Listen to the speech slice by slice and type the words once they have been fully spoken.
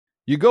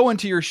You go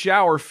into your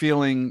shower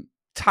feeling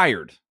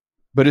tired,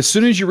 but as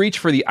soon as you reach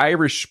for the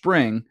Irish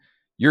Spring,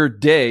 your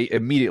day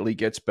immediately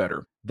gets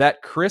better.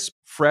 That crisp,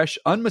 fresh,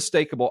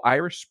 unmistakable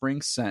Irish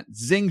Spring scent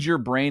zings your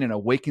brain and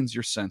awakens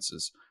your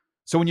senses.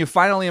 So when you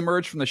finally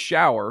emerge from the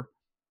shower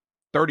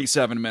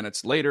 37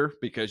 minutes later,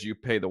 because you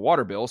pay the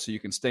water bill so you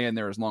can stay in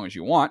there as long as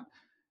you want,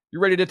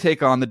 you're ready to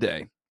take on the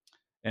day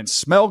and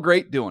smell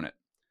great doing it.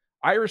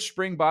 Irish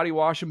Spring Body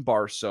Wash and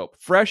Bar Soap.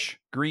 Fresh,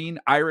 green,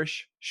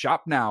 Irish.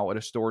 Shop now at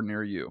a store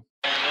near you.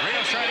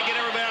 Marino's trying to get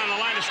everybody on the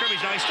line of scrimmage.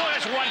 Now, he still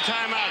has one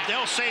timeout.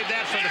 They'll save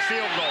that for the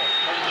field goal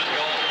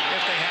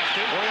if they have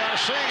to. We are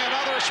seeing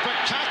another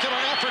spectacular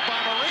effort by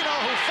Marino,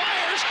 who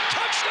fires.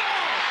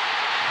 Touchdown!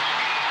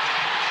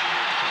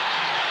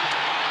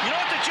 You know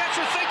what the Jets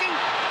are thinking?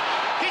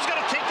 He's going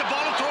to take the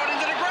ball and throw it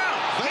into the ground.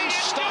 They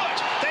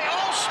stopped. They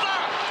all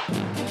stopped.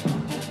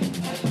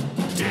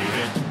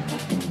 David.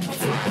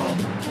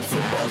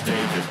 Football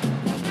David.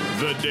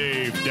 The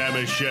Dave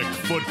Dameshek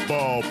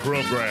Football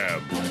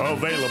Program.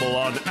 Available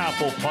on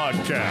Apple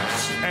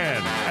Podcasts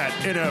and at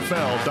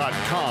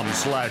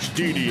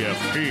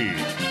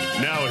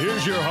NFL.com/DDFP. Now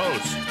here's your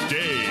host,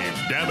 Dave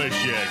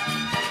Dameshek.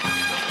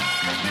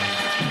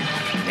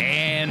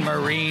 Dan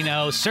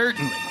Marino,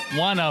 certainly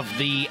one of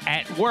the,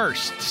 at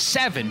worst,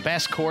 7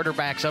 best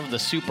quarterbacks of the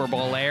Super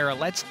Bowl era.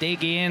 Let's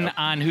dig in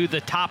on who the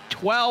top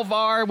 12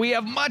 are. We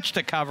have much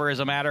to cover, as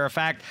a matter of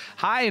fact.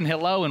 Hi and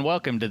hello and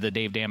welcome to the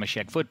Dave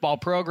Dameshek Football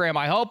Program.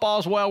 I hope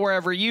all's well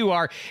wherever you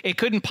are. It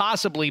couldn't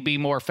possibly be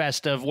more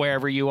festive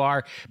wherever you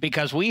are,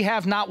 because we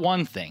have not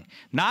one thing,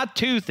 not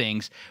 2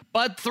 things,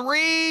 but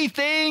 3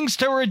 things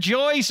to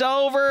rejoice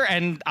over.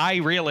 And I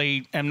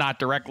really am not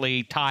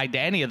directly tied to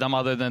any of them,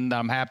 other than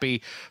I'm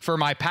happy for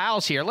my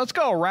pals here. Let's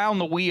go around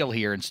the wheel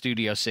here in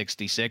Studio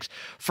 66.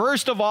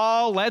 First of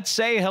all, let's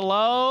say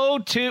hello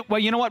to, well,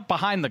 you know what?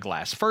 Behind the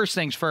glass. First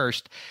things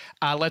first,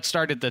 let's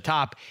start at the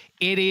top.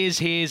 It is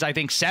his, I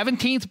think,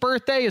 17th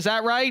birthday. Is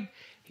that right?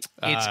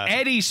 It's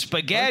Eddie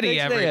Spaghetti,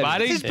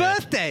 everybody. It's his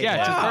birthday. Yeah,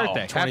 it's his Wow.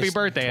 birthday. Happy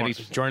birthday, Eddie.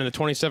 Joining the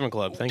 27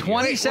 Club. Thank you.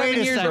 27 Wait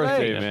a years second. old.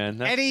 Hey, man.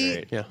 That's Eddie,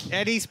 great. Yeah.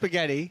 Eddie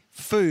Spaghetti,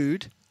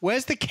 food.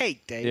 Where's the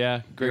cake, Dave? Yeah,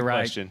 great You're right.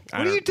 question.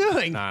 What are you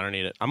doing? No, I don't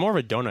need it. I'm more of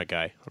a donut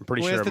guy. I'm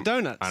pretty Where's sure. the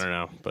donuts? I don't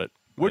know, but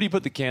Where do you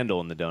put the candle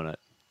in the donut?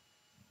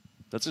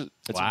 That's a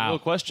Wow. real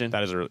question.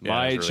 That is a- yeah,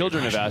 My that's a really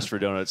children good have asked for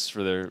donuts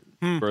for their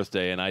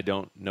birthday, and I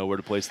don't know where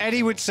to place them.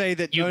 Eddie would say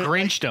that You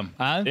grinched him,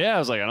 huh? Yeah, I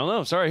was like, I don't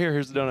know. Sorry,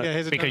 here's the donut. Yeah,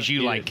 here's a Because donut.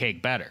 you like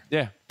cake better.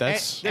 Yeah.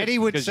 that's Eddie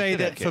would because say you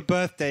did that have for cake.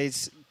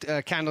 birthdays,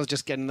 candles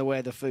just get in the way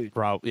of the food.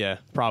 probably.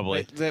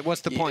 What's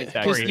the point?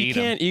 Yeah, Because Or you eat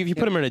 'em. can't. If you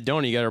put them in a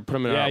donut, you got to put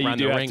them Yeah, you around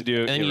do the have ring, to do it.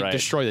 and then You're you right.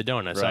 destroy the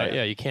donuts. Right.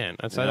 Yeah, you can't.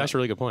 That's a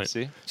really good point.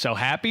 See? So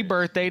happy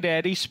birthday to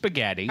Eddie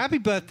Spaghetti. Happy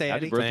birthday, Happy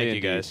Eddie. birthday. Thank you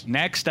indeed. guys.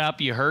 Next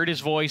up, you heard his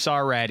voice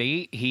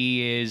already.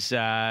 He is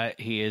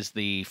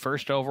the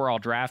first overall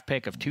draft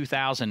pick of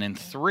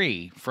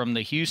 2003 from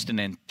the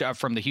Houston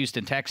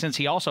Texans.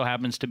 He also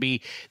happens to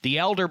be the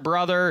elder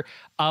brother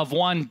of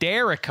one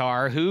Derek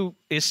Carr, who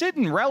is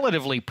sitting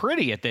relatively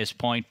pretty at this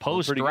point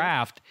post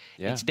draft.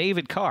 Yeah. It's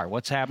David Carr.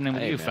 What's happening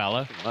with Hey, you, man,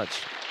 fella? pretty much.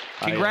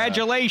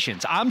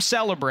 Congratulations. I'm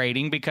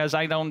celebrating because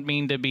I don't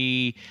mean to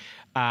be,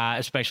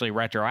 especially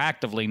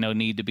retroactively, no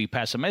need to be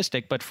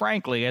pessimistic. But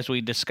frankly, as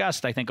we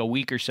discussed, I think a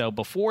week or so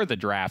before the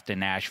draft in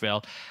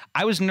Nashville,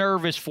 I was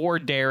nervous for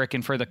Derek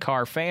and for the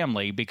Carr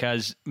family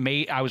because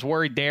I was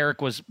worried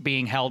Derek was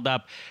being held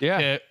up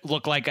to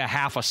look like a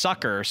half a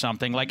sucker or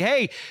something. Like,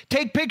 hey,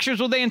 take pictures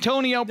with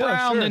Antonio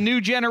Brown, the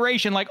new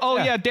generation. Like, oh,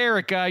 yeah,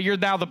 Derek, you're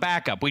now the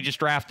backup. We just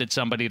drafted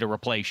somebody to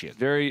replace you.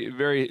 Very,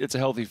 very, it's a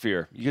healthy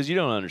fear because you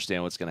don't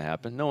understand what's going to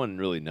happen. No one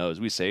really knows.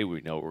 We say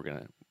we know what we're going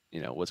to,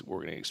 what we're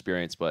going to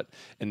experience, but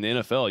in the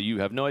NFL, you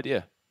have no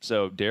idea.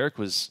 So Derek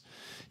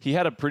he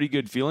had a pretty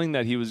good feeling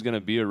that he was going to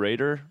be a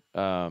Raider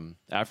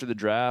after the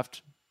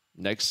draft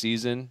next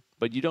season,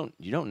 but you don't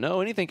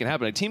know. Anything can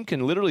happen. A team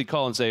can literally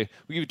call and say,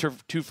 "We give you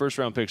 2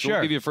 first-round picks.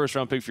 We'll give you a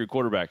first-round pick for your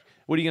quarterback."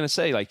 What are you going to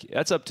say? Like,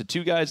 that's up to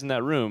 2 guys in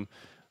that room,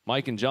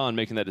 Mike and John,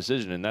 making that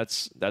decision, and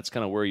that's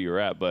kind of where you're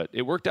at. But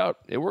it worked out.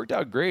 It worked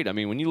out great. I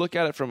mean, when you look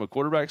at it from a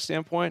quarterback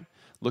standpoint,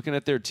 looking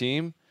at their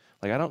team,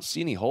 like, I don't see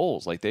any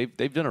holes. Like,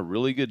 they've done a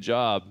really good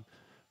job,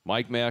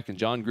 Mike Mack and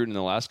John Gruden, in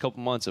the last couple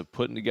months of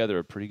putting together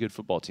a pretty good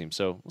football team.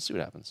 So we'll see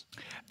what happens.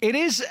 It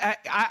is.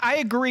 I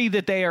agree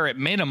that they are at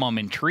minimum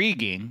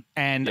intriguing,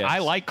 and I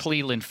like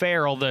Cleveland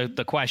Farrell.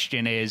 The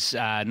question is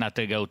not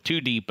to go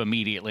too deep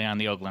immediately on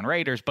the Oakland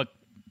Raiders, but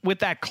with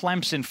that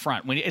Clemson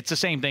front, it's the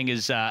same thing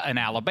as an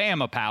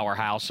Alabama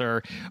powerhouse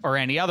or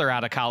any other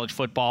out of college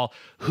football.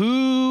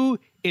 Who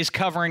is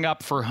covering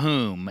up for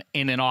whom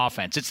in an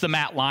offense? It's the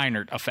Matt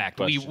Leinart effect.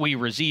 We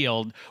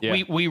revealed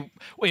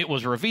it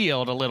was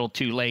revealed a little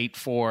too late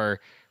for.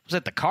 Was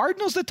it the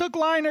Cardinals that took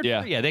Leinart?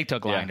 Yeah, they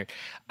took Leinart.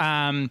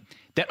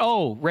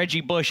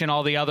 Reggie Bush and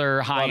all the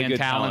other high-end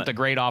talent, the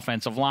great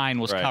offensive line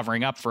was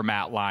covering up for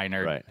Matt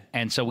Leinart. Right.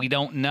 And so we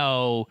don't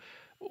know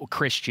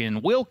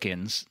Christian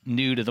Wilkins,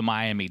 new to the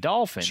Miami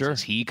Dolphins. Sure.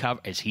 Is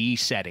he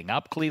setting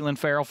up Cleveland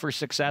Farrell for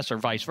success or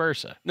vice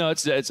versa? No,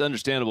 it's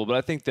understandable, but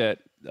I think that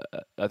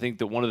I think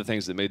that one of the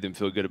things that made them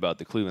feel good about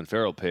the Cleveland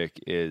Farrell pick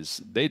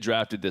is they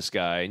drafted this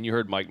guy, and you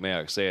heard Mike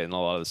Mayock say it in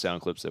a lot of the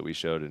sound clips that we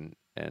showed, and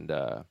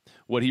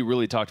what he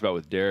really talked about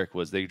with Derek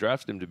was they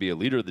drafted him to be a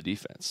leader of the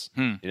defense,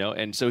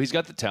 and so he's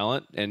got the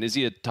talent. And is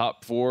he a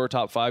top 4,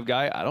 top 5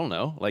 guy? I don't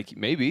know. Like,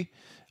 maybe.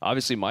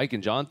 Obviously, Mike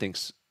and John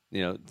thinks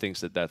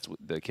that that's what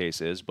the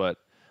case is, but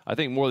I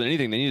think more than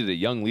anything, they needed a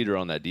young leader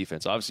on that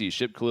defense. Obviously, you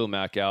shipped Khalil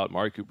Mack out.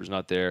 Mari Cooper's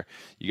not there.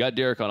 You got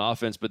Derek on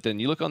offense, but then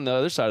you look on the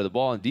other side of the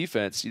ball on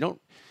defense, you don't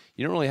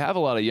really have a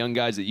lot of young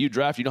guys that you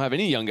draft. You don't have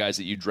any young guys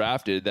that you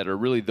drafted that are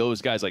really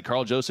those guys. Like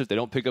Carl Joseph, they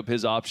don't pick up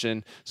his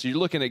option. So you're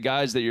looking at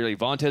guys that you're like,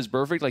 Vontez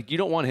Burfict, like, you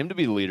don't want him to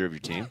be the leader of your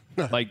team.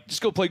 Like,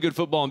 just go play good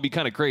football and be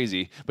kind of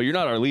crazy, but you're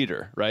not our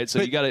leader, right?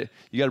 So you got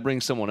to bring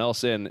someone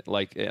else in.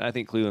 Like, and I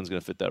think Cleveland's going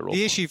to fit that role.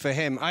 The issue for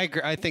him, I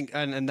agree. I think,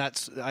 and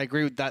I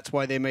agree with that's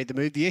why they made the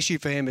move. The issue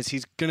for him is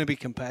he's going to be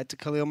compared to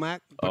Khalil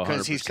Mack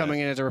because he's coming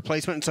in as a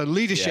replacement. And so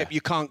leadership,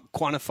 you can't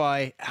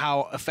quantify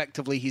how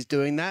effectively he's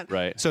doing that.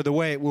 Right. So the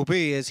way it will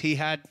be is he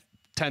had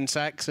 10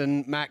 sacks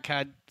and Mack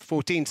had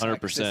 14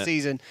 sacks 100%. this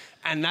season.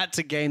 And that's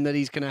a game that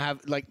he's going to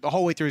have, like, the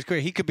whole way through his career.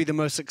 He could be the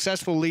most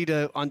successful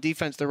leader on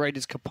defense the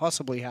Raiders could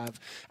possibly have.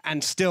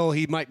 And still,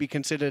 he might be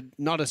considered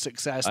not a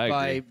success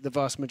by the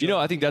vast majority.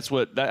 I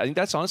think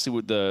that's honestly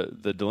what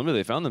the dilemma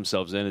they found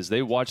themselves in is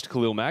they watched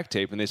Khalil Mack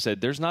tape and they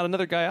said, there's not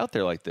another guy out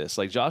there like this.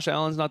 Like, Josh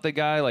Allen's not the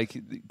guy. Like,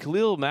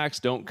 Khalil Macks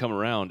don't come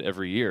around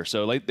every year.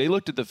 So, like, they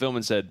looked at the film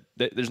and said,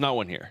 there's not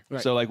one here.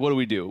 Right. So, like, what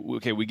do?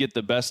 Okay, we get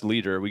the best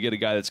leader. We get a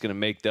guy that's going to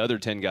make the other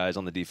 10 guys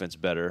on the defense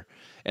better.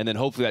 And then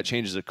hopefully that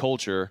changes the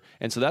culture.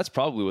 And so that's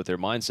probably what their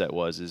mindset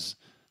was, is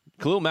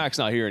Khalil Mack's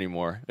not here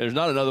anymore. There's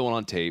not another one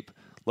on tape.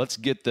 Let's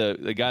get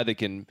the guy that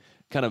can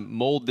kind of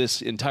mold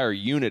this entire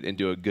unit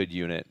into a good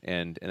unit.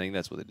 And I think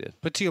that's what they did.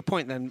 But to your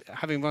point then,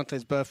 having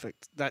Vontez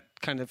Burfict, that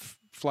kind of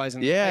flies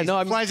in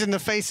flies in the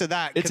face of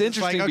that. It's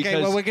interesting like, okay,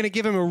 because, well, we're going to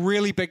give him a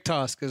really big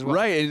task as well.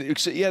 Right.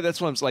 And that's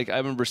what I'm like. I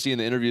remember seeing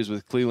the interviews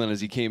with Cleveland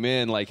as he came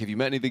in. Like, have you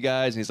met any of the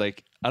guys? And he's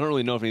like, I don't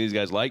really know if any of these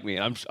guys like me.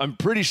 And I'm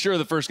pretty sure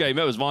the first guy he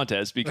met was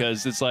Vontez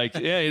because it's like,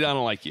 I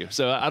don't like you.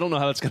 So I don't know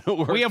how that's going to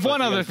work. We have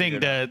one other thing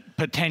to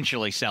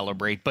potentially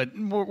celebrate, but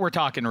we're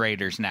talking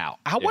Raiders now.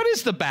 What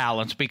is the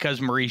balance?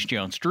 Because Maurice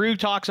Jones-Drew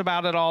talks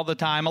about it all the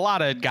time. A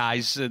lot of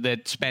guys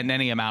that spend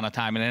any amount of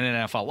time in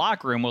an NFL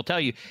locker room will tell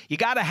you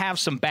got to have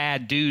some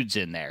bad dudes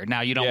in there.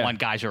 Now, you don't want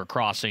guys who are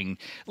crossing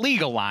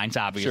legal lines,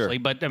 obviously,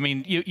 but I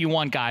mean, you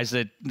want guys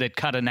that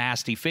cut a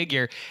nasty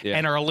figure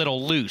and are a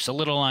little loose, a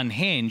little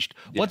unhinged.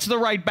 What's the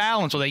right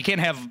balance? Well, you can't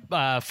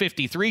have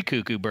 53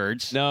 cuckoo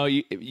birds. No,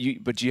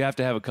 but you have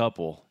to have a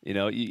couple,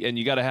 and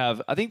you got to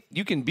have. I think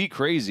you can be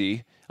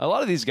crazy. A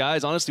lot of these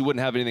guys honestly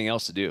wouldn't have anything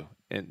else to do,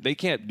 and they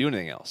can't do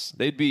anything else.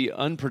 They'd be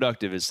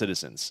unproductive as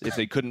citizens if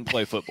they couldn't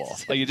play football.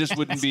 Like, it just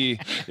wouldn't be.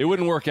 It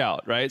wouldn't work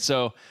out, right?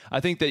 So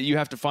I think that you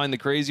have to find the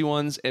crazy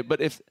ones.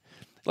 But if,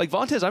 like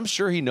Vontez, I'm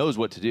sure he knows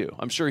what to do.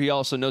 I'm sure he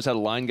also knows how to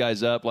line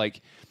guys up.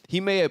 Like, he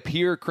may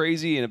appear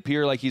crazy and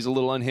appear like he's a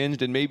little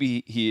unhinged, and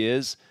maybe he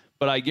is.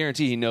 But I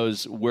guarantee he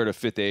knows where to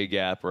fit the A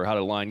gap or how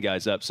to line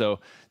guys up.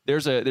 So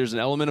there's an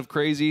element of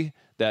crazy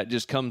that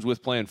just comes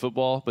with playing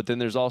football, but then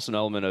there's also an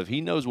element of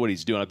he knows what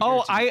he's doing.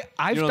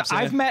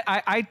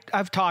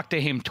 I've talked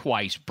to him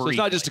twice briefly. So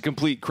it's not just a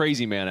complete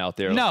crazy man out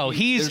there. No,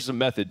 there's a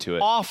method to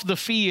it. Off the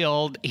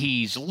field,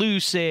 he's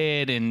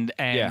lucid and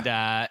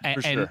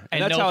for sure.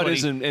 and that's how it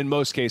is in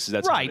most cases.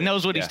 That's right.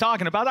 Knows what he's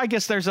talking about. I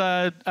guess there's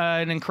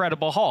an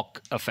Incredible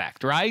Hulk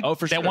effect, right? Oh,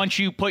 for sure. That once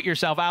you put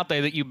yourself out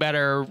there, that you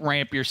better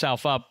ramp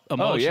yourself up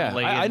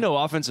emotionally. Oh, yeah. I know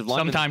offensive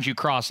linemen. Sometimes you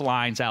cross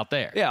lines out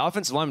there. Yeah,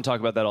 offensive linemen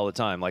talk about that all the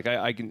time. Like,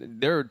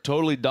 they're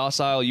totally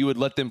docile. You would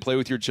let them play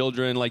with your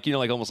children, like,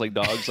 like almost like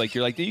dogs. Like,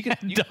 you're like, you can.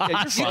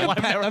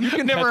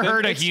 I've never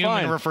heard a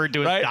human referred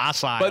to as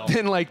docile. But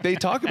then, like, they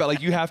talk about,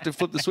 like, you have to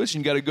flip the switch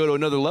and you got to go to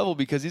another level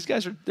because these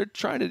guys they're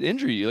trying to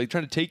injure you, like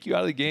trying to take you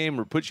out of the game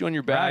or put you on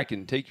your back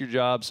and take your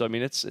job. So I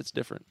mean, it's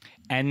different.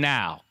 And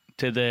now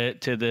to the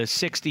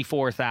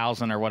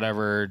 $64,000 or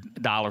whatever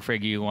dollar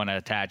figure you want to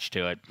attach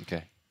to it.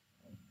 Okay.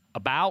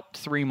 About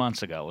 3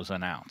 months ago, it was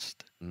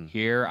announced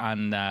here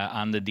on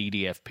the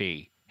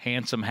DDFP.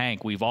 Handsome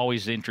Hank, we've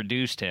always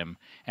introduced him,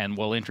 and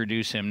we'll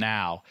introduce him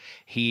now.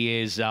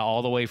 He is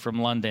all the way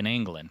from London,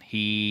 England.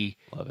 He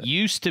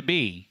used to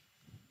be,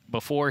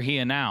 before he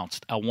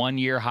announced, a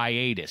one-year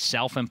hiatus,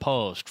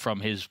 self-imposed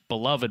from his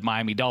beloved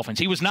Miami Dolphins.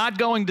 He was not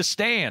going to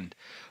stand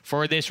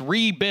for this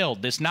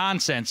rebuild, this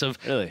nonsense of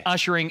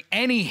ushering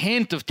any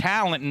hint of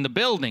talent in the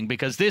building,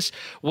 because this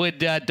would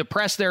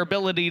depress their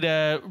ability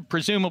to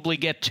presumably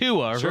get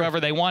Tua or whoever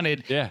they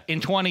wanted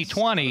in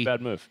 2020. It's not a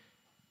bad move.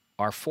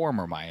 Our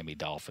former Miami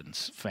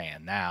Dolphins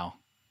fan now,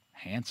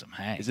 Handsome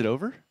Hank. Is it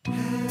over?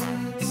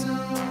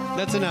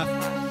 That's enough.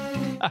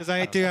 Because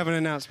I do have an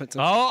announcement.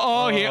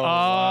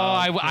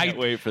 I can't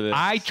wait for this.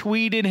 I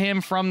tweeted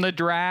him from the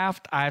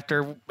draft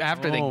after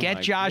they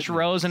get Josh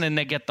Rosen and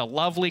they get the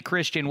lovely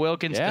Christian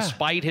Wilkins,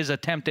 despite his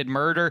attempted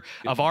murder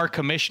of our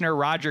commissioner,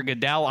 Roger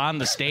Goodell, on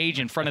the stage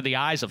in front of the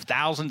eyes of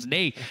thousands,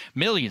 nay,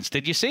 millions.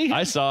 Did you see?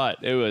 I saw it.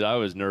 I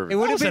was nervous. It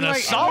would have been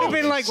like So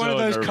one of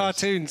those nervous.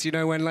 cartoons,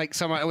 when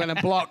when a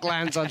block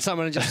lands on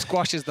someone and just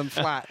squashes them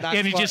flat. That's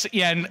And he what- just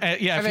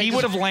if he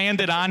would have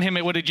landed on him,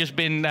 it would have just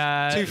been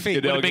 2 feet.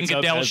 It would have been Goodell gets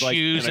up Goodell's as, like,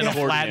 shoes an and a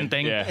accordion. flattened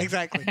thing. Yeah.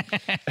 Exactly.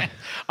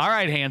 All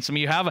right, handsome.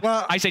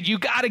 Well- I said you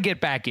got to get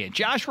back in.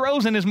 Josh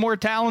Rosen is more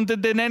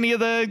talented than any of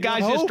the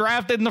guys just hope.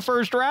 drafted in the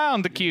first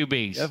round. The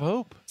QBs. I have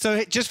hope.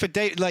 So just for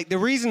Dave, the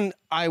reason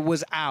I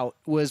was out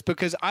was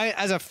because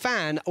as a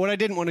fan, what I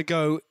didn't want to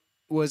go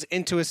was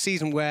into a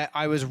season where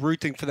I was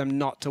rooting for them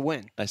not to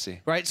win. I see.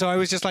 Right, so I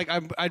was just like,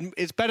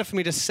 it's better for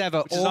me to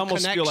sever Which is all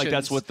almost feel like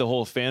that's connections. what the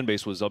whole fan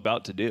base was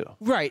about to do.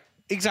 Right,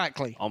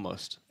 exactly.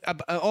 Almost.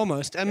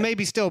 Almost, and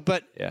maybe still,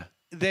 but Yeah.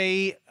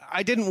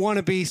 I didn't want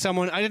to be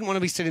someone. I didn't want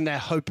to be sitting there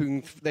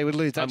hoping they would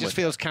lose. That just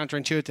feels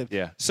counterintuitive.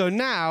 Yeah. So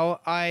now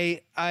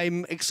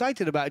I'm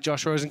excited about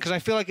Josh Rosen because I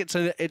feel like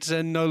it's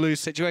a no lose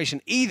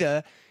situation.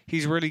 Either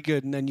he's really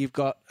good, and then you've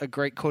got a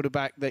great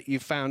quarterback that you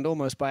found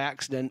almost by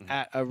accident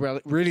at a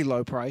really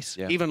low price,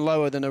 even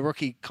lower than a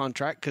rookie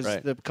contract because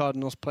the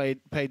Cardinals paid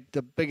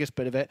the biggest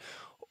bit of it.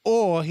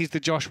 Or he's the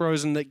Josh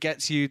Rosen that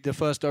gets you the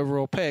first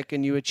overall pick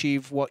and you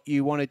achieve what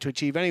you wanted to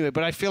achieve anyway.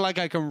 But I feel like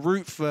I can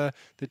root for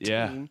the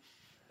team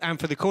and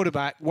for the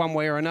quarterback one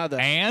way or another.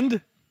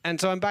 And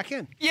so I'm back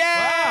in. yay!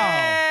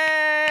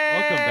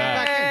 Welcome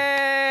back.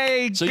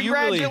 Yay! So you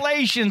really-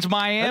 Congratulations, That's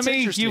Miami.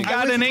 interesting. You've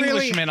got an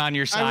Englishman on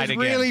your side I was again.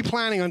 really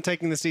planning on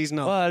taking the season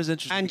off. Well, that is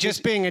interesting. And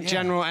just being a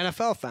general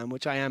NFL fan,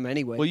 which I am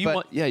anyway. Well,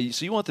 but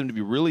so you want them to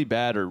be really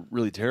bad or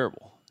really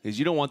terrible. Because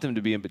you don't want them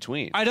to be in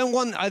between. I don't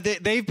want.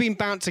 They've been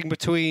bouncing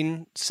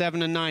between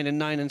 7-9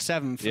 and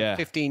 9-7 for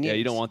 15 years. Yeah,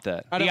 you don't want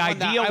that. I The don't want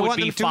that. ideal I would want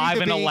be them to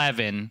either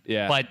 5-11.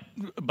 Yeah.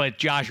 But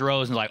Josh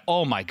Rosen's like,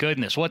 oh my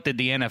goodness, what did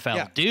the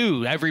NFL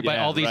do? Everybody,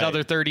 Yeah, all these right.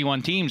 other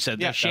 31 teams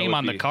said, Yeah, shame that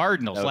on would the be-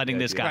 Cardinals that would letting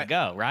be this ideal. guy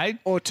go, right?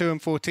 Or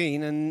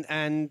 2-14,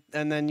 and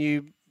then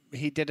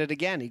he did it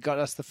again. He got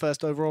us the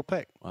first overall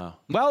pick. Wow.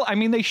 Well, I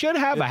mean, they should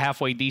have a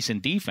halfway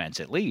decent defense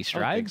at least, I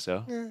right? think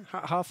so.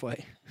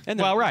 Halfway. And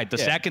Well, right. The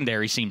yeah.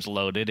 secondary seems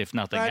loaded, if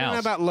nothing I don't know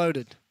else. about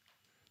loaded.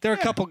 There are a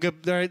couple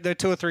good. There are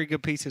 2 or 3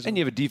 good pieces. And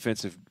you have a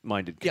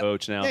defensive-minded Yeah.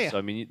 coach now, Yeah. so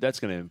I mean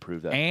that's going to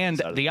improve that. And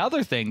side of the it.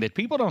 other thing that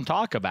people don't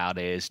talk about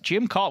is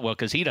Jim Caldwell,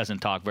 because he doesn't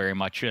talk very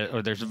much,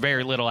 or there's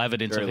very little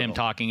evidence Very of him little.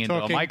 talking into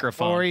Talking, a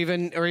microphone.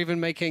 or even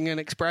making an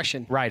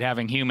expression. Right,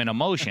 having human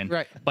emotion.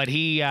 Right. But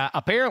he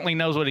apparently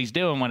knows what he's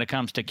doing when it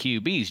comes to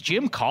QBs.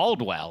 Jim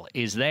Caldwell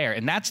is there,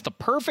 and that's the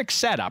perfect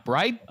setup,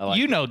 right? like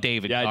You it. know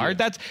David Yeah, I Card.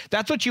 do.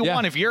 That's what you Yeah.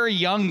 want. If you're a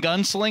young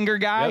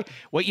gunslinger guy, Yep.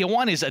 what you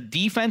want is a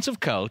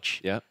defensive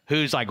coach Yep.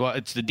 who's like, well,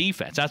 it's the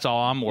defense. That's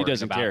all I'm worried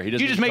doesn't about. care. He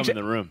doesn't You just even make come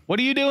in the room. What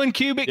are you doing,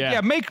 QB?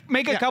 Yeah. Make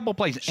a Yeah. couple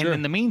plays. Sure. And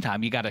in the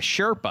meantime, you got a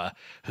Sherpa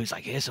who's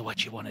like, this is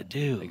what you want to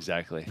do.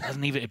 Exactly.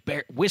 Doesn't even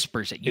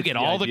whispers it. You It's get the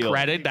all ideal. the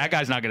credit. That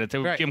guy's not going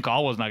to. Right. Jim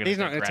Caldwell's not going to. He's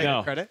not going to take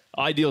credit. credit.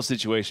 Ideal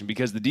situation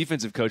because the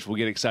defensive coach will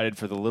get excited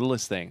for the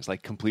littlest things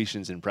like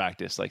completions in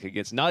practice, like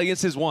not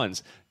against his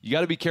ones. You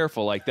got to be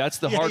careful. Like that's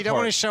the Yeah, hard you don't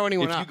part. wanna show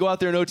anyone if you up. go out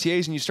there in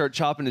OTAs and you start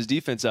chopping his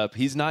defense up,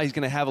 he's going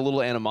to have a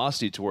little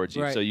animosity towards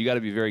you. Right. So you got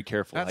to be very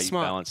careful That's how you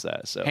smart. balance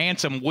that. So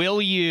Handsome,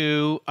 will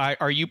you?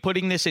 Are you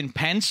putting this in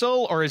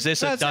pencil or is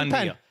this No, a it's in done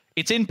pen. deal?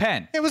 It's in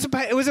pen. It was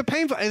a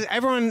painful.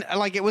 Everyone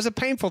it was a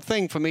painful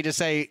thing for me to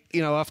say.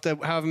 After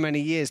however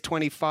many years,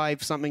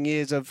 25 something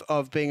years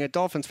of being a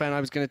Dolphins fan, I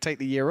was going to take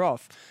the year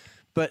off.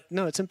 But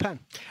no, it's in pen.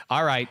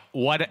 All right.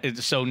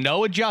 So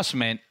no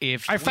adjustment.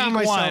 If I found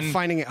week myself one,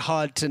 finding it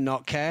hard to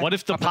not care. what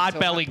if the up until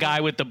potbelly that guy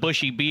point. with the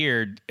bushy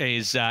beard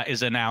is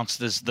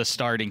announced as the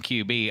starting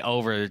QB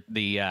over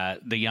the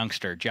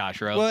youngster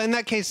Josh Rosen? Well, in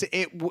that case,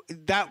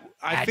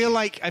 I feel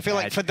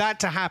like for that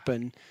to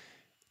happen,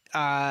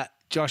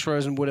 Josh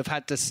Rosen would have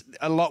had to.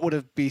 A lot would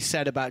have been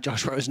said about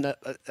Josh Rosen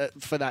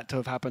for that to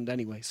have happened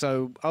anyway.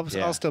 So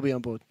I'll still be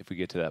on board. if we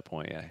get to that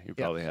point, yeah, you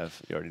probably have.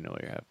 You already know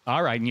what you have.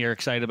 All right, and you're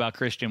excited about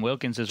Christian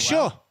Wilkins as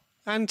well? Sure.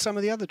 And some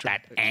of the other That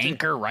draft picks, too.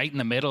 anchor right in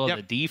the middle Yep.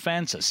 of the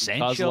defense, Caused a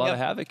essential. lot of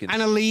havoc.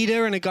 And a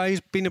leader and a guy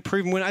who's been a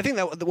proven winner. I think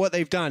that what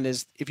they've done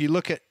is, if you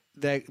look at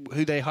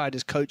who they hired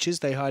as coaches,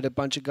 they hired a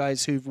bunch of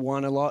guys who've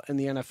won a lot in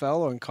the NFL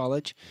or in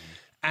college,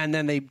 and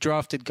then they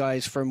drafted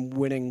guys from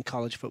winning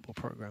college football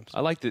programs.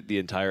 I like that the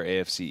entire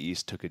AFC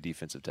East took a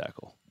defensive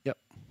tackle. Yep.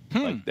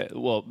 Like that,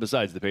 well,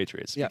 besides the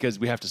Patriots, Yeah. because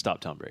we have to stop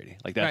Tom Brady.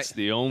 Like that's Right.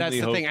 the only That's the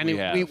hope thing. And we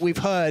have. we've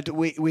heard,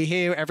 we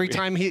hear every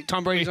time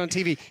Tom Brady's on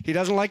TV, he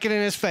doesn't like it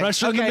in his face.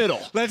 Pressure in the middle.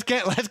 Let's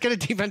get a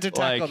defensive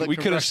tackle Like that we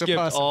can could have rush the skipped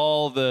passer.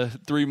 all the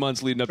 3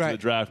 months leading up to the Right.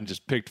 draft and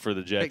just picked for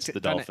the Jets, Picked it, the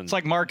done it. Dolphins. It's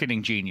like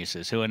marketing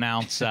geniuses who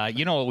announce,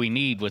 you know what we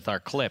need with our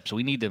clips?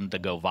 We need them to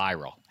go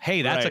viral.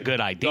 Hey, that's Right. a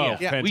good idea. Oh, We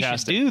should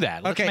fantastic. do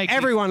that. Let's Okay, make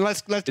everyone, let's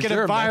Is get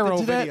there a method viral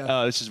to that? video.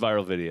 Oh, it's just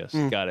viral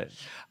videos. Got it.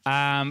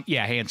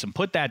 Yeah, Handsome,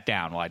 put that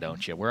down. Why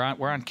don't you? We're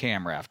on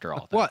camera after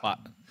all. What?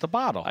 The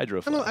bottle. I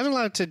drove. I'm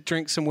allowed to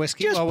drink some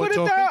whiskey Just while put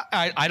we're it talking.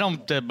 down. I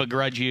don't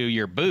begrudge you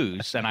your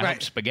booze, and I Right.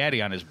 hope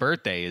spaghetti on his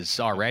birthday is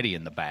already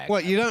in the bag.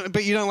 What, you don't?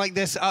 But you don't like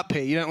this up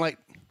here. You don't like.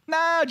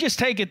 No, just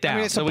take it down. I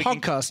mean, it's so a we can-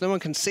 podcast. No one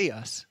can see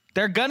us.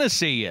 They're gonna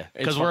see you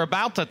because we're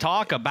about to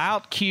talk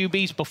about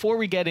QBs. Before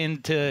we get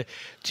into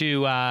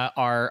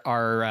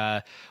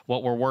our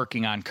what we're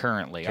working on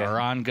currently, our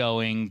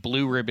ongoing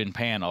blue ribbon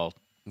panel,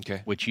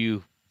 which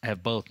you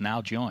have both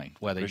now joined,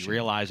 whether you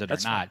realize it or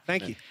not.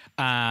 Thank you.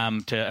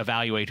 To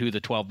evaluate who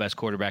the 12 best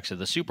quarterbacks of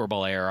the Super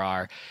Bowl era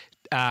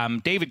are.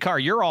 David Carr,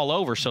 you're all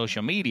over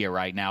social media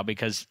right now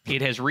because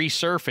it has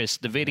resurfaced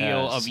the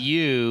video of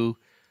you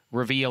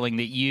revealing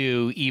that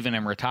you, even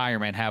in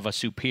retirement, have a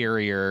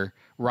superior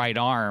right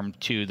arm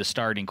to the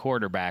starting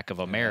quarterback of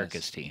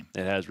America's team.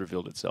 It has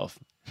revealed itself.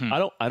 I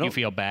don't. You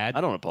feel bad?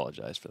 I don't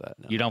apologize for that.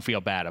 No. You don't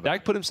feel bad about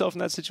Dak put himself in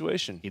that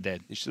situation. He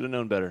did. He should have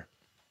known better.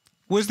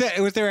 Was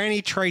there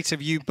any trace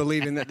of you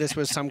believing that this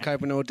was some kind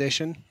of an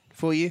audition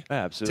for you?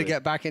 Absolutely. To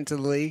get back into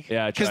the league?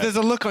 Yeah, I Because tried. there's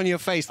a look on your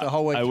face the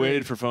whole way I through.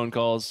 waited for phone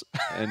calls,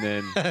 and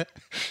then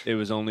it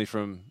was only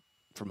from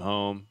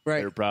home. Right.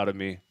 They were proud of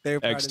me. They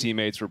were proud of you.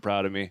 Ex-teammates were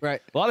proud of me. Right.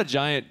 A lot of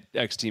Giant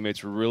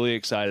ex-teammates were really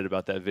excited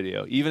about that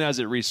video. Even as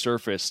it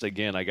resurfaced,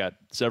 again, I got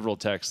several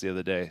texts the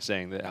other day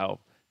saying that how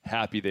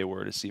happy they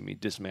were to see me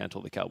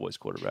dismantle the Cowboys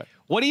quarterback.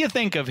 What do you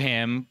think of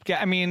him?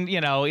 I mean,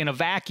 in a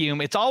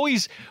vacuum, it's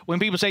always when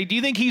people say, do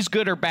you think he's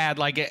good or bad,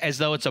 like as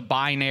though it's a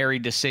binary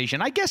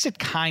decision? I guess it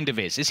kind of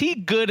is. Is he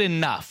good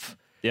enough?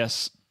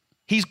 Yes.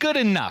 He's good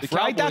enough, The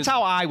right? Cowboys- That's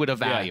how I would Yeah,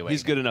 evaluate.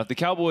 he's good enough. The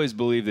Cowboys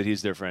believe that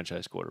he's their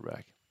franchise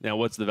quarterback. Now,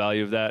 what's the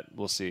value of that?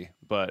 We'll see.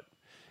 But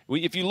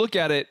if you look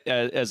at it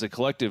as a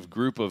collective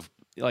group of,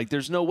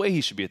 there's no way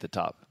he should be at the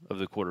top of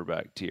the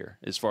quarterback tier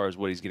as far as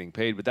what he's getting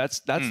paid. But that's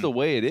the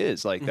way it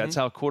is. That's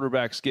how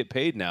quarterbacks get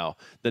paid now.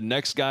 The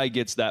next guy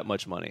gets that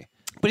much money.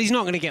 But he's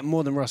not going to get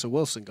more than Russell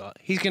Wilson got.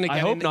 He's going to get. I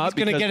hope not.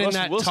 He's going to because get in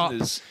Russell that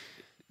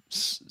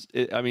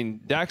Wilson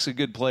top. Dak's a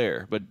good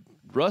player, but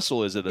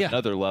Russell is at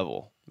another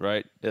level,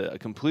 right? A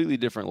completely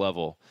different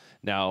level.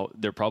 Now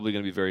they're probably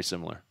going to be very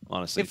similar.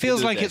 Honestly, It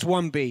feels like it's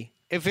 1B.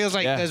 It feels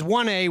like there's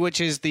 1A, which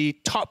is the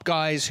top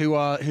guys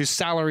whose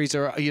salaries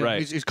are,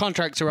 Right. whose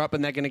contracts are up,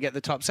 and they're going to get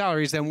the top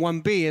salaries. Then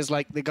 1B is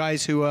like the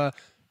guys who are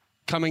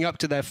coming up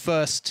to their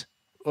first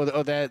or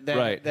their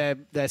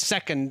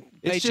second.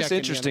 It's just paycheck in the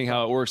interesting NFL.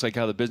 how it works,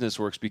 how the business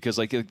works, because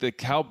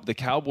the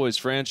Cowboys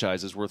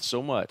franchise is worth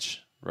so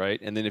much,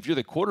 right? And then if you're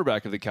the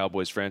quarterback of the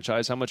Cowboys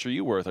franchise, how much are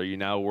you worth? Are you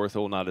now worth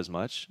not as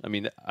much? I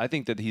mean, I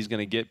think that he's going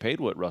to get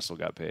paid what Russell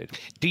got paid.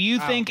 Do you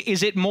think,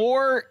 is it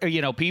more,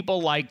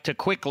 people like to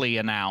quickly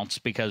announce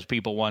because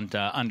people want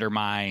to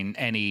undermine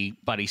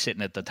anybody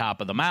sitting at the top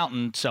of the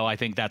mountain. So I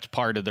think that's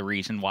part of the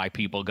reason why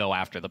people go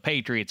after the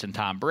Patriots and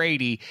Tom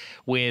Brady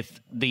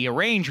with the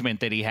arrangement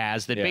that he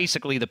has that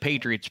basically the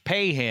Patriots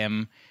pay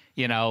him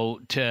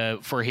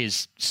for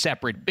his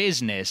separate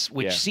business,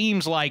 which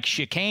seems like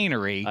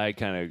chicanery. I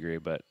kind of agree,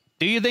 but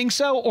do you think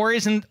so,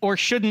 or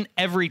shouldn't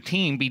every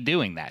team be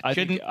doing that? I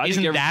think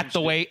Isn't every that team the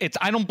should. way?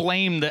 I don't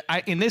blame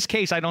in this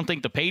case. I don't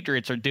think the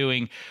Patriots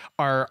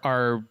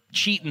are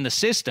cheating the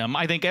system.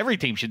 I think every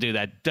team should do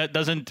that.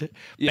 Doesn't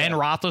Ben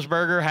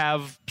Roethlisberger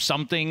have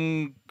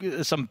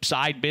some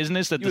side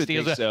business that You the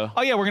would Steelers? think so.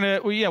 Oh yeah,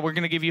 we're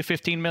gonna give you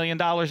 $15 million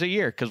a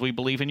year because we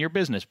believe in your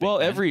business. Well,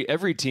 Ben.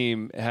 every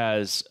team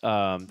has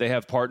they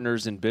have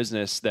partners in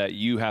business that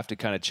you have to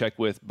kind of check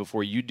with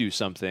before you do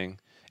something.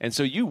 And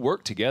so you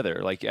work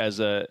together, like as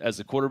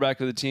a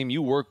quarterback of the team,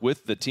 you work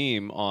with the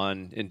team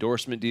on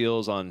endorsement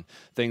deals, on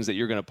things that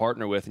you're going to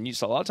partner with, and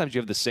a lot of times you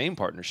have the same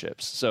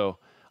partnerships. So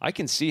I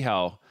can see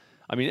how.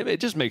 I mean, it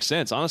just makes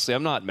sense. Honestly,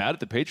 I'm not mad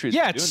at the Patriots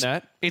for doing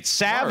that. It's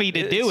savvy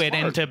Smart. to do It's it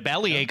and smart. to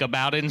bellyache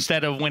about it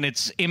instead of when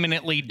it's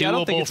imminently Yeah, I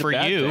don't think doable it's a for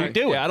bad you. thing.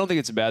 Do it. Yeah, I don't think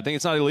it's a bad thing.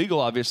 It's not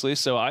illegal, obviously.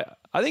 So I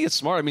think it's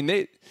smart. I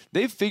mean,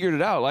 they've figured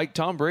it out. Like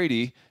Tom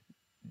Brady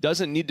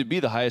doesn't need to be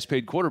the highest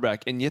paid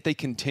quarterback, and yet they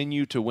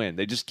continue to win.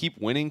 They just keep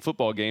winning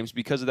football games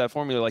because of that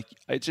formula. Like,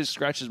 it just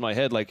scratches my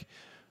head. Like,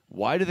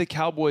 why do the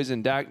Cowboys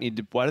and Dak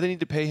why do they need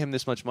to pay him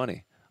this much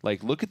money?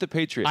 Like, look at the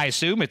Patriots. I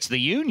assume it's the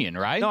union,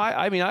 right? No,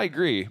 I mean, I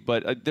agree,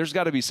 but there's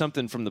got to be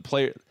something from the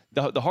player.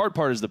 The hard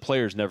part is the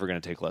player's never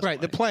going to take less Right,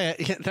 money. the player.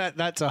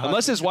 That's a hard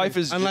Unless his thing. wife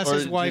is unless or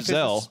his wife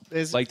Giselle,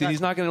 is like then he's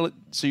not going to.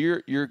 So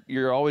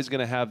you're always going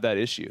to have that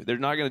issue. They're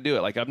not going to do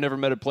it. Like, I've never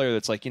met a player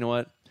that's like, you know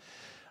what?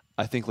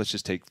 I think let's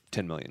just take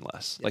 $10 million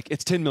less. Like,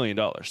 it's $10 million.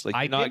 Like,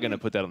 you're not going to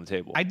put that on the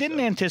table. I didn't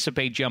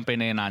anticipate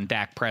jumping in on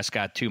Dak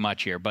Prescott too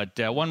much here, but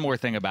one more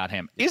thing about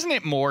him. Isn't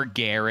it more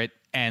Garrett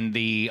and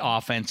the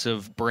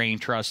offensive brain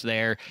trust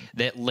there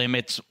that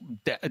limits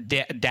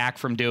Dak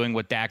from doing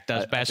what Dak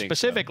does best.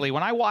 Specifically,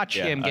 when I watch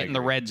him get in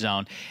the red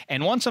zone,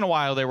 and once in a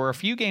while there were a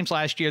few games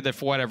last year that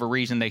for whatever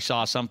reason they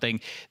saw something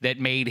that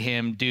made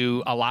him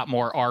do a lot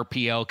more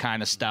RPO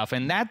kind of stuff,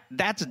 and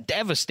that's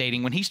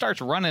devastating when he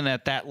starts running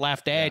at that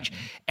left edge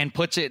and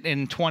puts it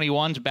in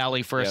 21's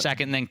belly for a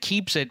second, and then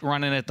keeps it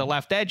running at the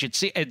left edge.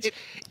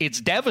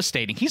 It's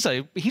devastating. He's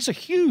a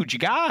huge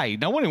guy.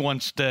 No one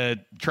wants to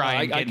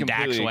try and get in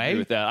Dak's way. Agree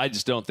with that. I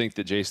just don't think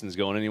that Jason's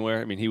going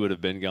anywhere. I mean, he would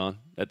have been gone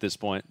at this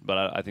point, but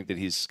I think that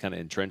he's kind of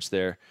entrenched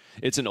there.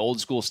 It's an old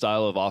school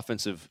style of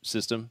offensive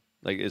system,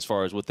 like as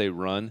far as what they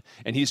run,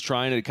 and he's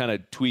trying to kind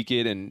of tweak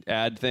it and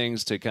add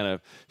things to kind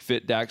of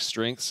fit Dak's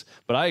strengths.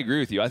 But I agree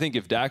with you. I think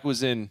if Dak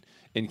was in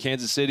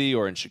Kansas City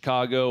or in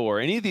Chicago or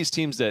any of these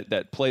teams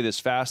that play this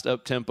fast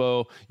up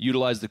tempo,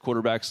 utilize the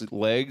quarterback's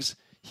legs,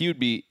 he would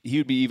be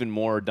even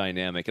more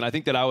dynamic. And I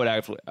think that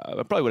I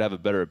probably would have a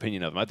better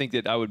opinion of him. I think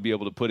that I would be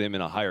able to put him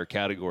in a higher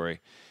category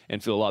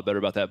and feel a lot better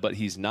about that. But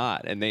he's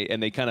not, and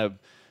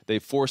they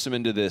force him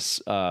into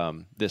this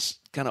this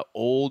kind of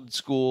old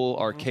school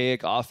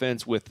archaic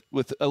offense with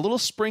a little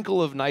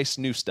sprinkle of nice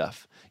new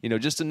stuff.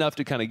 Just enough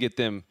to kind of get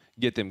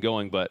them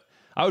going. But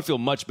I would feel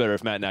much better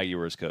if Matt Nagy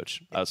were his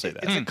coach. I would say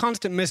that. It's a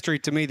constant mystery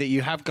to me that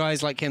you have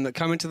guys like him that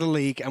come into the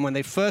league, and when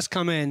they first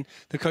come in,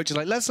 the coach is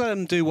like, let's let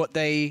them do what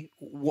they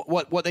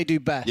do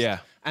best. Yeah.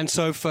 And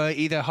so for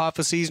either half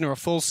a season or a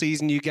full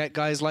season, you get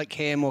guys like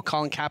him, or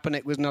Colin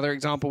Kaepernick was another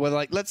example where they're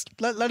like,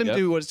 let him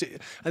do what's and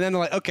then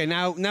they're like, okay,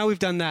 now we've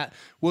done that,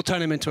 we'll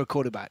turn him into a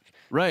quarterback.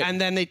 Right.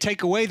 And then they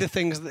take away the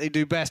things that they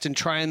do best and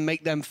try and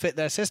make them fit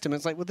their system.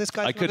 It's like, well, this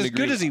guy's not as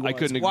good as he was. I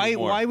couldn't agree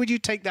more. Why would you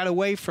take that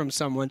away from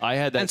someone? I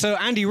had that. And so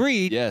Andy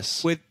Reid,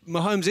 Yes. with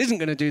Mahomes, isn't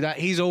going to do that.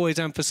 He's always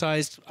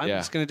emphasized, I'm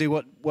just going to do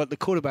what the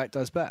quarterback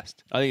does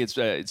best. I think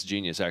it's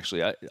genius,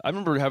 actually. I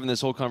remember having this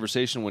whole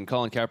conversation when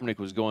Colin Kaepernick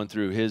was going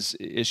through his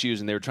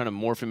issues, and they were trying to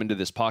morph him into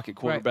this pocket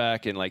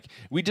quarterback. And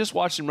we just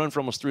watched him run for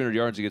almost 300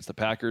 yards against the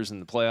Packers in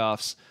the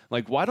playoffs.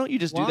 Why don't you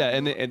just do that?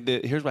 And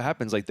here's what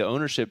happens. The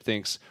ownership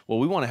thinks, well,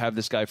 we want to have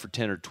this guy for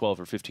 10 or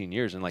 12 or 15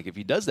 years. And if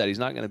he does that, he's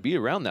not going to be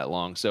around that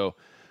long. So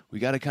we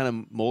got to kind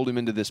of mold him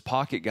into this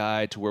pocket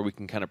guy to where we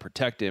can kind of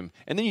protect him.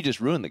 And then you just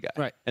ruin the guy.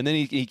 Right. And then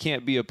he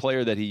can't be a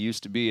player that he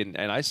used to be. And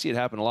I see it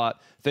happen a lot.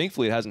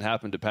 Thankfully, it hasn't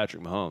happened to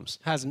Patrick Mahomes.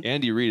 Hasn't.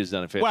 Andy Reid has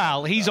done a fantastic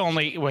Well, he's job.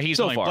 only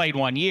So played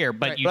 1 year,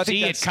 but you But I think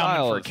see that it coming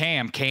style for of-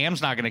 Cam.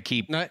 Cam's not going to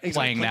keep exactly.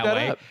 playing Keep that that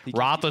way. up. He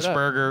can't keep it up.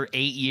 Roethlisberger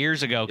 8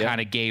 years ago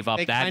kind of gave up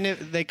They that.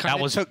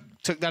 kind of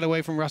took that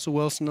away from Russell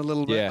Wilson a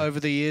little bit over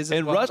the years.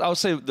 And well. Russ, I would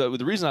say the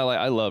reason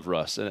I love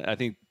Russ, and I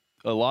think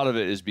a lot of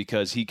it is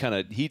because he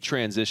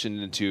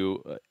transitioned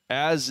into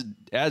as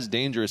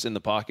dangerous in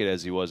the pocket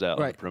as he was out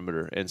on the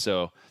perimeter. And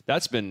so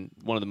that's been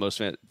one of the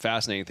most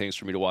fascinating things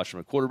for me to watch from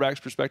a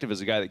quarterback's perspective,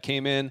 as a guy that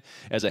came in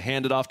as a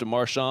handed off to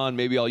Marshawn,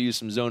 maybe I'll use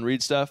some zone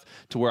read stuff,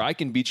 to where I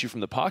can beat you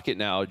from the pocket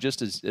now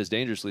just as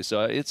dangerously.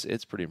 So it's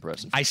pretty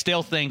impressive. I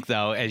still think,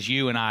 though, as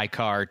you and I,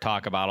 Carr,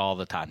 talk about all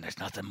the time, there's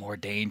nothing more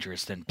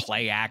dangerous than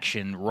play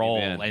action roll.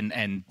 Amen.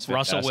 And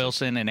Russell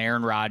Wilson and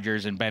Aaron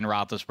Rodgers and Ben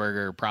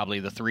Roethlisberger are probably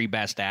the three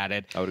best at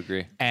it. I would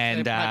agree.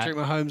 And Patrick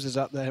Mahomes is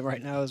up there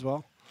right now as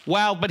well.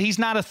 Well, but he's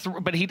not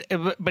but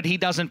he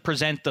doesn't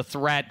present the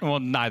threat. Well,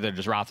 neither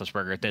does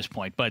Roethlisberger at this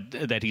point, but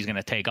that he's going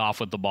to take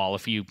off with the ball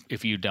if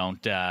you don't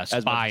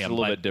spy him. A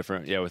little bit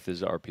different, with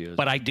his RPOs.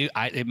 But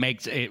it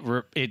makes it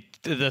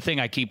the thing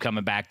I keep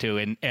coming back to,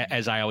 and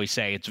as I always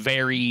say, it's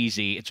very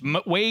easy. It's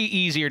way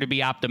easier to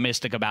be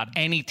optimistic about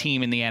any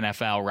team in the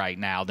NFL right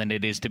now than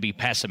it is to be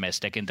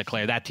pessimistic and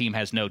declare that team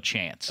has no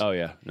chance. Oh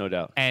yeah, no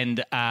doubt.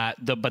 And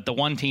the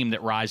one team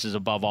that rises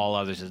above all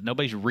others is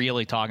nobody's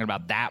really talking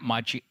about that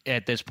much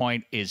at this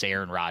point is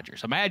Aaron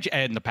Rodgers. Imagine,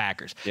 and the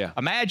Packers. Yeah.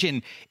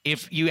 Imagine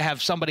if you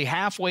have somebody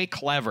halfway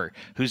clever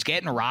who's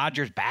getting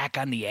Rodgers back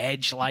on the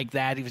edge like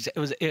that.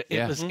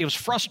 It was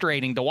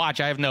frustrating to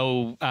watch. I have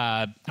no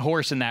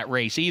horse in that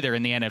race either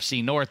in the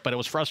NFC North, but it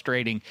was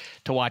frustrating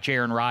to watch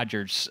Aaron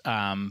Rodgers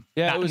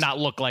not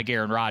look like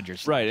Aaron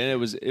Rodgers. Right, and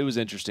it was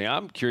interesting.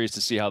 I'm curious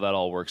to see how that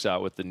all works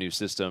out with the new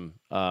system.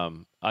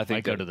 I think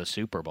might go to the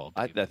Super Bowl.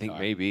 I think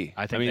maybe.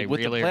 I think with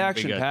really the play are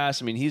action pass,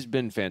 he's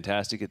been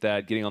fantastic at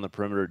that. Getting on the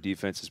perimeter,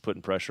 defense is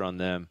putting pressure on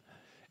them.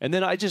 And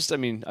then I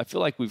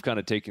feel like we've kind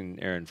of taken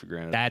Aaron for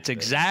granted. That's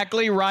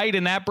exactly right,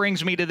 and that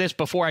brings me to this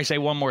before I say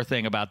one more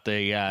thing about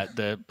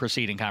the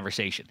preceding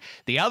conversation.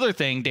 The other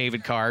thing,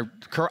 David Carr,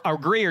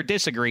 agree or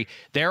disagree,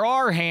 there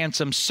are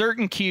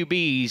certain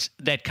QBs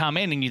that come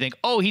in and you think,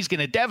 oh, he's going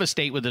to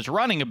devastate with his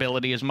running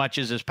ability as much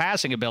as his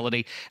passing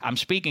ability. I'm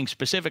speaking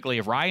specifically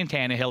of Ryan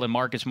Tannehill and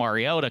Marcus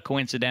Mariota,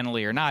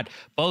 coincidentally or not,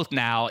 both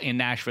now in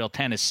Nashville,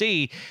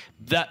 Tennessee.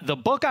 The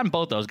book on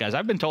both those guys,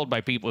 I've been told by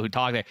people who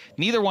talk that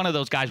neither one of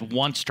those guys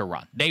wants to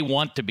run. They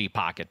want to be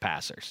pocket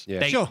passers.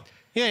 Yeah. Sure.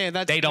 Yeah,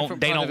 that's they don't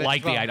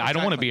like the idea. I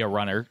don't want to be a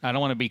runner. I don't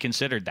want to be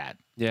considered that.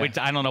 Yeah. Which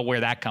I don't know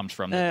where that comes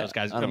from. Those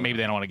guys, maybe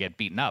they don't want to get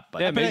beaten up.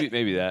 But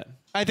maybe that.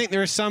 I think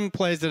there are some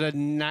players that are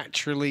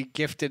naturally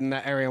gifted in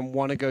that area and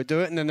want to go do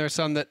it, and then there are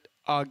some that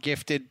are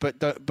gifted,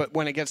 but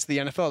when it gets to the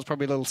NFL, it's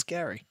probably a little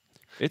scary.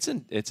 It's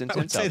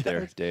intense out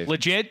there, Dave.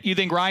 Legit, you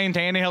think Ryan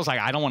Tannehill's like,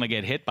 I don't want to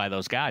get hit by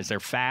those guys. They're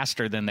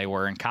faster than they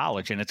were in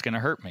college, and it's going to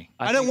hurt me.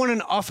 I don't want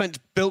an offense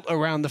built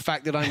around the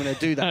fact that I'm going to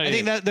do that. I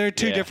think that there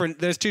are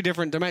there's two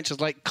different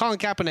dimensions. Like Colin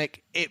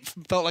Kaepernick, it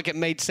felt like it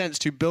made sense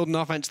to build an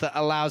offense that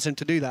allows him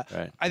to do that.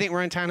 Right. I think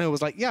Ryan Tannehill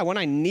was like, yeah, when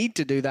I need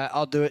to do that,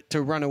 I'll do it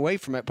to run away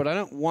from it, but I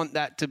don't want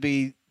that to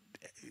be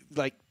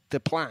like the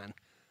plan.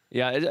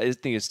 Yeah, I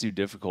think it's too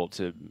difficult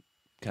to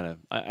kind of,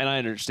 and I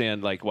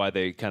understand like why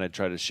they kind of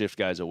try to shift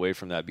guys away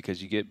from that,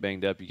 because you get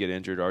banged up, you get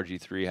injured,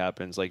 RG3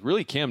 happens. Like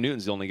really, Cam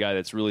Newton's the only guy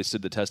that's really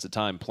stood the test of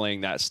time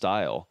playing that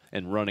style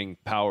and running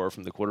power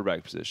from the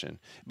quarterback position.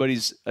 But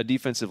he's a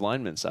defensive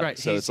lineman side, right?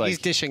 So it's like he's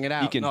dishing it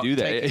out. He can do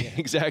that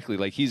exactly.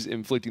 Like he's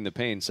inflicting the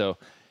pain. So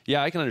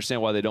yeah, I can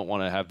understand why they don't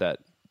want to have that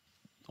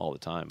all the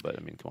time, but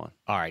I mean, come on.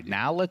 All right,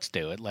 now let's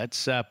do it.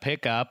 Let's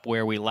pick up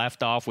where we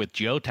left off with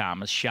Joe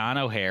Thomas, Sean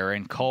O'Hara,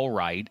 and Cole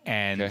Wright,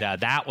 and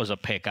that was a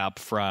pickup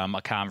from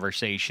a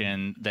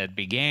conversation that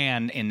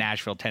began in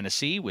Nashville,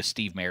 Tennessee, with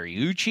Steve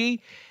Mariucci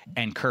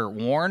and Kurt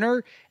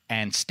Warner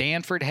and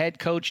Stanford head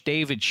coach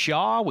David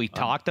Shaw. We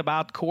talked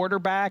about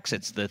quarterbacks.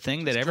 It's the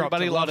thing that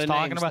everybody loves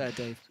talking about.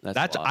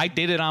 That's I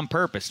did it on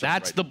purpose.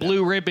 That's the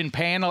blue ribbon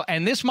panel,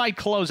 and this might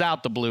close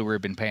out the blue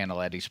ribbon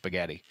panel, Eddie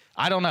Spaghetti.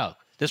 I don't know.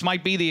 This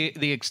might be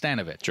the extent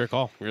of it. Sure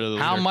call.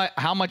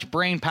 How much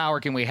brain power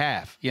can we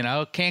have? You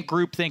know, can't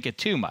group think it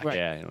too much. Right.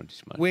 Yeah, you don't do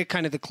too much. We're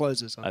kind of the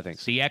closers. I think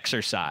so. The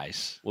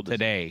exercise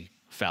today,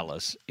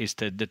 fellas, is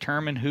to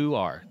determine who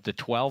are the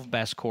 12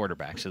 best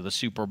quarterbacks of the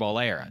Super Bowl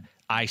era.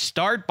 I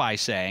start by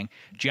saying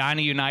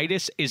Johnny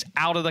Unitas is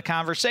out of the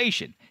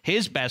conversation.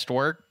 His best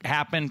work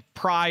happened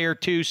prior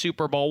to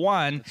Super Bowl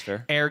I. That's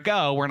fair.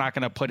 Ergo, we're not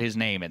going to put his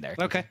name in there.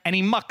 Okay. And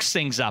he mucks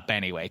things up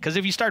anyway, because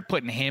if you start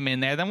putting him in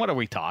there, then what are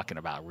we talking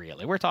about,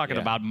 really? We're talking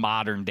about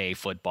modern-day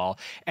football.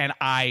 And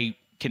I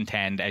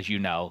contend, as you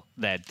know,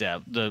 that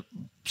the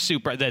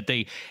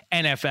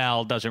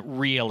NFL doesn't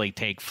really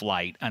take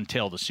flight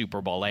until the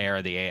Super Bowl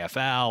era, the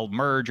AFL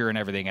merger, and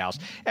everything else.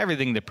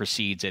 Everything that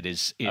precedes it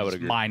is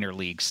minor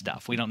league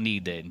stuff. We don't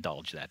need to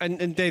indulge that.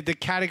 And the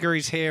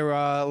categories here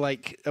are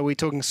like: are we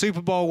talking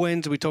Super Bowl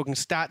wins? Are we talking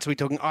stats? Are we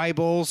talking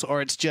eyeballs?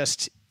 Or it's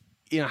just,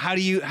 you know, how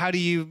do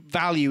you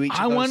value each?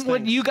 I of those want things?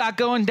 what you got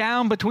going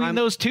down between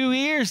those two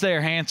ears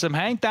there, handsome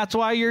Hank. That's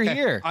why you're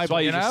here. That's why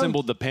you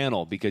assembled the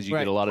panel, because you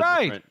get a lot of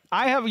different.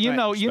 I have,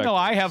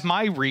 I have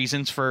my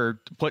reasons for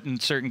putting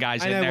certain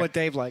guys in there. I know what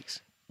Dave likes.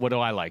 What do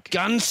I like?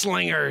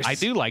 Gunslingers. I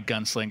do like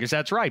gunslingers.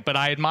 That's right. But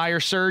I admire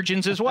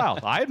surgeons as well.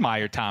 I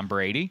admire Tom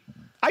Brady.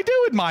 I do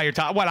admire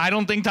Tom. What? I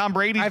don't think Tom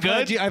Brady's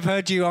good. I've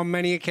heard you on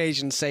many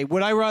occasions say,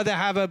 "Would I rather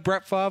have a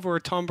Brett Favre or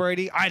a Tom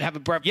Brady? I'd have a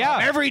Brett Favre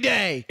every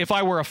day." If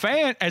I were a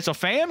fan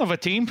of a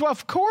team, well,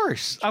 of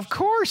course,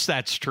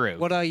 that's true.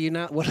 What are you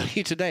not? What are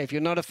you today? If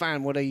you're not a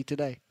fan, what are you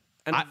today?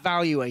 An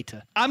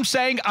evaluator. I'm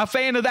saying a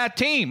fan of that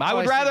team. I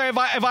would rather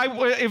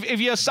if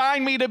you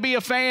assign me to be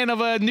a fan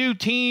of a new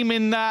team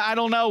in I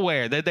don't know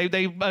where.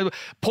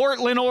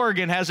 Portland,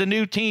 Oregon has a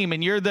new team,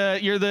 and you're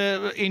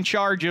the in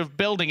charge of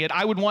building it.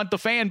 I would want the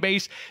fan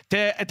base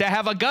to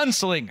have a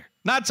gunslinger.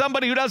 Not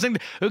somebody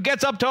who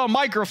gets up to a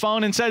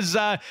microphone and says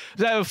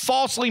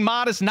falsely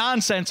modest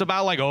nonsense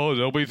about like, oh,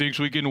 nobody thinks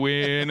we can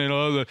win and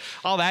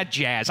all that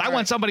jazz. I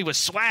want somebody with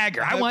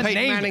swagger. I want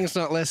Peyton Manning's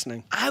not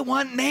listening. I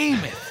want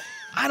Namath.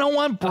 I don't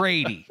want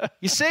Brady.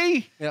 You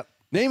see? Yep.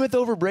 Namath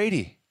over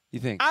Brady,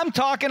 you think? I'm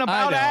talking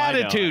about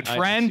attitude,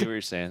 friend. I see what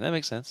you're saying. That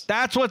makes sense.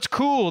 That's what's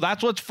cool.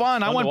 That's what's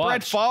fun. I want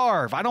Brett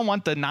Favre. I don't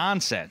want the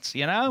nonsense,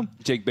 you know?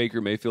 You take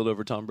Baker Mayfield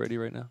over Tom Brady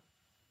right now?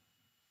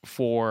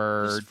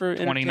 For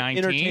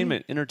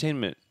 2019?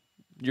 Entertainment.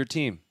 Your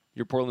team.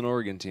 Your Portland,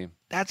 Oregon team.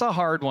 That's a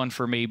hard one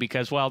for me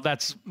because, well,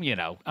 that's,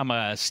 I'm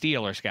a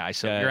Steelers guy.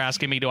 So you're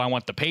asking me, do I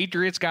want the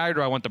Patriots guy or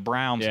do I want the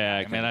Browns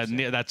guy? I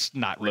mean, that's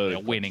not really a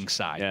winning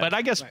side. Yeah. But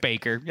I guess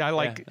Baker, I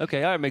like. Yeah.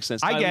 Okay, all right, makes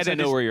sense. I get it. I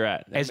know where you're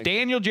at. As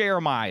Daniel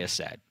Jeremiah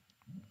said,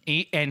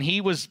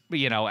 he was,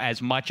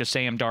 as much a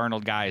Sam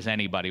Darnold guy as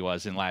anybody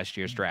was in last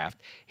year's draft.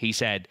 He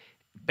said,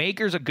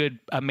 Baker's a good,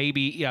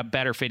 maybe a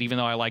better fit, even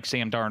though I like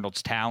Sam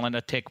Darnold's talent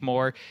a tick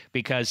more,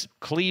 because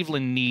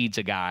Cleveland needs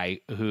a guy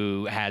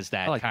who has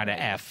that kind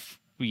of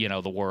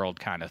the world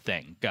kind of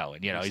thing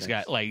going. He's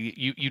got like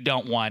you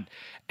don't want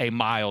a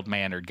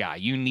mild-mannered guy.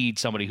 You need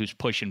somebody who's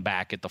pushing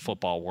back at the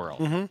football world.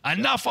 Mm-hmm.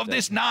 Enough of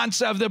this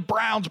nonsense of the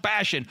Browns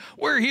bashing.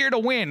 We're here to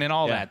win and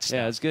all that stuff.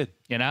 Yeah, that's good.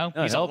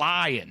 He's a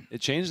lion. It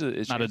changed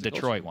it. Not a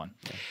Detroit one.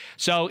 Yeah.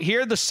 So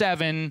here are the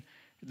 7.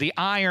 The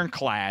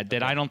ironclad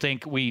that I don't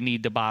think we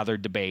need to bother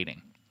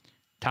debating.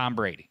 Tom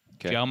Brady,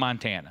 Joe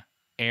Montana,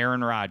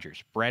 Aaron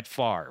Rodgers, Brett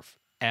Favre,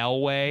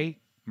 Elway,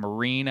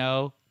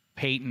 Marino,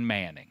 Peyton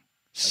Manning.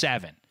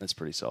 7. That's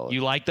pretty solid.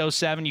 You like those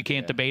 7? You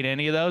can't debate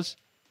any of those?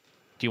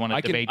 Do you want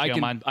to debate Joe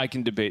Montana? I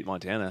can debate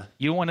Montana.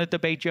 You want to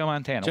debate Joe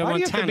Montana? Why do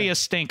you have to be a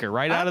stinker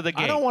out of the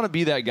gate? I don't want to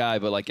be that guy,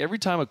 but like every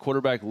time a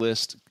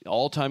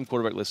all-time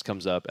quarterback list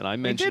comes up, and I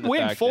mention the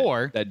fact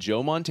that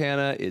Joe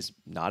Montana is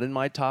not in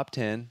my top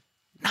 10,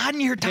 not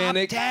in your top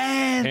 10.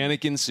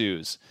 Panic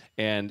ensues.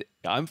 And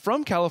I'm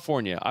from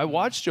California. I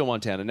watched Joe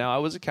Montana. Now, I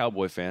was a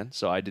Cowboy fan,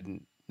 so I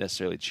didn't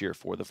necessarily cheer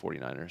for the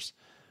 49ers.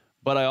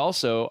 But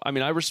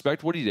I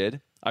respect what he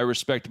did. I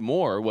respect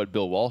more what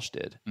Bill Walsh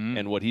did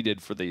and what he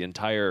did for the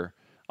entire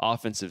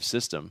offensive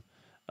system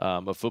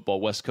of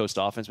football, West Coast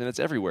offense. I mean, it's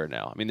everywhere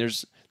now. I mean,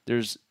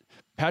 there's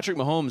Patrick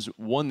Mahomes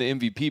won the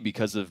MVP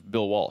because of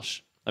Bill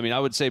Walsh. I mean, I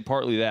would say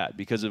partly that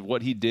because of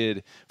what he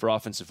did for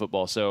offensive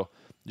football. So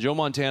Joe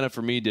Montana,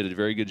 for me, did a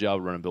very good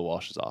job running Bill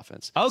Walsh's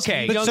offense.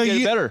 Okay.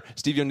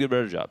 Steve Young did a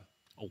better job.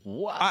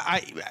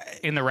 What?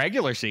 In the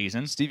regular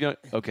season. Steve Young,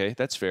 okay,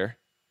 that's fair.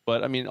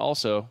 But, I mean,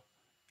 also,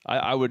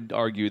 I would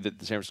argue that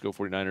the San Francisco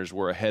 49ers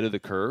were ahead of the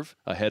curve,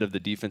 ahead of the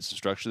defensive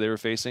structure they were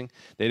facing.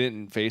 They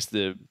didn't face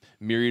the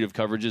myriad of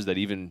coverages that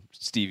even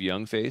Steve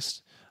Young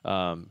faced.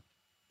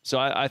 So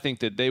I think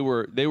that they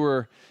were.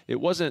 It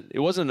wasn't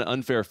an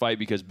unfair fight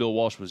because Bill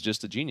Walsh was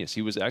just a genius.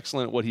 He was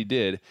excellent at what he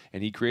did,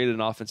 and he created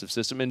an offensive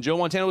system. And Joe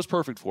Montana was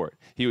perfect for it.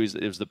 It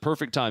was the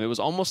perfect time. It was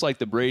almost like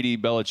the Brady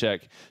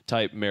Belichick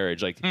type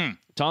marriage. Like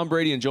Tom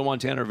Brady and Joe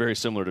Montana are very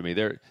similar to me.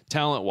 They're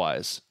talent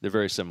wise, they're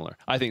very similar.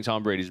 I think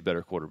Tom Brady's a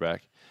better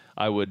quarterback.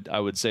 I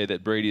would say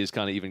that Brady has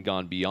kind of even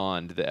gone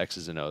beyond the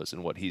X's and O's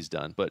and what he's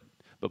done. But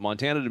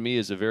Montana to me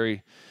is a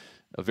very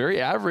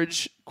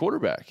average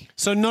quarterback.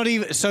 So not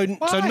even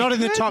not in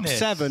the top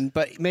 7,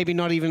 but maybe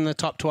not even in the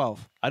top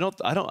 12.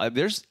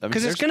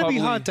 Because it's going to be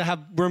hard to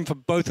have room for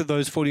both of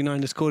those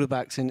 49ers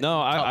quarterbacks in.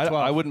 No, top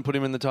 12. I wouldn't put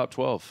him in the top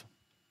 12.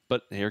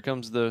 But here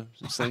comes the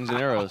slings and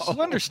arrows.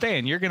 You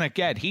understand? You're going to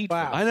get heat.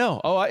 Wow. I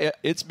know.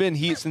 It's been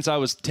heat since I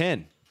was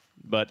 10.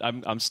 But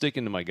I'm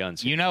sticking to my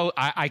guns here. You know,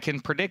 I can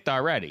predict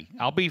already.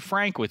 I'll be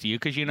frank with you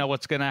because you know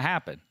what's going to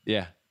happen.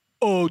 Yeah.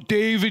 Oh,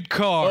 David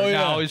Carr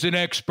now is an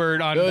expert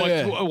on what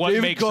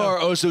David makes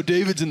Carr. So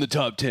David's in the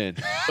top 10.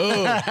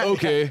 Oh,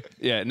 okay.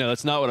 Yeah, no,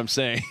 that's not what I'm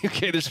saying.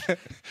 Okay, there's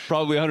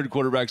probably 100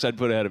 quarterbacks I'd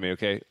put ahead of me,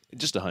 okay?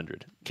 Just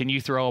 100. Can you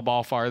throw a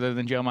ball farther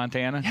than Joe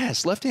Montana?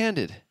 Yes,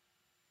 left-handed.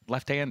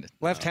 Left-handed.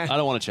 Left-handed. I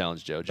don't want to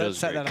challenge Joe.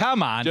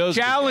 Come on,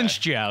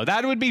 challenge Joe.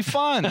 That would be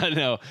fun.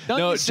 No,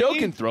 Joe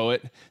can throw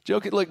it.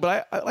 Joe can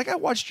but I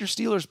watched your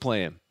Steelers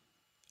play him.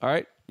 All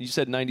right? You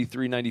said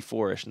 93,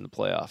 94-ish in the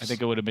playoffs. I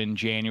think it would have been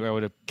January.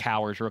 Would have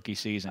Cowher's rookie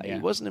season. Yeah.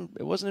 It wasn't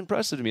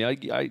impressive to me.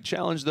 I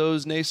challenge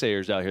those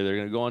naysayers out here. They're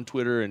going to go on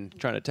Twitter and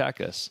try to attack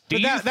us.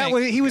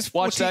 He was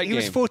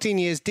 14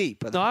 years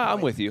deep. No,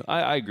 I'm with you.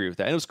 I agree with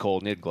that. And it was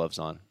cold and he had gloves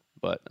on.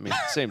 But, I mean,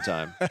 at the same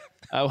time,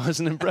 I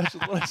wasn't impressed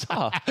with what I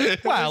saw.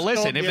 Well,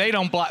 listen, if they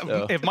don't block,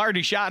 if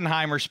Marty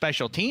Schottenheimer's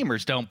special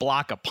teamers don't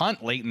block a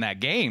punt late in that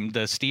game,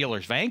 the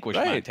Steelers vanquish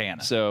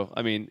Montana. So,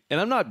 I mean,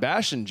 and I'm not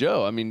bashing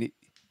Joe. I mean,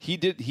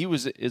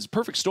 it's a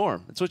perfect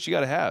storm. That's what you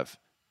got to have.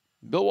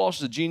 Bill Walsh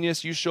is a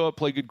genius. You show up,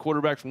 play good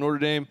quarterback from Notre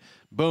Dame,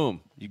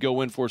 boom, you go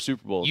win 4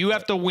 Super Bowls. You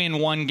have to win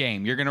one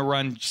game. You're going to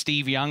run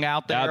Steve Young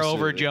out there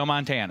over Joe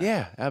Montana.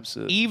 Yeah,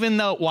 absolutely. Even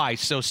though, why?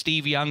 So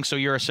Steve Young, so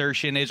your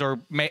assertion is, or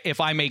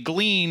if I may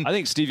glean, I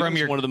think Steve Young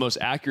is one of the most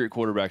accurate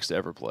quarterbacks to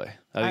ever play.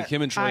 I think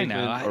him and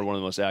Trautman are one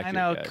of the most accurate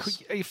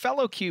guys. I know.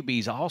 Fellow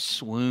QBs all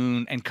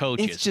swoon, and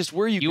coaches. It's just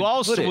where you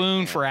all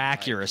swoon for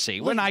accuracy.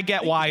 When I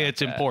get why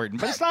it's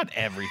important, but it's not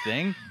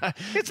everything.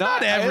 It's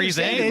not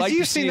everything.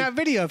 You've seen that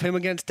video of him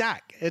against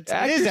Dak. It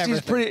is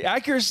everything.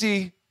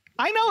 Accuracy.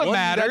 I know it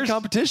matters.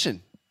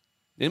 Competition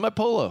in my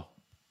polo.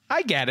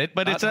 I get it,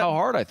 but it's how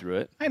hard I threw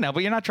it. I know,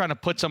 but you're not trying to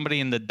put somebody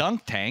in the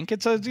dunk tank. You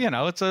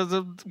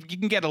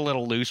can get a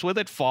little loose with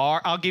it.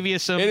 I'll give you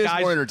some. It is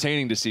guys, more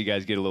entertaining to see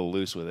guys get a little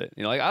loose with it.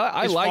 You know, like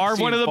I like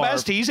Favre one of the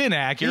best. He's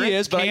inaccurate. He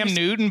is, but Cam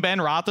Newton, Ben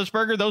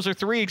Roethlisberger. Those are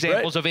 3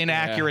 examples of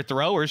inaccurate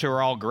throwers who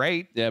are all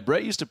great. Yeah,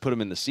 Brett used to put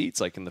him in the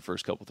seats like in the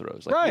first couple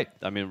throws. Right.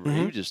 I mean,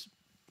 he would just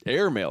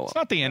airmail him. It's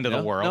not the end of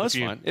the world. No, it's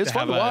fine. It's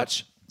fun to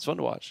watch. It's fun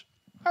to watch.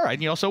 All right,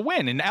 and you also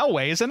win. And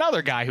Elway is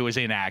another guy who is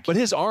inaccurate. But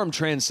his arm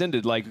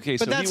transcended. Like, okay,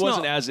 so he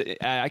wasn't as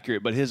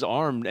accurate, but his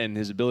arm and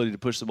his ability to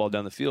push the ball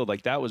down the field,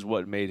 like that was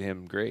what made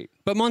him great.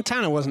 But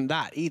Montana wasn't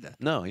that either.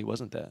 No, he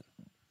wasn't that.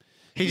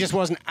 He just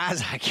wasn't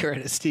as accurate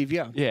as Steve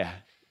Young. Yeah.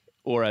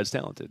 Or as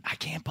talented. I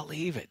can't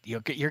believe it.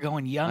 You're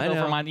going Young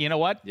over my. You know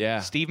what?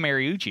 Yeah. Steve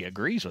Mariucci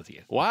agrees with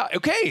you. Wow.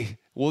 Okay.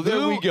 Well,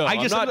 there we go.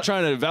 I'm not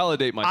trying to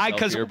validate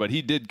myself here, but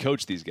he did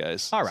coach these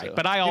guys. All right,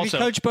 but I also did he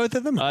coach both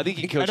of them. I think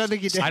he coached. I don't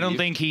think he did. I don't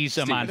think he's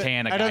a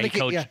Montana guy.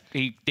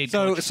 He did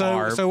coach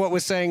Favre. So what we're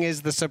saying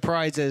is the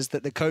surprise is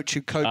that the coach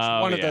who coached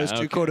one of those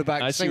two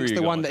quarterbacks thinks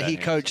the one that he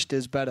coached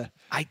is better.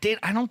 I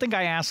don't think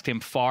I asked him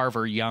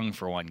Favre or Young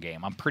for one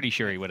game. I'm pretty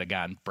sure he would have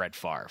gotten Brett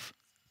Favre.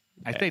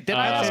 I think. Did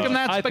I ask him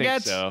that? I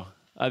Spaghetti? think so.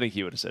 I think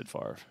he would have said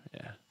Favre.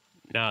 Yeah.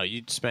 No,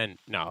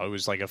 it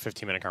was like a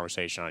 15-minute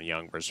conversation on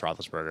Young versus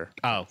Roethlisberger.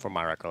 Oh. From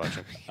my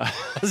recollection.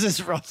 This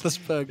is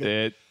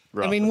Roethlisberger.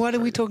 I mean, what are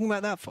we talking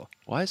about that for?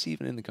 Why is he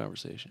even in the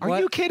conversation? Are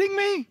you kidding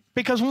me?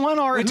 Because one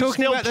who's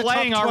still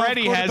playing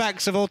already has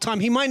quarterbacks of all time.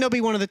 He might not be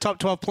one of the top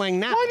 12 playing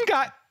now. One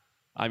guy.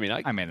 I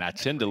mean,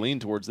 that's tend to lean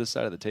towards this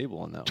side of the table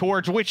on that.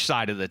 Towards which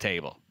side of the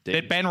table?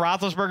 That Ben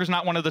Roethlisberger's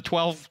not one of the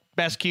 12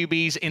 best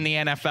QBs in the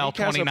NFL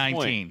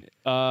 2019.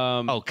 Right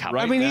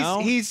I mean, now,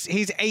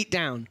 he's 8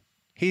 down.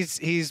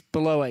 He's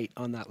below 8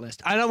 on that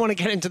list. I don't want to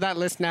get into that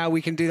list now.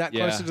 We can do that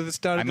closer to the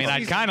start. I mean,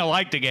 I'd kind of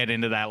like to get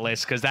into that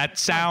list because that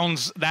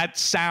sounds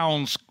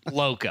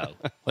loco.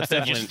 Let's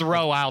just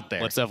throw out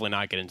there. Let's definitely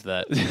not get into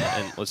that.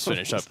 And let's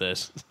finish up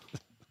this.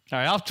 All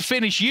right, I'll have to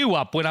finish you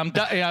up when I'm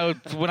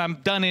done. When I'm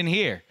done in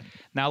here.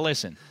 Now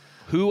listen,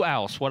 who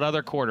else? What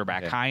other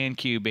quarterback, high end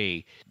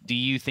QB, do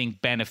you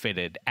think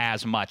benefited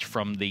as much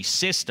from the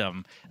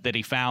system that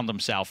he found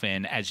himself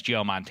in as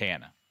Joe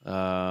Montana?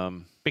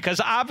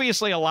 Because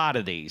obviously a lot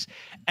of these,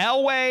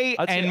 Elway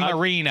and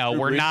Marino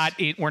were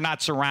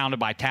not surrounded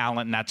by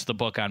talent, and that's the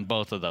book on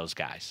both of those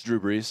guys. Drew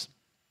Brees.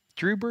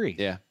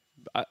 Yeah,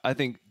 I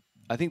think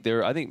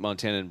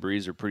Montana and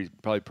Brees are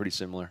probably pretty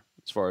similar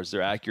as far as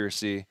their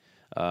accuracy,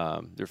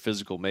 their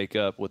physical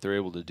makeup, what they're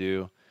able to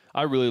do.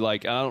 I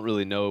don't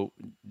really know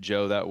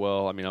Joe that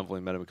well. I mean, I've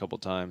only met him a couple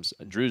times.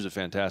 Drew's a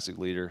fantastic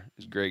leader.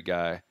 He's a great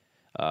guy.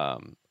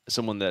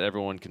 Someone that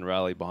everyone can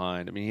rally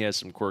behind. I mean, he has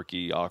some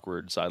quirky,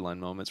 awkward sideline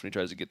moments when he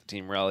tries to get the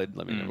team rallied.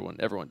 I mean,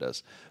 everyone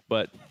does.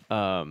 But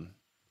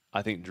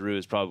I think Drew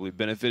has probably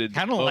benefited.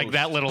 Kind of like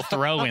that little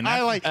throw in.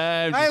 I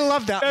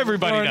love that.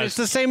 Everybody does. It's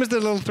the same as the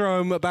little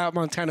throw about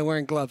Montana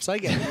wearing gloves. I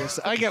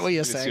get what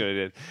you're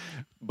saying.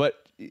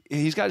 But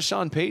he's got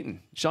Sean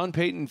Payton. Sean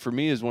Payton, for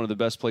me, is one of the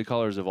best play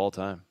callers of all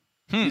time.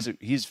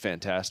 He's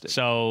fantastic.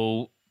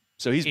 So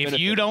he's if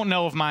you don't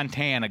know if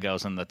Montana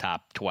goes in the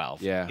top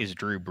 12, yeah. Is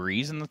Drew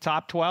Brees in the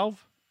top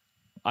 12?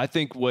 I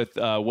think with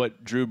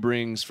what Drew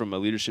brings from a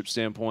leadership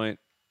standpoint,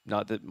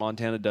 not that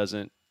Montana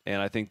doesn't,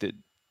 and I think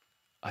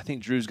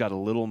Drew's got a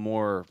little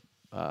more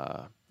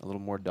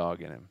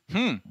dog in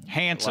him.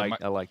 Handsome.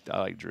 I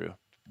like Drew.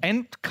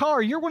 And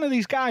Carr, you're one of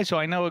these guys who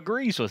I know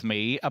agrees with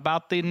me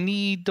about the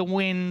need to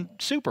win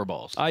Super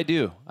Bowls. I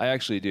do. I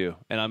actually do,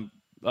 and I'm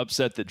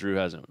upset that Drew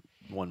hasn't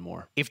won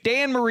more. If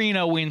Dan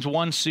Marino wins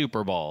one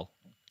Super Bowl,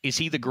 is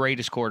he the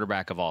greatest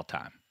quarterback of all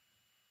time?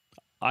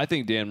 I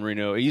think Dan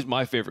Marino, he's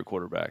my favorite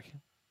quarterback.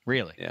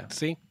 Really? Yeah.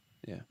 See?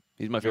 Yeah.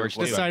 He's my favorite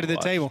quarterback. This side of the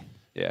table.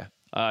 Yeah.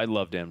 I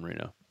love Dan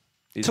Marino.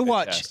 He's to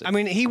fantastic. watch. I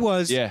mean, he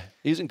was. Yeah.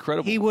 He's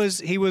incredible. He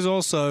was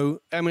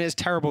also. I mean, it's a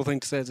terrible thing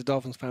to say as a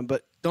Dolphins fan,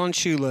 but Don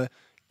Shula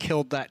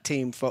killed that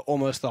team for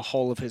almost the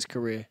whole of his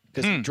career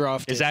because he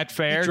drafted. Is that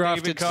fair? He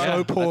drafted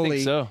so poorly. I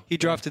think so. He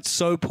drafted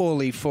so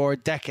poorly for a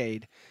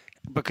decade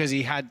because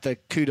he had the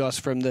kudos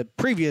from the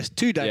previous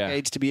 2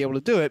 decades to be able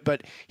to do it,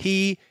 but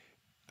he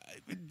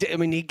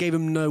gave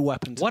him no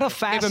weapons. What a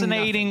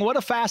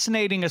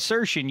fascinating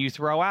assertion you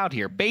throw out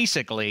here.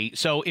 Basically,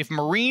 so if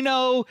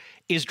Marino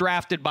is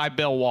drafted by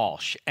Bill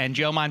Walsh and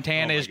Joe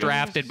Montana is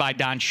drafted by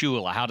Don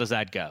Shula, how does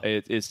that go?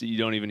 You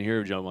don't even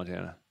hear of Joe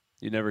Montana.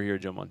 You never hear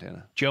Joe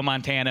Montana. Joe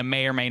Montana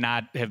may or may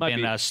not have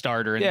been a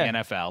starter in the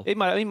NFL. He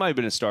might have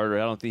been a starter.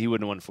 I don't think he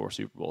wouldn't have won 4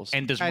 Super Bowls.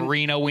 And does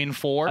Marino win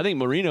 4? I think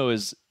Marino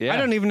is. Yeah. I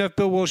don't even know if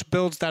Bill Walsh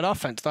builds that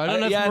offense. Though. I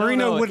don't know if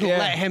Marino wouldn't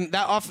let him.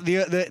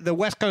 The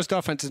West Coast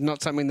offense is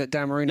not something that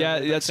Dan Marino. Yeah,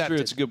 that's accepted.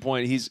 true. It's a good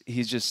point. He's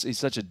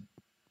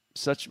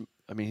such.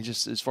 I mean, he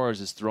just as far as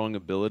his throwing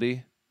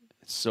ability,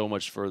 it's so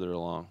much further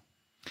along.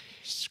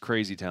 It's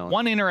crazy talent.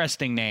 One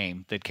interesting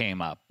name that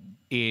came up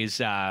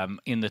is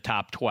in the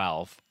top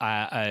 12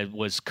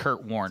 was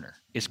Kurt Warner.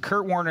 Is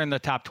Kurt Warner in the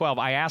top 12?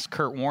 I asked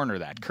Kurt Warner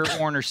that. Kurt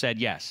Warner said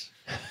yes,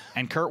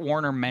 and Kurt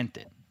Warner meant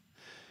it.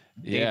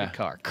 David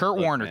Carr. Kurt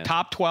Warner, man.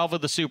 Top 12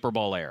 of the Super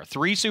Bowl era.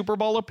 3 Super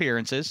Bowl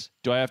appearances.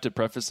 Do I have to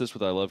preface this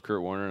with I love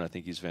Kurt Warner and I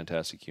think he's a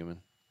fantastic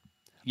human?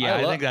 Yeah,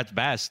 I think that's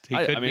best. He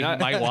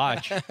might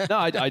watch. No,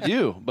 I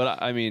do,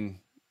 but I mean,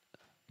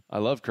 I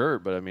love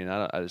Kurt, but I mean,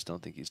 I just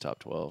don't think he's top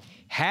 12.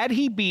 Had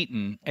he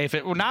beaten, if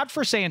it were not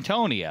for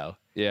Santonio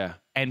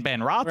and Ben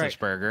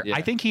Roethlisberger,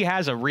 I think he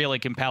has a really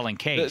compelling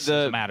case, as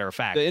a matter of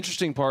fact. The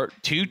interesting part.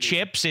 2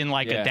 chips in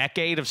a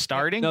decade of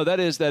starting? No, that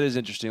is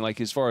interesting. Like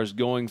as far as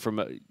going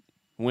from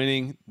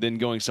winning, then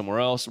going somewhere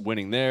else,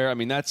 winning there. I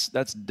mean, that's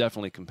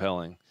definitely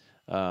compelling.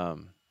 I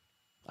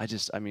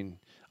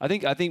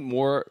think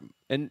more,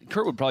 and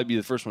Kurt would probably be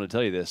the first one to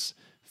tell you this,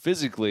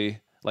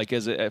 physically, like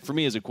for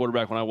me as a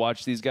quarterback, when I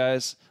watch these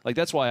guys, like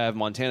that's why I have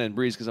Montana and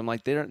Brees, because I'm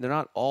like they're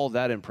not all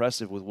that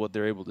impressive with what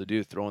they're able to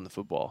do throwing the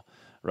football,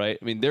 right?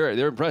 I mean they're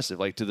impressive,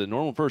 like to the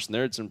normal person,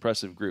 it's an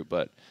impressive group,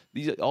 but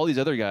all these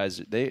other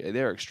guys they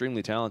are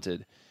extremely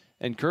talented,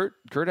 and Kurt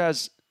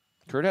has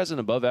an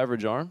above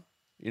average arm,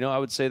 I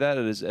would say that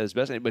at his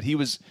best, but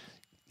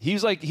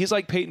he's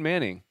like Peyton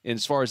Manning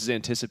as far as his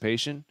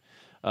anticipation.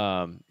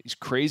 He's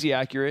crazy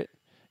accurate,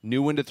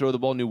 knew when to throw the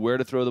ball, knew where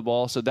to throw the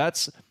ball. So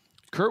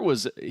Kurt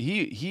was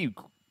he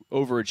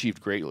overachieved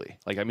greatly.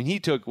 Like I mean, he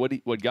took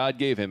what God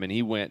gave him and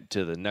he went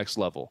to the next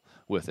level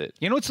with it.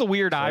 You know what's the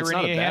weird irony it's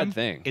not a of bad him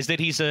thing. is that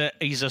he's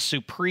a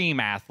supreme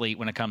athlete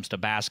when it comes to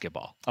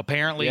basketball.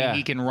 Apparently,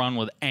 he can run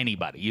with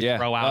anybody. You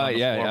throw out on the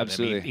floor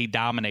absolutely. with him. He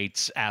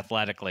dominates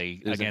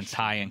athletically against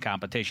high-end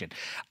competition.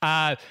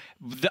 Of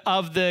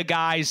the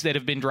guys that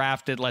have been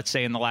drafted, let's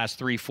say in the last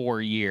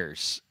 3-4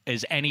 years,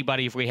 is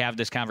anybody, if we have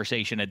this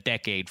conversation a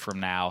decade from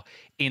now,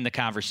 in the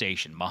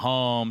conversation?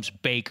 Mahomes,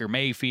 Baker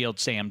Mayfield,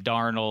 Sam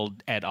Darnold,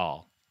 et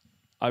al.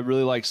 I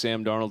really like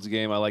Sam Darnold's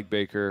game. I like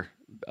Baker,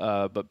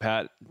 but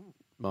Pat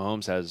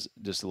Mahomes has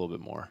just a little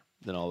bit more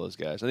than all those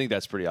guys. I think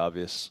that's pretty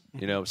obvious.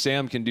 You know,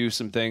 Sam can do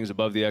some things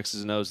above the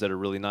X's and O's that are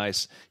really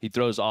nice. He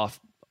throws off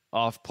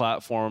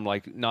platform,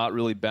 like not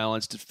really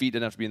balanced. His feet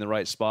didn't have to be in the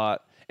right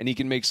spot, and he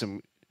can make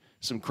some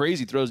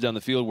crazy throws down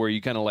the field where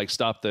you kind of like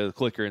stop the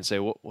clicker and say,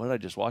 what did I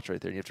just watch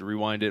right there? And you have to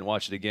rewind it and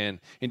watch it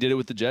again. And did it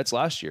with the Jets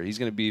last year. He's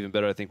going to be even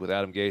better, I think, with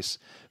Adam Gase.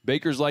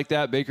 Baker's like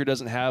that. Baker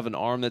doesn't have an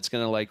arm that's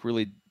going to like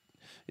really.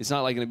 It's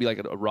not like going to be like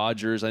a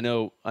Rodgers. I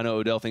know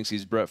Odell thinks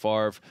he's Brett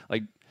Favre.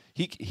 Like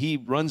he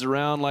runs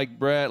around like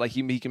Brett. Like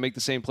he can make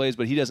the same plays,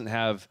 but he doesn't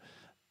have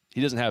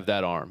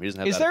that arm. He doesn't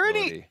have. Is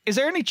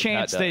there any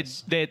chance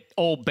that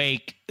old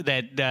Bake,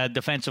 that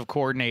defensive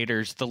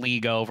coordinators the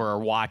league over are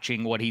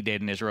watching what he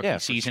did in his rookie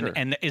season? Sure.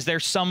 And is there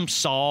some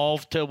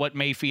solve to what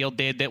Mayfield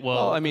did that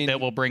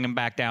will bring him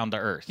back down to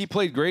earth? He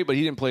played great, but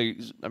he didn't play.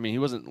 I mean, he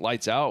wasn't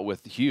lights out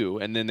with Hugh,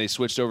 and then they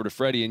switched over to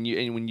Freddie.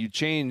 And when you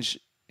change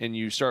and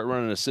you start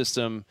running a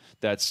system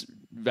that's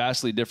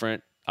vastly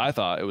different, I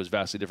thought it was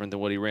vastly different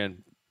than what he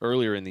ran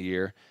earlier in the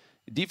year.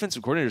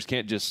 Defensive coordinators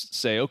can't just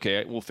say,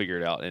 okay, we'll figure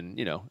it out in,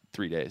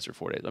 3 days or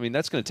 4 days. I mean,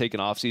 that's going to take an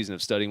off season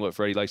of studying what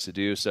Freddie likes to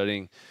do,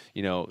 studying,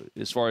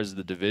 as far as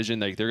the division,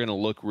 like they're going to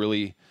look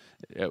really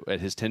at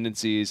his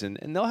tendencies, and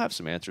they'll have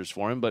some answers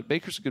for him. But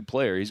Baker's a good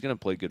player. He's going to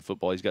play good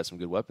football. He's got some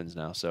good weapons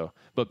now.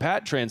 But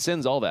Pat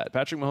transcends all that.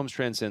 Patrick Mahomes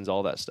transcends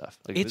all that stuff.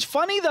 Like, it's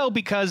funny though,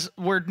 because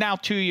we're now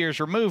 2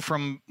 years removed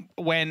from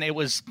when it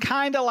was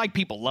kind of like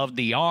people loved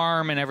the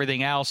arm and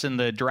everything else in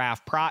the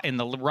draft in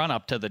the run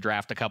up to the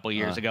draft a couple of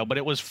years ago. But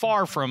it was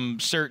far from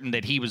certain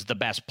that he was the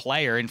best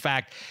player. In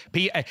fact,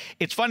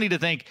 it's funny to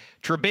think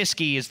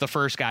Trubisky is the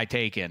first guy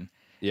taken.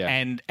 Yeah.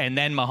 And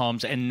then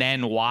Mahomes and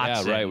then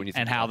Watson, yeah, right,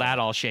 and how that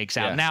all shakes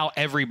out. Yeah. Now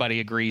everybody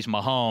agrees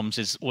Mahomes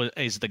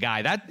is the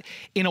guy.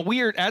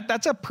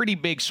 That's a pretty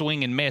big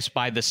swing and miss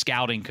by the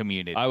scouting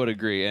community. I would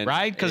agree,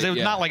 right? Because it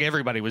was not like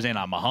everybody was in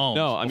on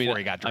Mahomes before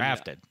he got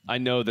drafted. I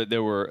know that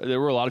there were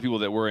a lot of people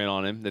that were in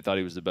on him. They thought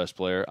he was the best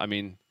player. I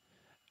mean,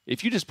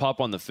 if you just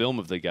pop on the film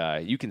of the guy,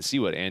 you can see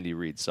what Andy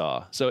Reid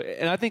saw. So,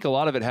 and I think a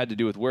lot of it had to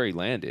do with where he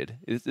landed.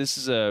 This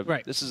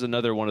is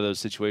another one of those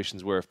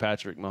situations where if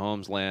Patrick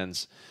Mahomes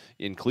lands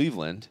in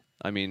Cleveland,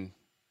 I mean,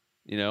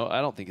 I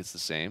don't think it's the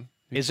same.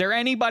 Is there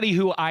anybody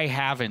who I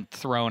haven't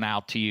thrown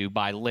out to you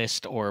by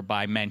list or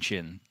by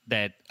mention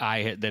that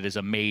is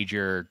a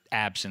major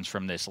absence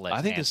from this list?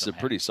 I think this is a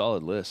pretty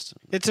solid list.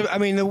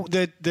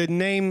 The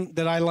name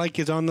that I like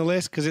is on the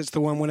list because it's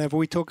the one whenever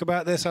we talk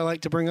about this I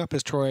like to bring up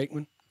is Troy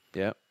Aikman.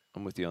 Yeah,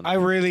 I'm with you on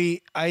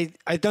that.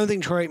 I don't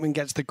think Troy Aikman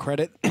gets the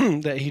credit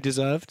that he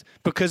deserved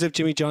because of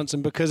Jimmy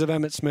Johnson, because of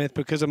Emmitt Smith,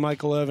 because of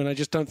Michael Irvin. I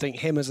just don't think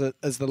him as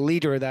the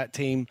leader of that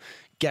team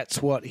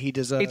gets what he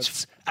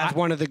deserves as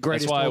one of the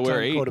greatest all-time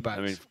quarterbacks.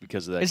 I mean,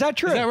 because of that. Is that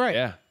true? Is that right?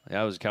 Yeah.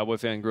 I was a Cowboy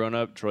fan growing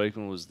up. Troy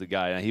Aikman was the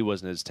guy. Now, he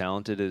wasn't as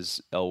talented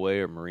as Elway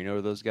or Marino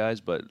or those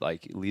guys, but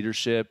like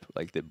leadership,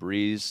 like the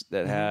breeze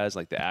that has,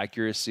 like the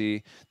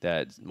accuracy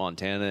that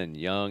Montana and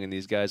Young and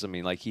these guys. I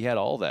mean, like he had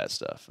all that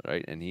stuff,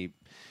 right? And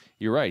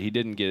you're right. He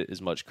didn't get as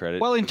much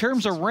credit. Well, in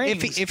terms of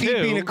rings, if he'd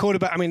been a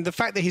quarterback, I mean, the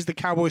fact that he's the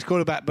Cowboys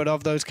quarterback, but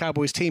of those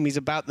Cowboys team, he's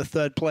about the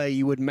third player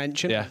you would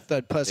mention,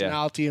 third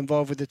personality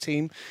involved with the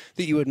team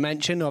that you would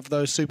mention of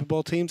those Super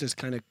Bowl teams is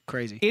kind of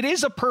crazy. It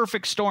is a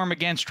perfect storm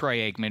against Troy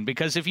Aikman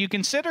because if you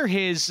consider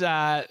his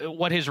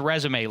what his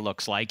resume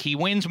looks like, he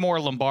wins more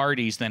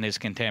Lombardis than his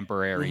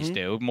contemporaries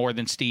do, more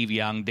than Steve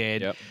Young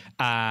did,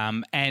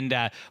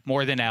 and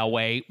more than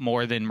Elway,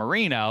 more than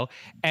Marino,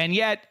 and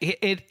yet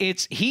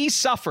he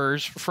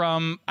suffers from.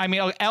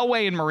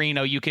 Elway and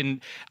Marino,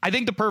 I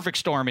think the perfect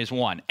storm is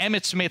one.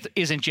 Emmitt Smith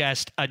isn't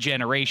just a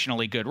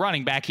generationally good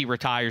running back. He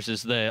retires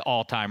as the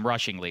all-time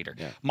rushing leader.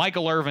 Yeah.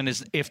 Michael Irvin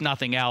is, if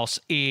nothing else,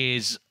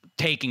 is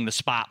taking the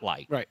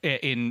spotlight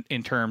in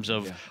terms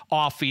of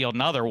off-field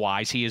and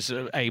otherwise. He is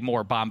a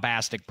more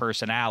bombastic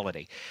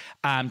personality.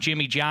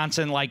 Jimmy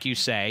Johnson, like you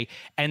say,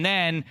 and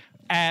then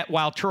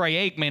while Troy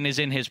Aikman is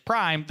in his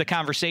prime, the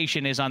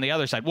conversation is on the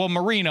other side. Well,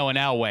 Marino and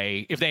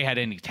Elway, if they had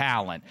any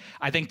talent,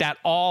 I think that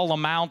all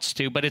amounts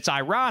to, but it's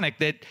ironic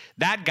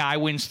that guy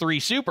wins 3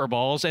 Super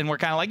Bowls and we're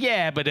kind of like,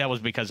 yeah, but that was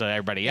because of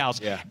everybody else.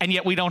 Yeah. And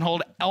yet we don't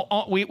hold,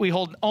 we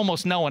hold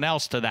almost no one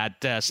else to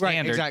that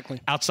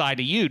standard outside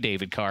of you,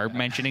 David Carr,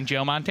 mentioning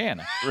Joe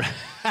Montana.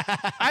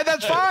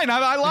 That's fine.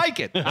 I like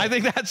it. I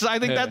think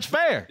that's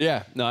fair.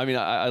 Yeah. No, I mean,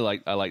 I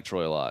like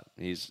Troy a lot.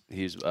 He's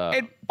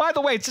and by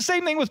the way, it's the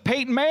same thing with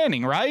Peyton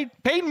Manning, right?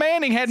 Peyton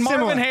Manning had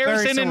Marvin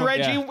Harrison and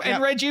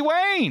Reggie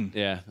Wayne.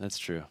 Yeah, that's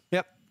true.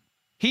 Yep.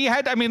 He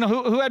had,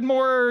 who had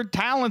more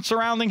talent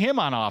surrounding him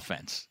on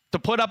offense to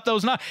put up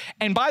those numbers?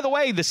 And by the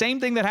way, the same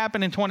thing that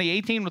happened in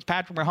 2018 with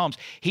Patrick Mahomes,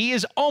 he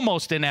is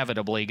almost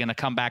inevitably going to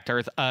come back to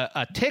earth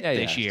a tick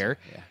this year.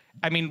 Yeah.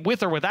 I mean,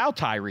 with or without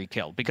Tyreek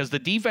Hill, because the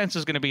defense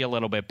is going to be a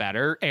little bit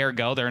better.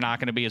 Ergo, there are not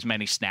going to be as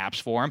many snaps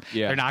for him.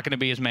 Yeah. They're not going to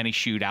be as many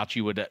shootouts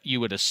you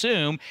would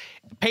assume.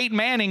 Peyton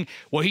Manning,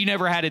 well, he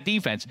never had a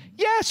defense.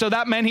 Yeah, so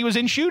that meant he was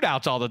in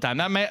shootouts all the time.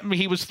 That meant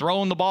he was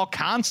throwing the ball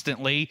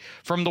constantly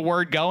from the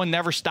word go and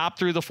never stopped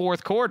through the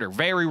fourth quarter.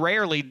 Very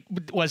rarely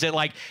was it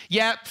like,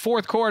 yeah,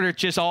 fourth quarter,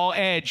 it's just all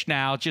edge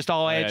now. It's just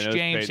all edge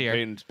James here.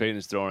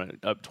 Peyton's throwing it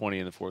up 20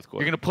 in the fourth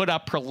quarter. You're going to put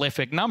up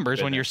prolific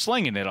numbers when you're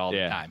slinging it all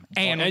the time.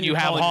 And when you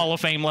have calling Hall of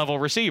Fame level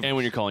receivers. And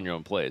when you're calling your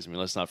own plays. I mean,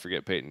 let's not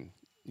forget Peyton.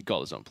 He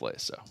called his own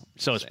plays.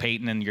 So is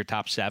Peyton in your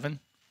top 7?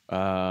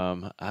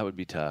 That would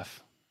be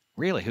tough.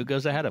 Really? Who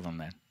goes ahead of him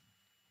then?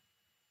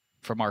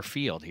 From our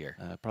field here.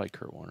 Probably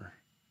Kurt Warner.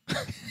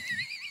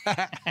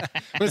 But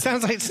it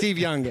sounds like Steve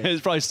Young.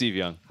 It's probably Steve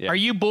Young. Yeah. Are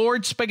you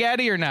bored,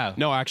 Spaghetti, or no?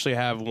 No, I actually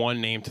have one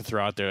name to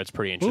throw out there that's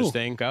pretty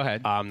interesting. Go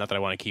ahead. Not that I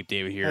want to keep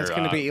David here. That's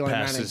going to be Eli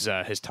past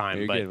Manning. his time.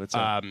 Very but good. What's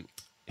up?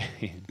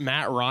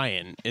 Matt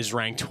Ryan is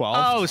ranked 12th.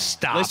 Oh,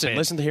 stop it.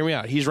 Listen to hear me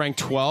out. He's ranked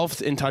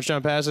 12th in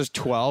touchdown passes,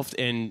 12th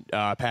in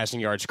passing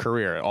yards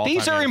career.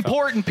 These are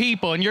important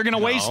people, and you're going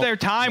to waste their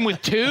time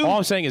with two? All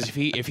I'm saying is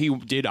if he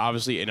did,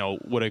 obviously,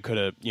 woulda,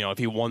 coulda, if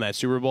he won that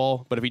Super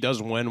Bowl, but if he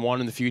does win one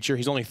in the future,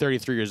 he's only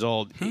 33 years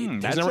old.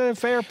 That's a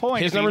fair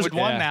point. His If he numbers would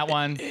won that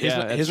one.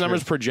 His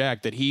numbers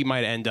project that he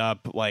might end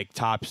up like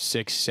top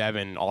 6,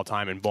 7 all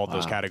time in both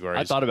those categories.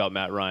 I thought about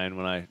Matt Ryan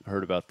when I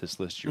heard about this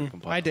list you were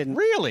compiling. I didn't.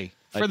 Really?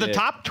 For the did.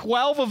 top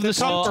 12 of the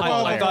top Super 12 Bowl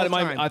of players?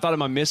 all I thought,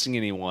 am I missing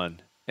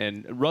anyone?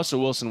 And Russell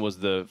Wilson was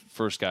the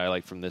first guy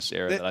like from this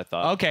era that I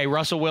thought. Okay,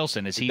 Russell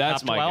Wilson. Is he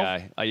That's top my 12?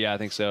 guy. Yeah, I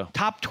think so.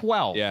 Top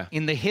 12 Yeah.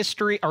 in the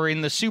history or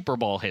in the Super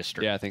Bowl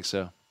history. Yeah, I think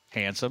so.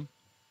 Handsome.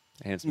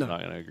 Hanson's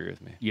not going to agree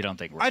with me. You don't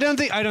think? I don't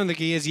think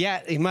he is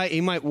yet. He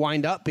might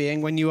wind up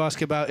being. When you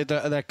ask about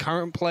the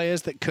current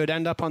players that could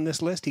end up on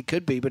this list, he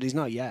could be, but he's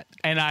not yet.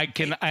 And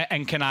can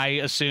I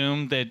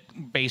assume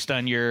that based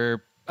on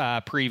your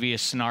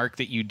previous snark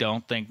that you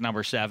don't think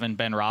number 7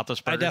 Ben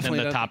Roethlisberger is in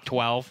the top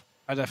 12?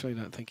 I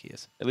definitely don't think he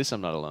is. At least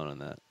I'm not alone on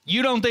that.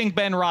 You don't think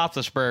Ben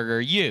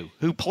Roethlisberger, you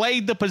who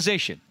played the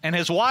position and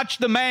has watched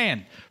the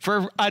man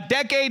for a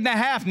decade and a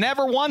half,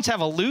 never once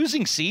have a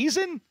losing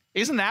season?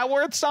 Isn't that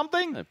worth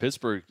something?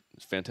 Pittsburgh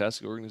is a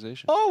fantastic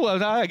organization. Oh,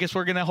 well, I guess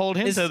we're going to hold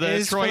him to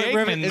the Troy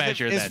Aikman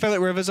measure then. Is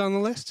Phillip Rivers on the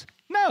list?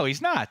 No,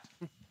 he's not.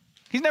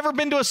 He's never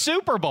been to a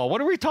Super Bowl.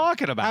 What are we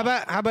talking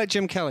about? How about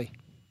Jim Kelly?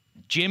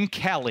 Jim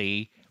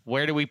Kelly.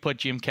 Where do we put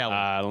Jim Kelly?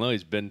 I don't know.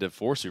 He's been to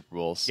 4 Super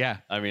Bowls. Yeah.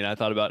 I mean, I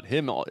thought about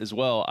him as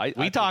well.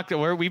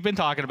 We've been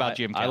talking about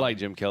Jim Kelly. I like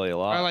Jim Kelly a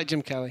lot. I like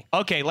Jim Kelly.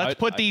 Okay, let's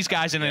put these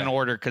guys in an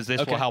order because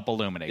this will help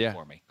illuminate Yeah.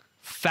 for me.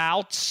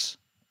 Fouts,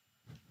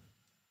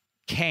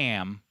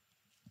 Cam.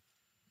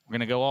 We're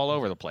going to go all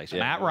over the place. Yeah,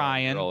 Matt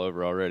Ryan. We're all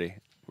over already.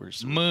 We're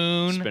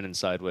Moon. spinning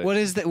sideways. What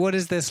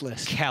is this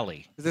list?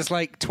 Kelly. Is this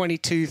like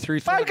 22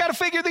 through 30? Well, we got to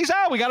figure these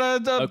out. We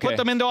got to put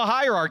them into a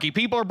hierarchy.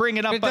 People are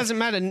bringing up. It doesn't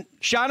matter.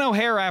 Sean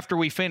O'Hare, after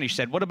we finished,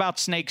 said, "What about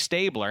Snake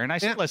Stabler?" And I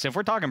said, Yeah. "Listen, if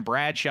we're talking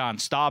Bradshaw and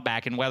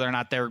Staubach and whether or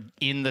not they're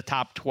in the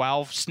top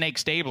 12, Snake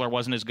Stabler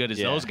wasn't as good as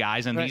those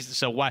guys, and Right.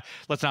 so why?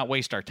 Let's not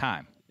waste our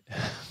time."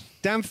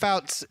 Dan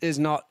Fouts is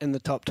not in the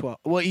top 12.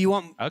 Well, you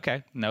want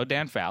Okay, no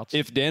Dan Fouts.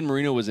 If Dan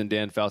Marino was in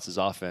Dan Fouts'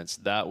 offense,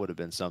 that would have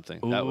been something.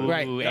 That would have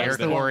Right. been, That's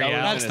the one.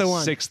 That's the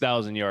one.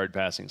 6,000 yard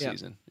passing Yeah.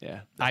 season.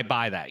 Yeah. I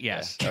buy that.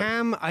 Yes.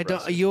 Cam, I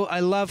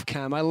love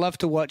Cam. I love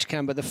to watch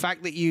Cam, but the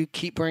fact that you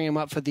keep bringing him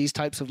up for these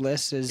types of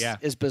lists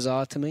is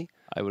bizarre to me.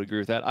 I would agree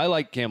with that. I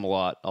like Cam a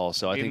lot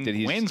also. I think that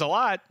he wins a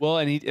lot. Well,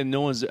 and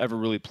no one's ever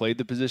really played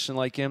the position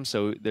like him,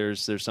 so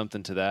there's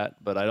something to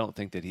that, but I don't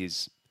think that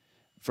he's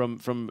from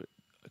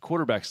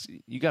quarterbacks.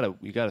 You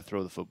gotta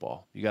throw the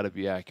football. You gotta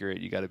be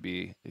accurate. You gotta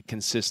be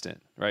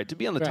consistent, right? To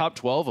be on the top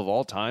 12 of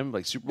all time,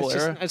 like Super Bowl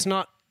era. It's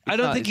not. I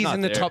don't think it's he's not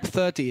in the there. top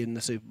 30 in the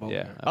Super Bowl.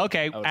 Yeah.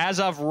 Okay, as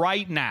of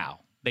right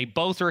now, they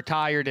both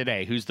retire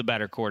today. Who's the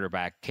better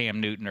quarterback,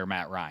 Cam Newton or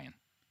Matt Ryan?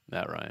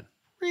 Matt Ryan.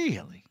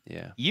 Really?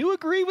 Yeah. You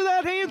agree with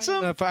that,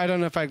 Handsome? I don't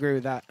know if I agree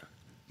with that.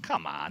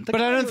 Come on.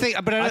 But I don't think.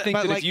 But I think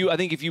but that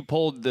like, if you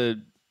polled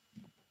the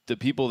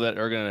people that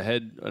are going to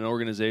head an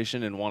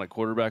organization and want a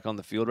quarterback on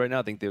the field right now,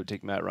 I think they would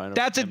take Matt Ryan.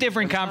 That's a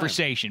different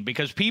conversation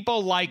because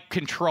people like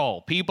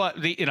control. People,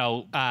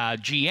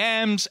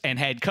 GMs and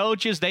head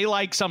coaches, they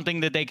like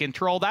something that they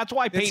control. That's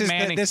why Peyton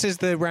Manning. This is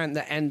the rant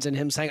that ends in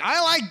him saying,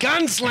 "I like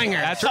gunslingers."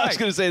 That's I right. was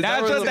gonna say, is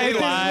that that's where what the- they This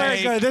is where it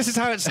like. goes. This is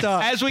how it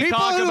starts. As we People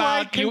talk who about,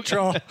 like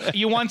control.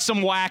 you want some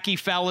wacky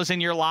fellas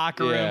in your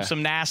locker room, Yeah.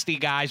 some nasty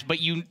guys, but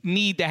you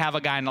need to have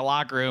a guy in the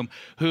locker room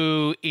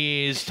who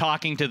is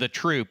talking to the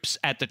troops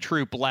at the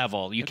troop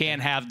level. You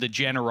can't have the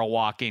general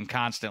walk in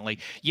constantly.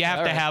 You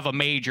have to have a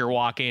major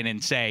walk in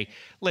and say,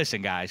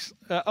 listen, guys,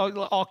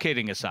 all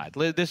kidding aside,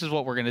 this is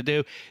what we're going to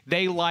do.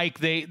 They like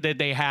that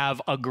they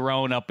have a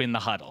grown up in the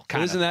huddle.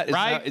 But isn't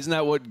right?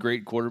 that what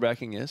great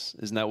quarterbacking is?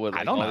 Isn't that what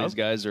I don't all know. these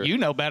guys are? You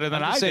know better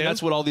than I'm I just do. saying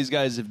that's what all these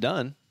guys have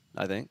done,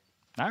 I think.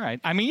 All right.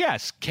 I mean,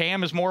 yes,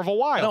 Cam is more of a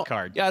wild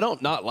card. Yeah, I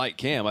don't not like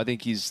Cam. I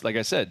think he's, like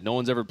I said, no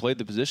one's ever played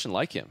the position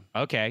like him.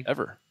 Okay.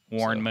 Ever.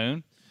 Warren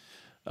Moon.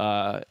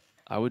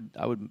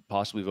 I would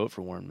possibly vote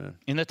for Warren Moon.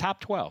 In the top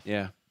 12.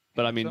 Yeah.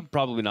 But I mean,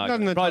 probably not.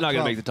 Not in the Probably top not going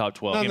to 12. make the top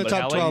 12. Not in the But top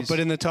Alex- 12, but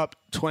in the top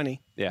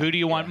 20. Yeah. Who do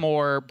you want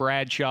more,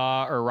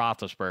 Bradshaw or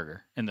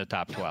Roethlisberger in the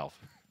top 12?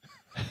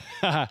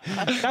 That's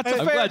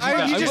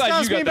You just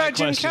asked me about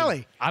Jim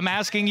Kelly. I'm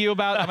asking you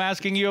about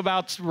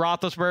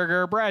Roethlisberger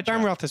or Bradshaw.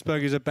 Ben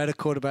Roethlisberger is a better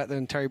quarterback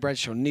than Terry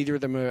Bradshaw. Neither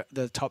of them are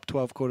the top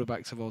 12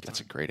 quarterbacks of all time.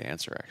 That's a great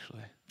answer,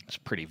 actually. It's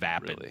pretty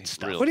vapid Really,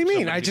 stuff. really. What do you mean?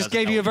 Somebody I who just doesn't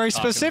gave know you a what very you're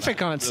talking specific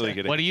about. answer. Really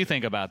good. What do you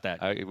think about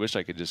that? I wish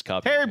I could just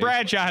copy. Terry and paste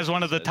Bradshaw what has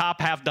one of the said.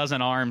 top half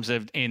dozen arms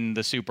in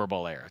the Super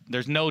Bowl era.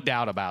 There's no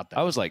doubt about that.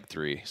 I was like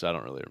 3, so I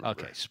don't really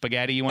remember. Okay,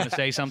 Spaghetti, you want to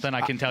say something?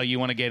 I can tell you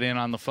want to get in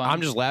on the fun.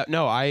 I'm just laughing.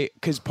 No,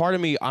 because part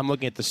of me, I'm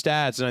looking at the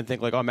stats and I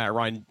think like, oh, Matt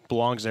Ryan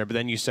belongs there. But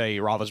then you say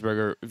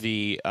Roethlisberger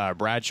v.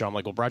 Bradshaw. I'm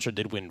like, well, Bradshaw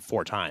did win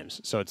 4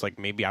 times, so it's like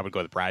maybe I would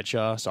go with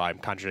Bradshaw. So I'm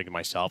contradicting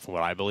myself in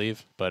what I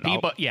believe. But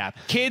people,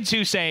 kids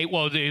who say,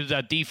 well,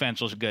 the defense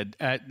was good,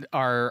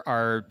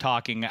 are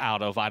talking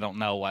out of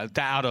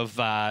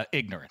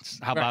ignorance.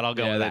 How about I'll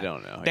go Yeah, with they that?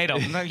 don't know. They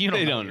don't know. You don't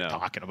They know don't what you're know.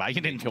 talking about.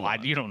 You didn't.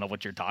 You don't know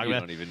what you're talking You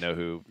about. don't even know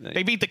who.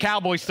 They beat the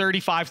Cowboys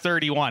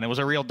 35-31. It was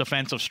a real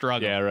defensive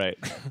struggle. Yeah, right.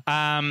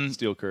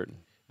 Steel curtain.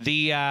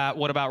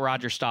 What about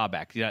Roger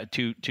Staubach?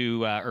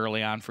 Too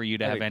early on for you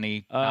to have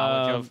any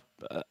knowledge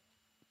of?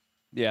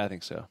 Yeah, I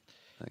think so.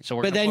 So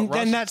we're But gonna then put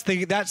Russ-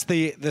 that's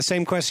the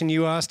same question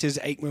you asked is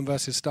Aikman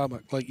versus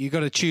Staubach. Like you got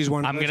to choose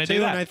one. I'm going gonna to do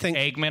that. And I think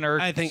Aikman or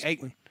I think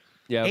Aikman.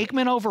 Yeah,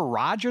 Aikman over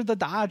Roger the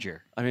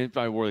Dodger. I mean,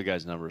 I wore the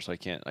guy's number, so I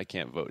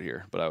can't vote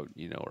here. But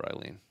where I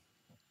lean.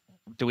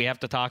 Do we have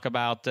to talk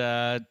about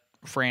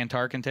Fran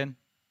Tarkenton,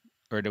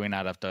 or do we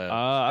not have to? I spend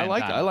time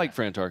on like that?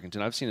 Fran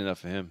Tarkenton. I've seen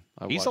enough of him.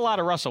 He's a lot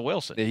of Russell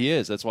Wilson. He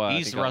is. That's why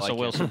He's I think I Russell like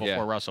Wilson him. before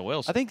Yeah. Russell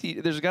Wilson. I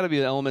think there's got to be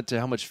an element to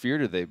how much fear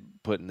do they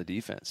put in the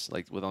defense,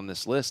 like on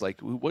this list. Like,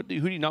 who do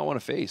you not want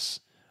to face?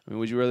 I mean,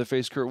 would you rather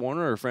face Kurt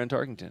Warner or Fran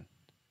Tarkenton?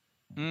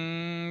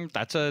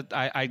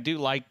 I do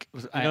like.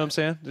 You know what I'm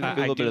saying? There's gonna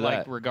be a little bit of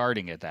like that.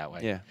 regarding it that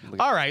way. Yeah.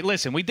 All right,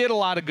 listen, we did a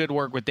lot of good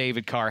work with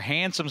David Carr.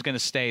 Handsome's going to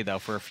stay though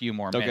for a few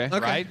more minutes,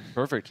 Okay. right?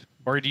 Perfect.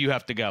 Or do you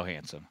have to go,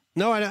 Handsome?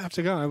 No, I don't have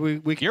to go. We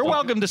can You're talk.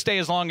 welcome to stay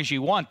as long as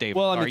you want, David.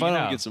 Well, I mean, Carr, if I you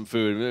don't know. get some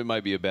food, it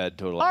might be a bad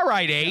total. All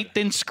right, 8,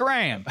 then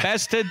scram.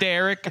 Best to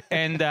Derek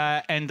and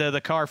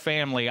the Carr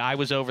family. I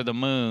was over the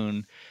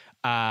moon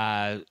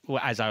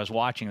as I was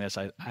watching this.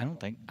 I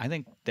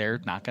think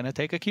they're not going to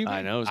take a QB.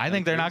 I know, it's I kinda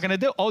think they're not crazy. going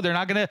to do. Oh, they're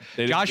not going They to.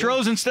 didn't Josh do it.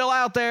 Rosen's still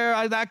out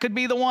there. That could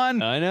be the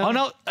one. I know. Oh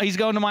no, he's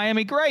going to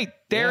Miami. Great.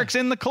 Derek's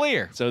in the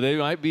clear. So they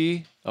might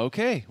be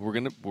okay. We're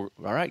all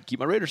right. Keep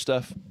my Raider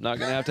stuff. Not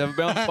gonna have to have a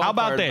balance. How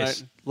about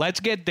this? Let's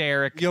get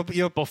Derek Your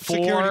before.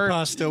 security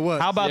pass still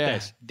works. How about Yeah.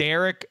 this?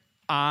 Derek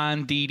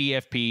on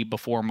DDFP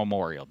before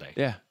Memorial Day.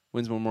 Yeah.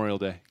 When's Memorial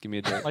Day? Give me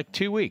a date. Like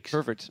 2 weeks.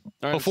 Perfect. All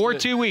right, Before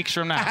let's do 2 weeks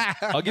from now. it.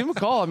 I'll give him a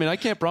call. I mean, I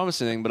can't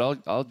promise anything, but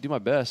I'll do my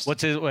best.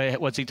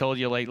 What's he told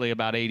you lately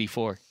about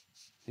 84?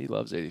 He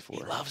loves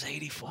 84. Loves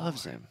 84.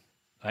 Loves him.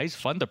 He's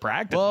fun to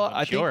practice. Well, I'm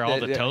I think sure all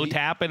that- the toe he-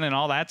 tapping and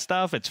all that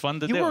stuff. It's fun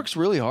to He do. works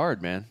really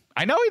hard, man.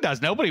 I know he does.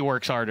 Nobody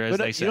works harder, as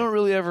But they say. you don't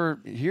really ever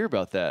hear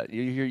about that.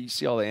 You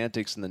see all the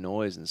antics and the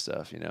noise and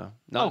stuff.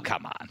 Oh,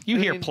 come on. You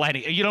hear mean-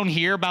 plenty. You don't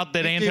hear about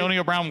that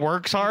Antonio Brown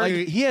works hard?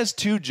 Like, he has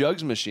 2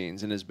 jugs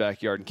machines in his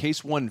backyard in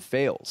case one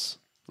fails.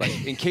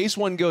 Like in case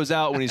one goes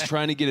out when he's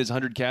trying to get his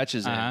 100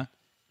 catches Uh-huh. in,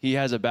 he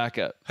has a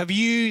backup. Have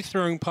you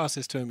thrown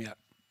passes to him yet?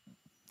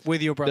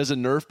 With your brother? Does a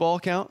Nerf ball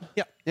count?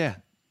 Yeah. Yeah.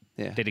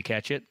 Yeah. Did he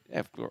catch it?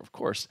 Of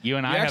course. You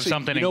and I We have actually-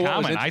 something you know in what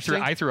was common.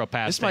 interesting? I threw a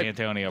pass This to might-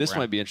 Antonio This Brown.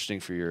 might be interesting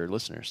for your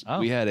listeners. Oh.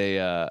 We had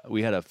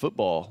a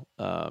football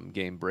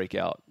game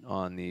breakout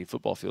on the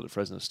football field at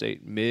Fresno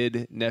State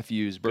mid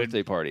nephew's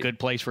birthday party. Good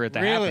place for it to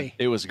Really? happen.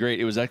 It was great.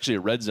 It was actually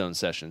a red zone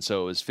session,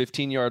 so it was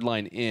 15-yard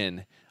line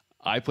in.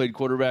 I played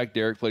quarterback.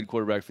 Derek played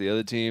quarterback for the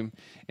other team.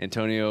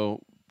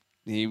 Antonio,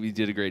 he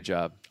did a great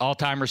job.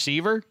 All-time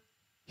receiver?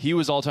 He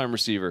was all-time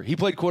receiver. He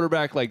played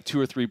quarterback like 2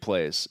 or 3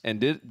 plays and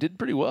did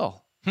pretty well.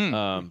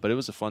 But it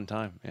was a fun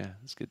time. Yeah, it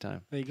was a good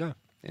time. There you go.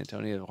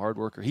 Antonio, a hard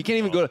worker. He can't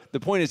even go. The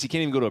point is, he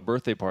can't even go to a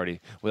birthday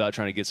party without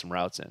trying to get some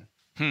routes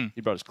in.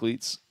 He brought his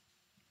cleats.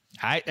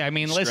 I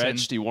mean, listen.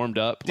 Stretched. He warmed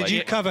up. Did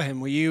you cover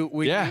him? Were you?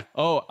 Yeah.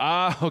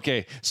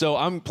 Okay. So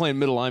I'm playing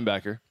middle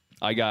linebacker.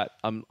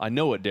 I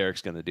know what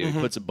Derek's going to do. He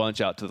puts a bunch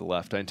out to the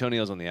left.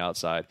 Antonio's on the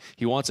outside.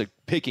 He wants a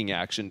picking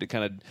action to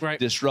kind of Right.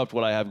 disrupt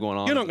what I have going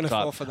on. You're not at the gonna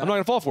top. fall for that. I'm not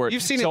going to fall for it.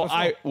 You've seen it so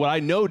before. what I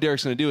know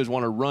Derek's going to do is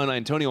want to run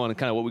Antonio on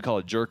kind of what we call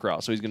a jerk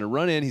route. So he's going to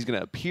run in. He's going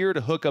to appear to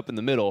hook up in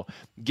the middle,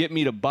 get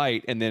me to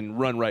bite, and then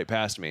run right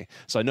past me.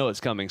 So I know it's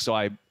coming. So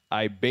I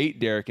bait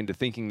Derek into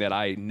thinking that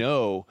I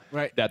know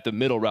Right. that the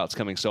middle route's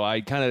coming. So I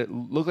kind of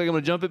look like I'm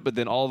going to jump it, but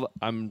then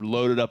I'm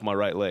loaded up my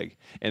right leg.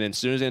 And then as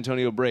soon as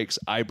Antonio breaks,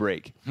 I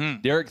break.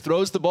 Derek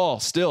throws the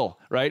ball still,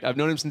 right? I've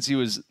known him since he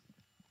was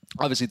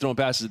obviously throwing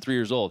passes at 3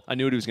 years old. I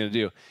knew what he was going to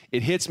do.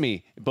 It hits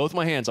me, both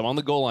my hands. I'm on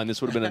the goal line.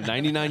 This would have been a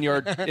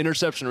 99-yard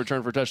interception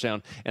return for a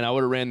touchdown, and I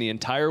would have ran the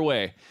entire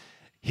way.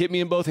 Hit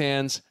me in both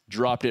hands,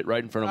 dropped it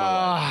right in front of my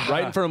wife.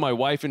 Right in front of my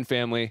wife and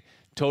family.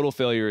 Total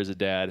failure as a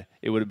dad.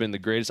 It would have been the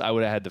greatest. I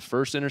would have had the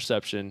first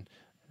interception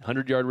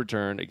 100-yard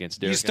return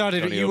against Derek. You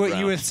started. Antonio Brown.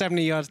 You were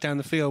 70 yards down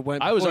the field.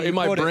 I was in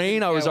my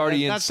brain. I was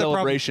already in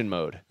celebration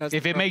mode.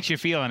 If it makes you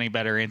feel any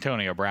better,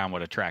 Antonio Brown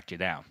would have tracked you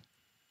down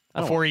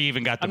before he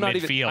even got to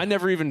midfield. I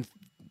never even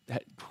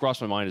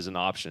crossed my mind as an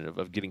option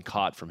of getting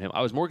caught from him.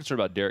 I was more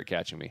concerned about Derek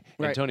catching me.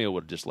 Right. Antonio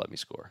would have just let me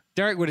score.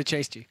 Derek would have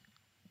chased you.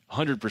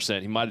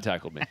 100%. He might have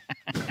tackled me.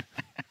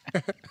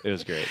 It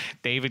was great.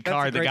 David That's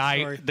Carr, a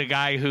great the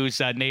guy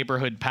whose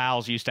neighborhood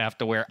pals used to have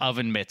to wear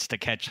oven mitts to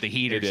catch the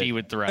heaters he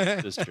would throw.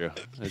 That's true.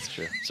 That's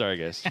true. Sorry,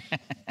 guys.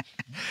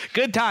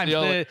 Good times.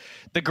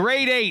 The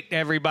grade 8,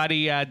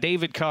 everybody.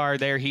 David Carr,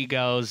 there he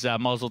goes.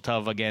 Mazel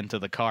tov again to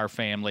the Carr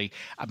family.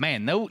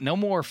 Man, no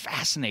more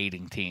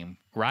fascinating team,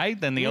 right,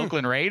 than the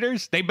Oakland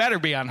Raiders. They better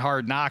be on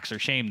Hard Knocks or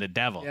shame the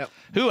devil. Yep.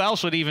 Who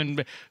else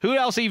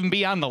even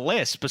be on the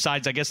list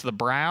besides, I guess, the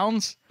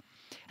Browns?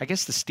 I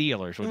guess the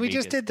Steelers would be. We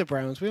just good. did the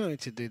Browns. We don't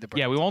need to do the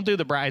Browns. Yeah, we won't do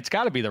the Browns. It's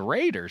got to be the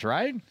Raiders,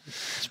 right?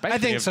 I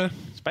think so.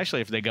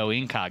 Especially if they go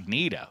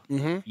incognito.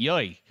 Mm-hmm.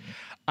 Yoy.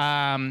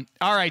 All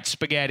right,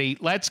 Spaghetti.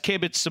 Let's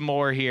kibitz some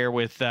more here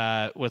with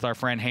our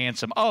friend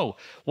Handsome. Oh,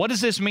 what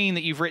does this mean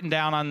that you've written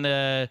down on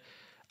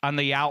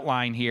the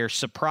outline here?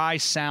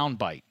 Surprise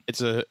soundbite.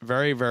 It's a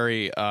very,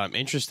 very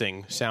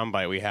interesting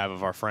soundbite we have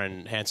of our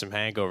friend Handsome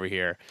Hank over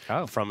here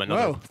from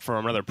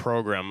another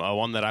program,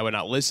 one that I would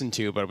not listen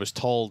to, but I was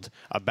told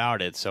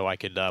about it, so I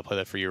could play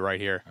that for you right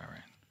here. All right.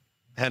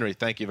 Henry,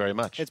 thank you very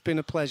much. It's been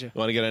a pleasure. You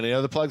want to get any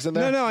other plugs in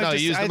there? No,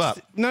 use them up.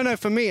 No,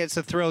 for me, it's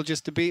a thrill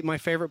just to be my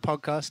favorite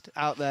podcast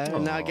out there,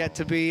 and I get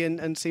to be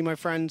and see my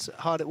friends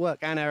hard at work,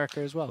 and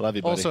Erica as well. Love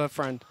you, buddy. Also a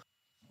friend.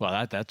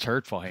 Well, that's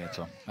hurtful,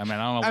 Handsome. I mean, I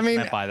don't know what you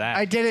meant by that.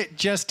 I did it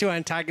just to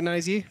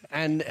antagonize you,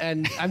 and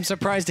I'm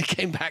surprised it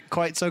came back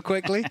quite so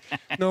quickly.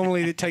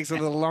 Normally, it takes a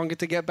little longer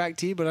to get back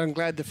to you, but I'm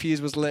glad the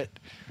fuse was lit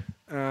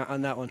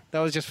on that one. That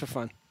was just for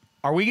fun.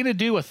 Are we going to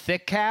do a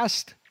thick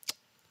cast?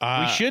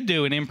 We should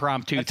do an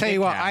impromptu. I'll tell you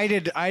what, I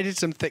did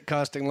some thick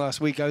casting last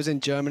week. I was in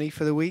Germany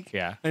for the week.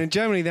 Yeah. And in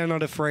Germany, they're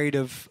not afraid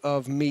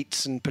of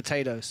meats and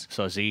potatoes.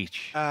 So is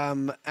each.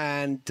 And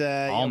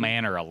all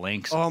manner of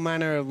links. All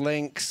manner of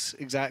links,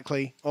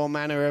 exactly. All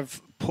manner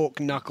of pork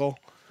knuckle.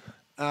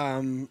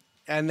 And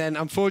then,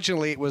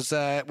 unfortunately, it was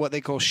what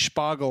they call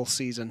Spargel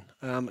season.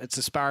 It's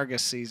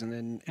asparagus season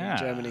in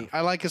Germany.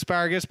 I like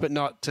asparagus, but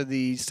not to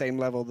the same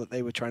level that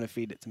they were trying to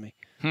feed it to me.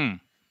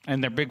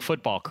 And they're big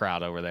football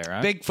crowd over there,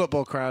 right? Big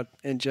football crowd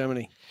in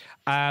Germany.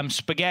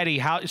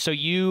 Spaghetti, so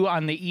you,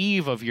 on the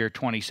eve of your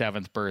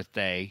 27th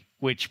birthday,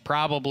 which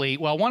probably,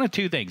 well, one of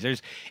two things.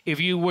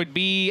 If you would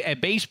be a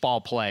baseball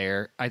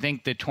player, I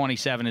think that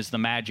 27 is the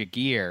magic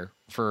year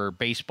for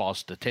baseball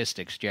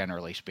statistics,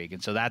 generally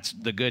speaking. So that's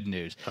the good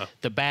news. Huh.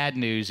 The bad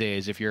news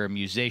is if you're a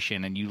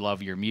musician and you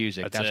love your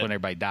music, that's when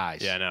everybody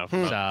dies. Yeah, no.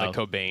 The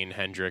Cobain,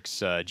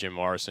 Hendrix, Jim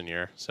Morrison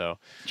year. So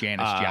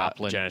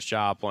Janis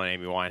Joplin,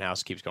 Amy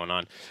Winehouse, keeps going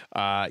on.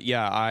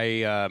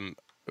 I'm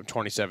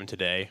 27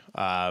 today.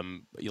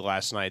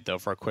 Last night, though,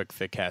 for a quick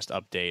Thickcast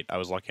update, I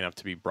was lucky enough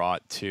to be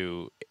brought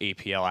to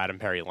APL Adam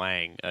Perry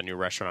Lang, a new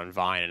restaurant on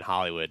Vine in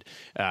Hollywood.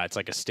 It's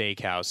like a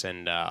steakhouse,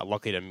 and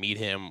lucky to meet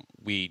him.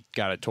 We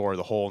got a tour of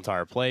the whole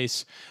entire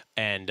place,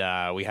 and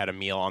we had a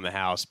meal on the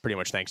house, pretty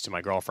much thanks to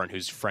my girlfriend,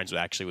 who's friends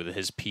with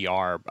his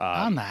PR.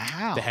 On the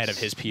house? The head of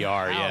his PR,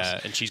 yeah.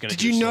 And she's going to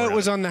Did you know it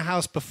was on the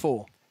house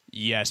before?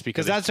 Yes,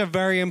 because that's a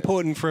very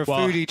important for a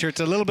food eater. It's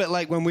a little bit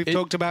like when we've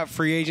talked about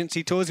free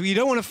agency tours. You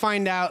don't want to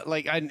find out.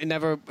 Like I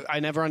never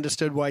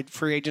understood why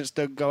free agents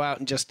don't go out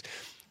and just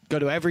go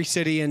to every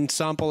city and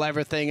sample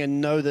everything and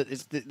know that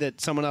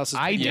that someone else is.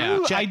 I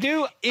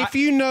do. If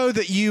you know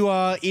that you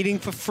are eating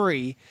for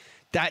free,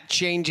 that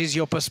changes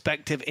your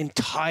perspective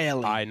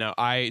entirely. I know.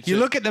 You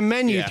look at the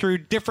menu through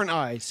different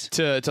eyes.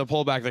 To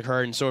pull back the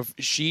curtain, so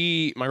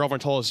if my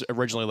girlfriend told us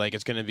originally, like,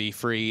 it's going to be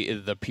free,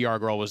 the PR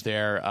girl was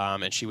there,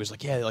 and she was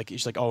like, yeah, like,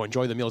 she's like, oh,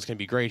 enjoy the meal, it's going to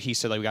be great. He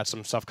said, like, we got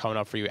some stuff coming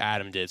up for you,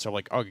 Adam did. So I'm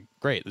like, oh,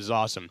 great, this is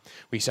awesome.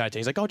 We sat down,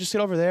 he's like, oh, just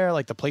sit over there.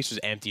 Like, the place was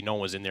empty, no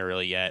one was in there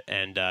really yet,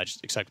 and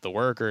just except the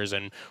workers,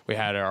 and we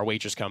had our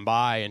waitress come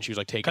by, and she was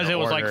like taking because it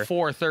was like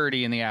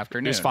 4:30 in the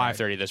afternoon. It was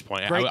 5:30 at this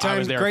point. Great time, I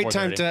was there great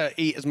time to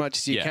eat as much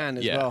as you can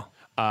as well.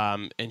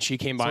 And she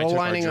came by and took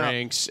our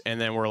drinks, and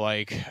then I'm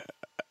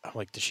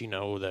like, does she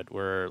know that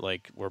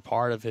we're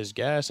part of his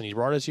guest and he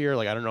brought us here?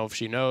 Like, I don't know if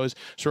she knows.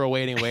 So we're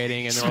waiting,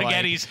 and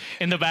Spaghetti's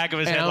in the back of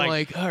his head. I'm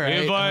like, all right.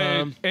 If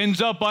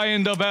I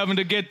end up having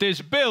to get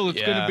this bill,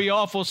 it's going to be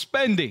awful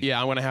spending. Yeah,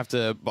 I'm going to have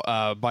to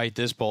bite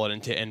this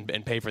bullet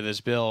and pay for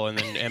this bill. And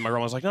then my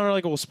grandma was like, no,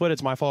 like, we'll split.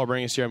 It's my fault. I'll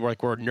bring us here. And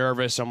we're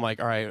nervous. I'm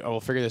like, all right, we'll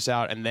figure this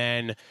out. And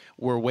then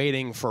we're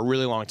waiting for a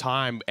really long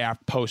time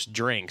post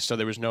drinks. So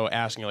there was no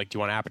asking, like, do you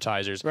want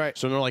appetizers? Right.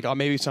 So they're like, oh,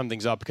 maybe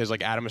something's up because,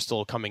 like, Adam is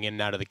still coming in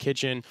and out of the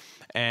kitchen.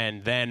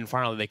 And then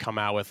finally they come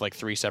out with like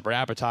 3 separate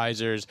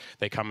appetizers.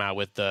 They come out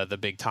with the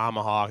big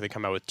tomahawk. They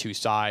come out with 2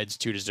 sides,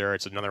 2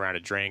 desserts, another round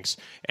of drinks.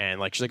 And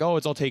like she's like, oh,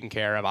 it's all taken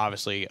care of.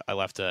 Obviously, I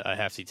left a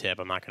hefty tip.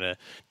 I'm not going to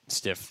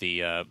stiff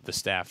the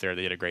staff there.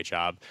 They did a great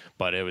job,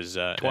 but it was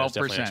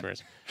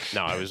 12%.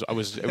 No,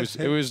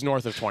 it was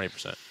north of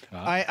 20%.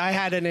 I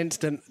had an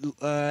instant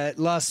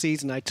last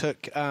season. I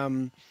took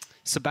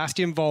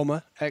Sebastian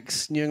Vollmer,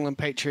 ex-New England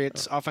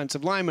Patriots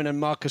offensive lineman, and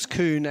Marcus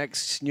Kuhn,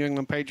 ex-New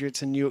England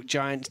Patriots and New York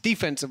Giants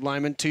defensive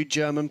lineman, 2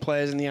 German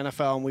players in the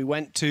NFL. And we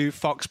went to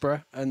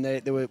Foxborough, and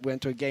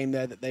went to a game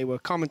there that they were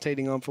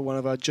commentating on for one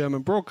of our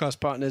German broadcast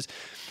partners.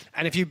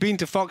 And if you've been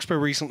to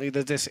Foxborough recently,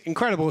 there's this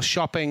incredible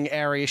shopping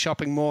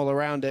mall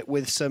around it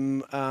with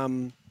some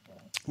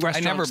restaurants.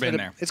 I've never been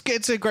there.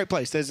 It's a great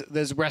place.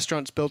 There's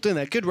restaurants built in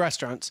there, good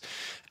restaurants.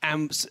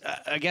 And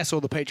I guess all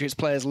the Patriots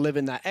players live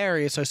in that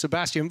area. So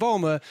Sebastian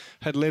Vollmer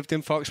had lived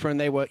in Foxborough, and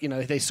they were,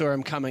 they saw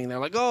him coming. And they're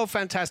like, "Oh,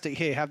 fantastic!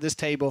 Here, have this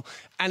table."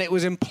 And it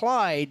was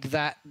implied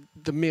that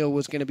the meal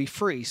was going to be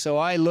free. So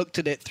I looked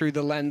at it through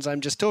the lens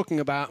I'm just talking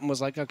about, and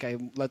was like, "Okay,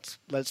 let's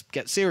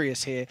get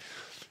serious here."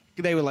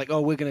 They were like,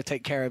 "Oh, we're going to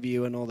take care of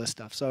you," and all this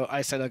stuff. So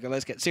I said, "Okay,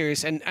 let's get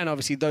serious." And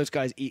obviously those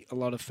guys eat a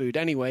lot of food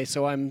anyway,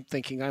 so I'm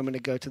thinking I'm going to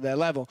go to their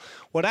level.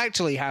 What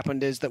actually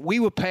happened is that we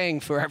were paying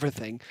for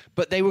everything,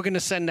 but they were going to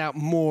send out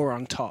more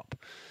on top.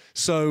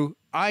 So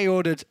I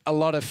ordered a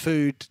lot of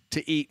food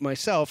to eat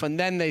myself, and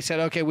then they said,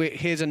 "Okay,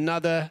 here's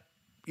another,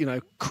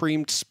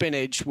 creamed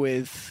spinach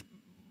with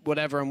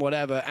whatever and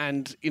whatever,"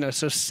 and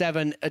so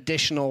 7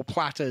 additional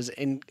platters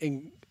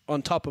in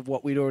on top of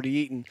what we'd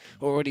already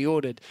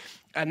ordered.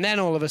 And then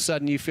all of a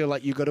sudden you feel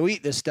like you've got to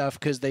eat this stuff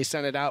because they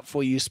sent it out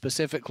for you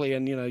specifically,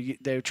 and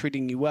they're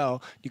treating you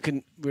well. You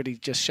couldn't really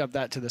just shove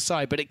that to the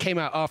side. But it came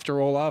out after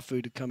all our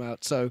food had come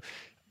out. So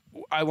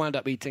I wound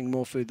up eating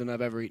more food than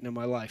I've ever eaten in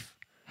my life.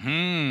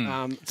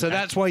 So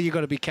that's why you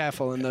got to be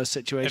careful in those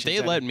situations.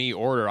 If they let me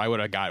order, I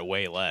would have got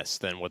way less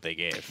than what they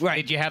gave. Right.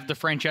 Did you have the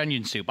French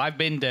onion soup? I've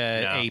been to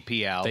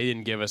APL. They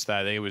didn't give us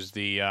that. It was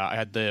I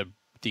had the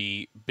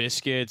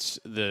biscuits,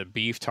 the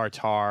beef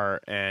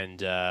tartare, and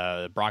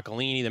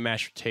broccolini, the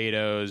mashed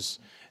potatoes,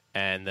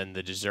 and then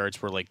the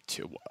desserts were like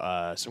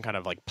some kind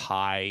of like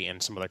pie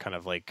and some other kind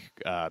of like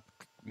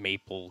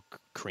maple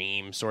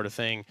cream sort of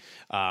thing.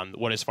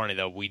 What is funny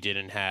though, we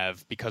didn't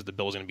have, because the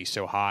bill was going to be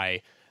so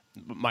high.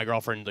 My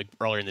girlfriend, like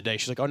earlier in the day,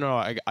 she's like, "Oh no,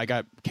 I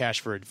got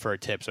cash for a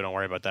tip, so don't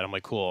worry about that." I'm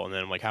like, "Cool." And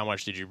then I'm like, "How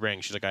much did you bring?"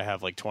 She's like, "I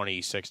have like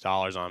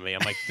 $26 on me." I'm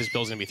like, "This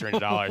bill's gonna be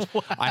 $300."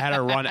 I had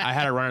to run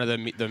out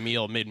of the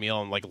meal mid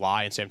meal and like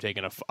lie and say I'm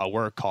taking a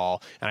work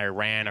call, and I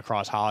ran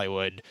across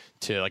Hollywood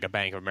to like a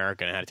Bank of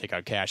America and I had to take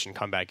out cash and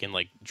come back in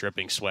like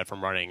dripping sweat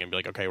from running and be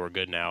like, "Okay, we're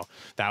good now."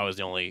 That was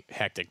the only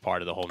hectic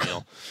part of the whole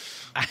meal.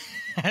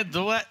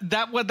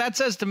 What that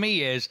says to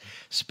me is,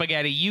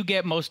 Spaghetti, you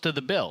get most of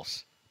the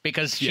bills.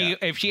 Because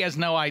if she has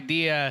no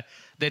idea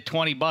that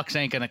 $20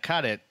 ain't going to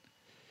cut it,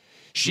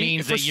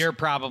 means that you're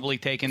probably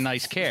taking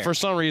nice care. For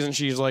some reason,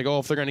 she's like, "Oh,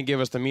 if they're going to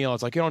give us the meal,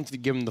 it's like you don't have to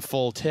give them the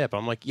full tip."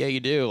 I'm like, "Yeah, you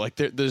do." Like,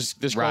 this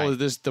girl,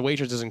 the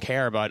waitress doesn't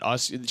care about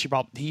us.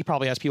 He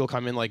probably has people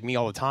come in like me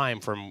all the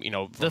time from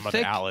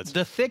other outlets.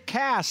 The thick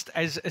cast,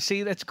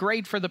 that's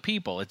great for the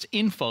people. It's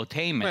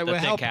infotainment. The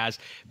thick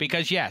cast,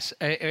 because yes,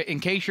 in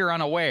case you're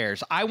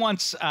unawares, I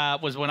once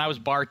was when I was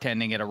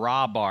bartending at a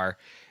raw bar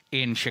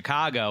in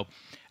Chicago.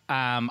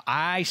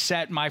 I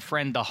set my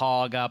friend the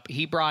Hog up.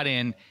 He brought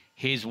in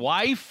his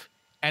wife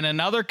and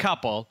another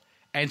couple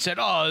and said,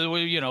 "Oh,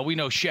 we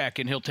know Sheck,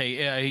 and he'll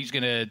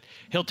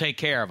take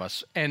care of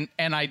us." And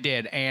I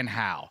did. And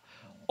how?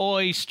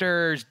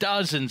 Oysters,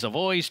 dozens of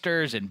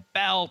oysters and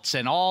belts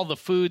and all the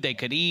food they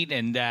could eat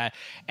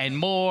and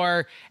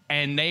more.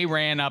 And they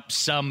ran up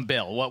some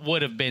bill, what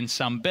would have been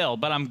some bill,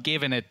 but I'm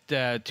giving it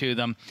to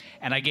them.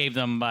 And I gave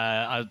them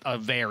a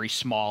very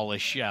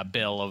smallish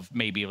bill of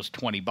maybe it was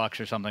 $20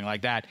 or something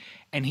like that.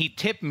 And he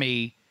tipped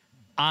me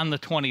on the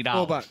 $20.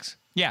 $4.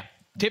 Yeah,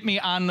 tipped me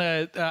on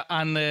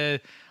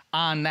that.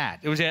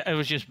 It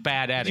was just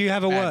bad etiquette. Do you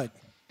have a word?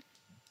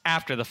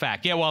 After the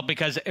fact. Yeah, well,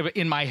 because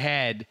in my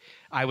head,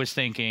 I was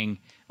thinking,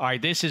 all right,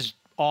 this is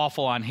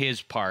awful on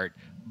his part,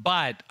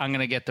 but I'm going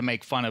to get to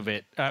make fun of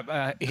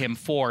him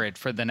for it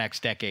for the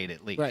next decade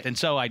at least. Right. And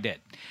so I did.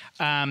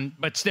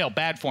 But still,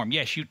 bad form.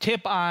 Yes, you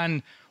tip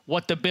on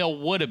what the bill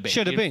would have been.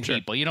 Should have been.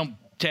 People. You don't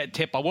tip,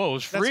 it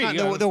was free.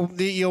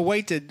 Your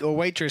waiter or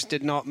waitress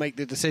did not make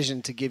the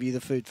decision to give you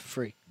the food for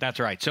free. That's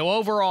right. So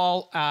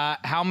overall,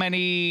 how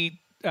many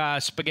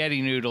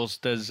spaghetti noodles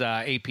does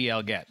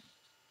APL get?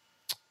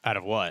 Out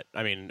of what?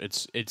 I mean,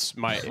 it's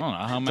my. I don't know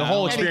how many. The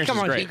whole experience Eddie,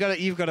 was great.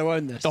 You've got to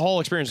own this. The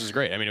whole experience was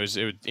great. I mean, it was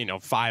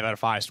 5 out of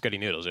 5 spaghetti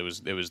noodles. It was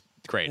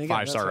great.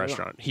 5-star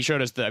restaurant. He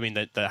showed us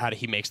how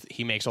he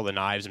makes all the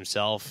knives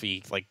himself.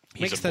 He's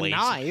makes a blade.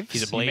 Knives?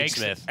 He's a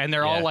bladesmith, and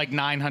they're all like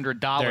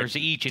 $900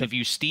 each. And if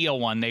you steal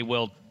one, they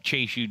will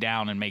chase you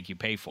down and make you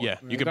pay for it. Yeah,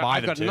 you can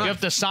buy them too. You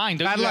have to sign.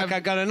 Bad luck.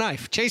 I got a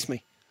knife. Chase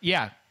me.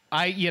 Yeah.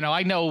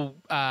 I know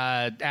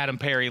Adam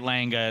Perry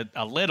Lang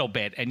a little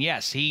bit, and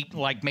yes, he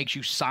makes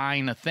you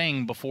sign a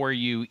thing before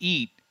you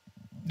eat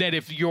that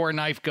if your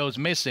knife goes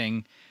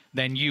missing,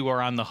 then you are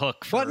on the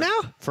hook. What now?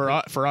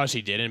 For us,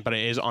 he didn't, but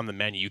it is on the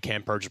menu. You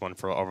can purchase one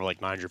for over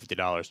like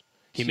 $950.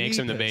 He makes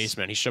them in the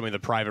basement. He showed me the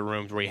private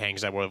rooms where he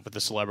hangs out with the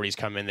celebrities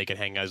come in. They can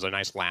hang out. There's a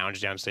nice lounge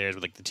downstairs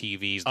with like the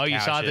TVs. The you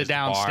saw the couches,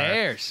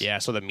 downstairs? The bar. Yeah,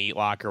 so the meat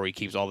locker where he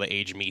keeps all the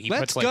aged meat.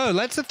 Let's go.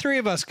 Let's the three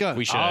of us go.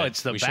 We should. Oh,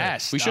 it's the we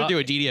best. Should. We should do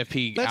a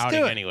DDFP Let's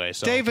outing do it. anyway.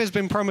 So. Dave has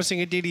been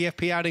promising a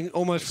DDFP outing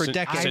almost for a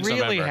decade. I Since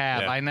really November,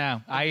 have. yeah. I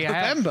know. I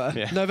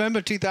have.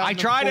 November 2014. I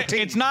tried it.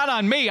 It's not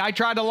on me. I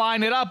tried to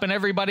line it up, and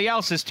everybody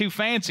else is too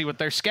fancy with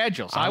their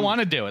schedules. I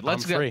want to do it.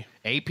 Let's I'm free.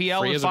 APL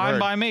Free is as a fine bird.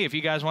 by me if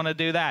you guys want to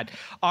do that.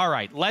 All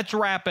right, let's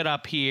wrap it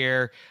up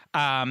here,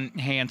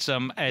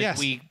 Handsome. As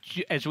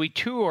we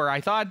tour,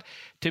 I thought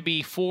to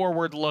be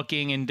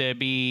forward-looking and to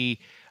be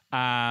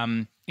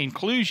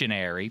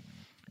inclusionary.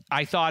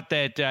 I thought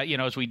that,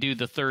 as we do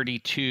the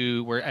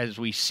 32, as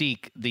we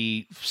seek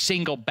the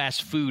single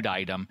best food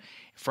item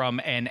from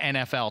an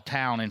NFL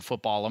town in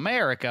football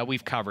America,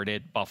 we've covered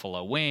it,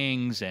 buffalo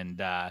wings and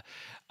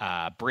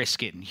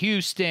brisket in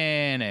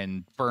Houston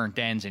and burnt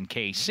ends in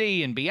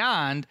KC and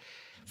beyond.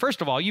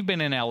 First of all, you've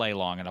been in L.A.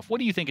 long enough. What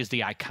do you think is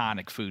the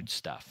iconic food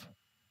stuff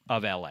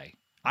of L.A.?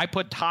 I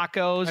put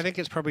tacos. I think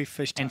it's probably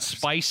fish tacos. And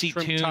spicy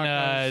Shrimp tuna,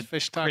 tacos,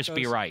 fish tacos.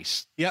 crispy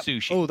rice,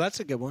 sushi. Oh, that's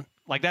a good one.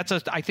 Like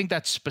I think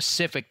that's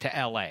specific to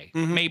L.A.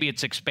 Mm-hmm. Maybe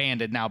it's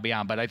expanded now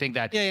beyond, but I think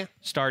that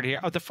started here.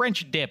 Oh, the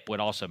French dip would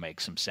also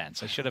make some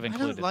sense. I should have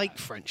included. I don't like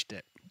that. French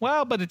dip.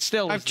 Well, but it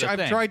still is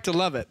I've tried to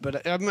love it,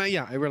 but I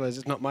realize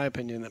it's not my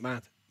opinion that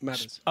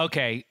matters.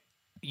 Okay,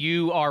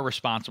 you are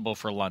responsible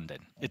for London.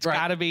 It's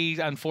got to be,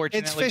 unfortunately,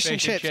 it's fish and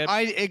chips.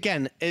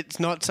 It's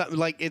not something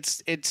like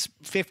it's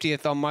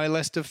 50th on my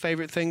list of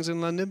favorite things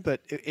in London,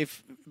 but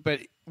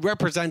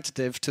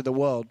representative to the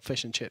world,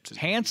 fish and chips.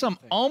 Handsome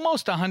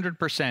almost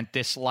 100%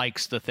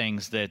 dislikes the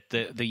things that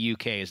the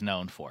UK is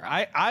known for.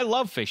 I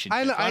love fish and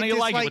chips. Why don't you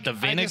like it with the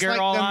vinegar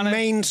all on it? The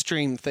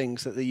mainstream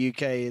things that the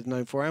UK is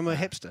known for. I'm a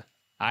hipster.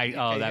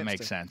 That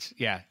makes sense.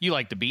 Yeah, you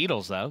like the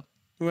Beatles though.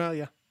 Well,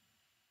 yeah.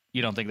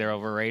 You don't think they're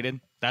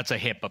overrated? That's a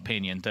hip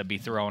opinion to be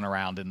thrown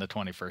around in the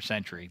 21st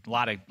century. A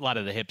lot of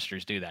the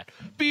hipsters do that.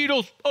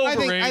 Beatles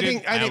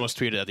overrated. I almost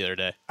tweeted that the other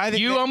day.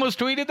 You almost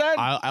tweeted that?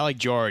 I like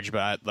George,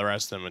 but the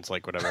rest of them, it's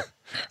like whatever.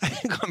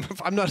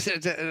 I'm not.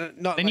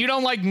 Then you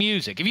don't like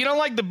music. If you don't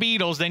like the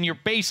Beatles, then you're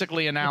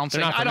basically announcing.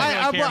 What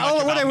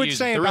I would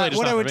say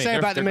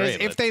about them is,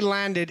 great, if they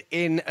landed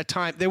in a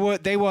time, they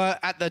were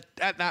at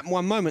that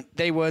one moment,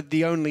 they were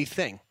the only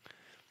thing,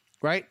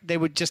 right? They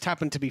would just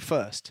happen to be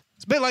first.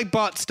 It's a bit like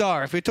Bart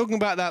Starr. If we're talking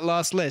about that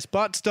last list,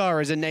 Bart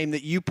Starr is a name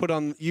that you put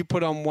on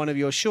one of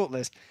your short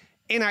lists.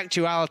 In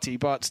actuality,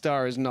 Bart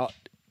Starr is not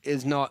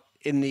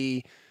in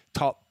the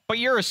top. But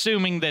you're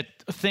assuming that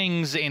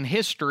things in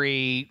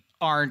history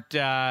aren't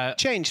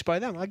changed by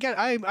them. I get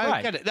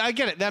it. I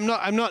get it.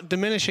 I'm not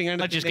diminishing anything.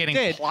 Not just they getting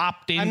did.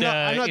 plopped into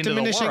I'm not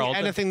diminishing the world.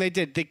 anything they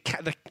did.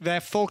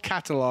 Their full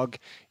catalog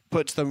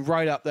puts them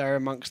right up there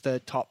amongst the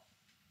top.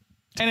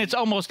 And it's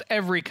almost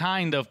every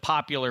kind of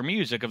popular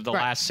music of the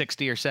last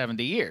 60 or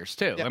 70 years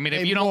too. Yeah, I mean,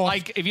 if you don't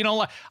like,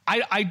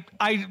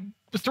 I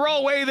throw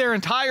away their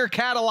entire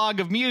catalog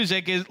of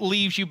music. It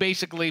leaves you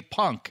basically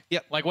punk.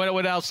 Yep. Like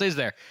what else is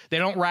there? They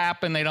don't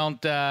rap and they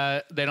don't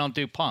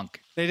do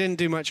punk. They didn't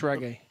do much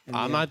reggae.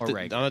 I'm not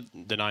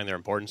denying their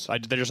importance. They're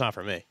just not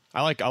for me.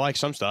 I like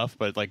some stuff,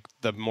 but like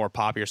the more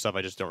popular stuff,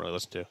 I just don't really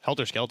listen to.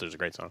 Helter Skelter is a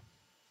great song.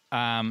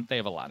 They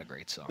have a lot of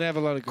great songs. They have a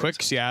lot of quick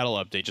songs. Seattle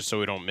update, just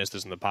so we don't miss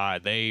this in the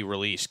pod. They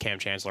released Cam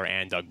Chancellor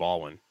and Doug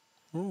Baldwin.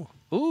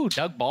 Ooh,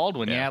 Doug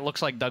Baldwin. Yeah, it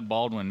looks like Doug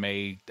Baldwin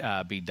may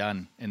be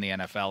done in the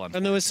NFL.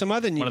 And there was some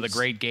other news. One of the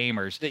great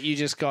gamers that you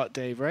just got,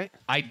 Dave, right?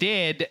 I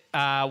did.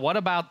 What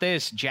about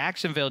this?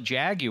 Jacksonville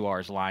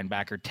Jaguars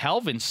linebacker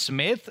Telvin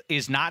Smith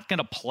is not going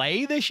to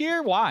play this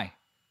year? Why?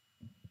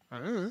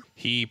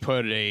 He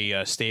put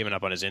a statement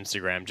up on his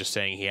Instagram just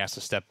saying he has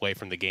to step away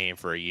from the game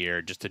for a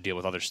year just to deal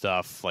with other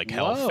stuff like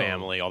health,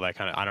 family, all that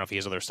kind of. I don't know if he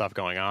has other stuff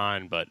going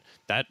on, but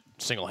that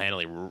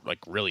single-handedly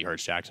really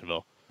hurts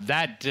Jacksonville.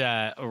 That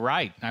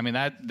right. I mean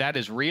that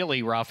is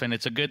really rough, and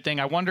it's a good thing.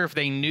 I wonder if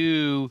they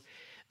knew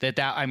that.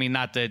 I mean,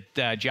 not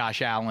that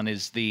Josh Allen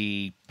is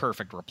the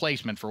perfect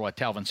replacement for what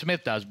Telvin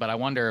Smith does, but I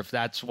wonder if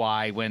that's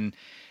why when.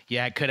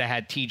 Yeah, could have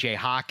had T.J.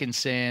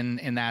 Hawkinson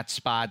in that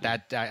spot.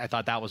 That I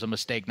thought that was a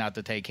mistake not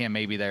to take him.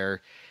 Maybe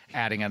they're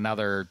adding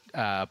another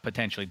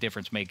potentially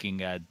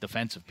difference-making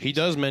defensive piece. He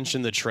does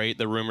mention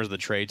the rumors of the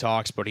trade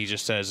talks, but he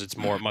just says it's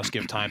more must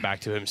give time back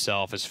to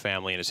himself, his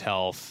family, and his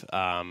health.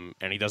 And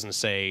he doesn't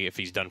say if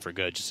he's done for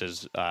good. Just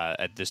says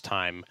at this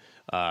time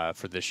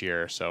for this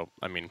year. So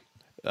I mean,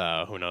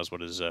 who knows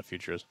what his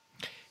future is?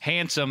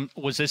 Handsome,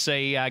 was this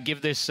a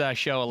give this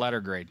show a letter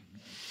grade?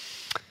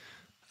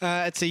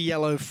 It's a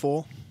yellow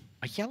 4.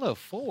 A yellow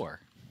 4.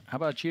 How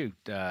about you,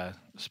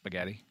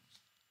 Spaghetti?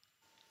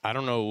 I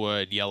don't know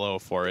what yellow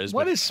 4 is.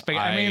 What is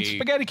Spaghetti? I mean,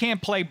 Spaghetti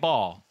can't play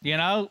ball. You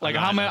know, like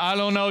I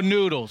don't know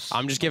noodles.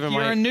 I'm just giving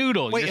You're a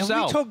noodle. Wait, yourself.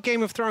 have we talked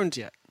Game of Thrones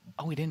yet?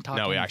 Oh, we didn't talk.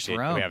 No, Game we of actually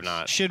Thrones. we have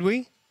not. Should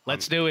we?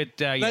 Let's do it.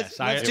 Yes.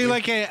 Let's do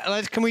like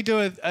can we do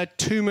a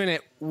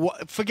 2-minute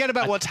forget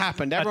about what's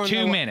happened. Everyone,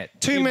 2 minute.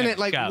 2 minute,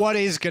 like, go. what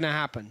is going to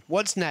happen?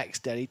 What's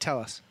next, Eddie? Tell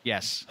us.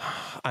 Yes.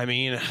 I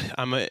mean,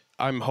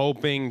 I'm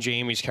hoping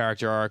Jaime's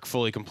character arc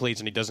fully completes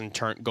and he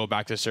doesn't go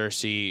back to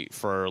Cersei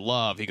for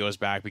love. He goes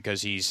back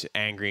because he's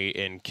angry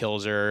and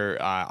kills her.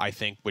 I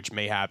think, which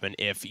may happen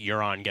if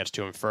Euron gets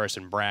to him first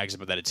and brags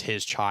about that it's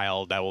his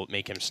child. That will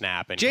make him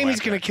snap. And Jaime's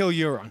going to kill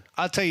Euron.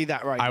 I'll tell you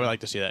that right now. I would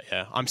like to see that.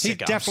 Yeah, I'm sick.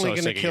 He's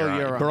definitely going to kill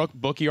Euron.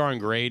 Book Euron,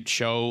 great.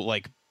 Show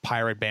like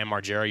Pirate Bam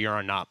Margera.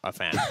 Euron, not a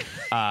fan.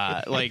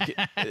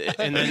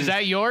 And then Is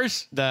that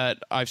yours? that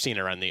I've seen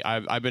around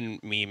I've been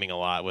memeing a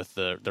lot with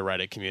the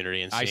Reddit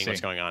community and seeing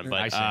what's going on.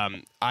 But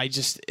I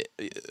just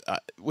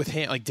with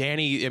him, like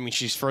Dany, I mean,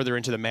 she's further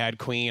into the Mad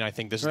Queen. I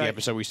think this is the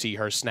episode we see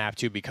her snap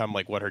to become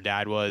like what her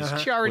dad was.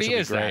 She already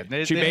is great.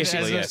 that. She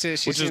basically is, she which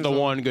is seems the a little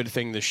one good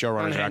thing the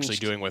showrunners are actually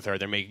unhinged. doing with her.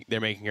 They're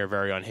making her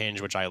very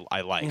unhinged, which I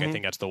like. I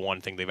think that's the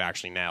one thing they've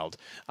actually nailed.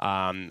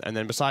 And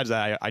then besides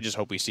that, I just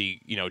hope we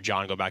see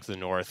Jon go back to the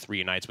north,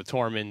 reunites with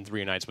Tormund,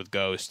 reunites with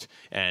Ghost,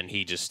 and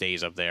he just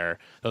stays up there.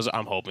 Those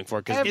I'm hoping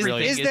for because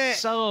really Everything is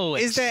so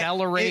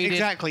accelerated.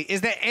 Exactly. Is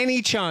there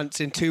any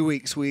chance in 2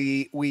 weeks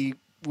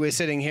we're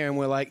sitting here and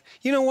we're like,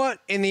 you know what?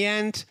 In the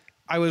end,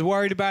 I was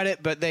worried about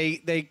it, but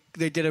they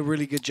did a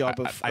really good job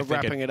of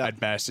wrapping it up. At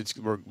best,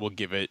 we'll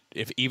give it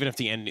even if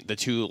the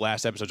two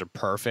last episodes are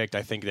perfect.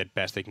 I think at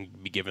best they can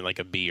be given like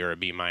a B or a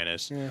B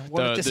minus. Yeah,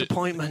 what a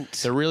disappointment!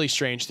 The really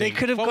strange thing They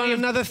could have gone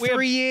another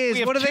 3 years.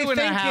 We What are have they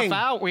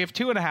thinking? We have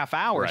 2.5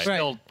 hours Right.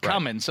 still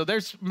coming, so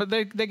they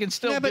can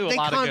still do a they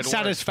lot of can't good work.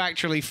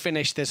 satisfactorily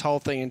finish this whole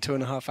thing in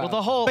 2.5 hours.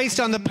 the whole- based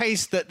on the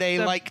pace that they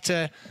like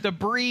to. The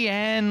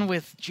Brienne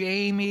with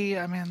Jaime,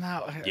 I mean,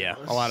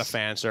 a lot of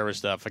fan service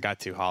stuff. I got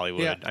to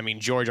Hollywood. Yeah. I mean,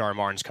 George R. R.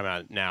 Martin's come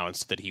out now and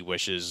said that he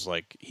wishes,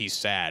 like, he's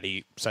sad.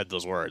 He said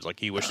those words, like,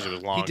 he wishes it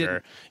was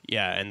longer.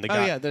 Yeah, and the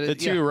guy,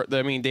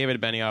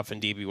 David Benioff and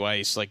D.B.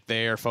 Weiss, like,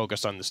 they are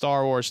focused on the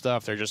Star Wars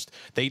stuff.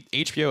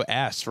 HBO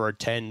asked for a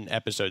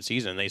 10-episode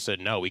season. They said,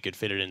 no, we could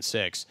fit it in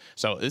 6.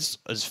 So this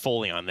is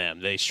fully on them.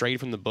 They strayed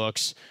from the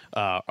books,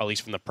 or at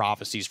least from the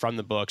prophecies from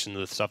the books and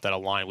the stuff that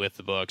align with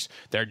the books.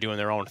 They're doing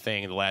their own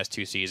thing in the last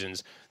 2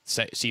 seasons.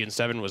 Season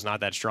 7 was not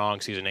that strong.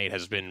 Season 8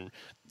 has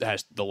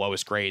the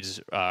lowest grades,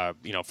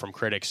 from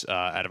critics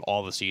out of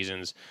all the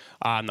seasons.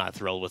 I'm not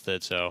thrilled with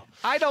it. So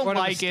I don't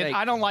like it.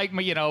 I don't like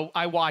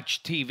I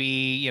watch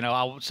TV.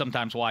 I'll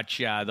sometimes watch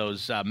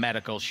those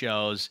medical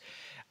shows,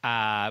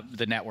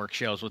 the network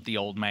shows with the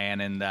old man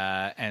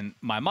and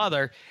my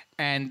mother.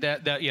 And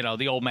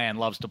the old man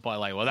loves to play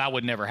like, well, that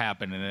would never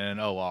happen in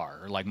an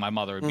OR. Like my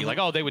mother would be like,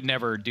 oh, they would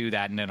never do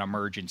that in an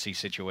emergency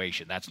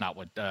situation. That's not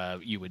what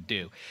you would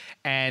do.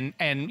 And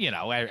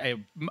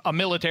a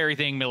military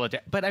thing,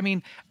 But I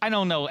mean, I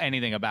don't know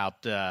anything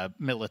about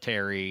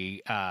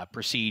military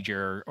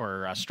procedure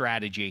or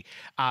strategy,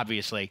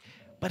 obviously.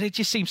 But it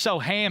just seems so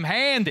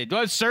ham-handed.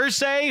 Well,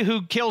 Cersei,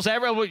 who kills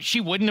everyone,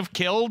 she wouldn't have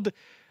killed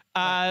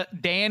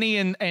Dany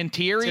and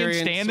Tyrion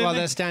standing. While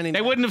they're standing,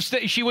 they wouldn't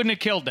have. She wouldn't have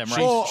killed them,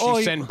 right?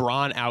 She sent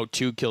Bronn out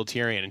to kill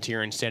Tyrion, and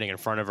Tyrion standing in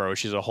front of her.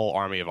 She's a whole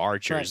army of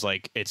archers. Right.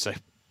 Like, it's a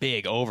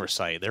big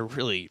oversight. They're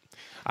really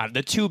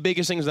the two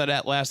biggest things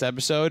that last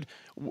episode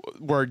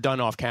were done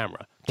off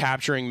camera.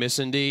 Capturing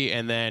Missandei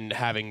and then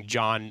having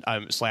Jon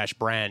 /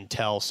 Bran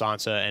tell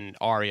Sansa and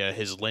Arya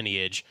his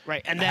lineage.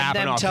 Right, and then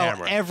them tell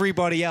camera.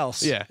 everybody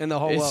else in the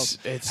whole world.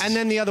 And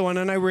then the other one,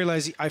 and I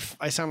realize I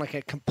sound like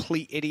a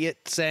complete idiot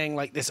saying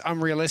like this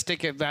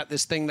unrealistic about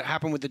this thing that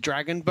happened with the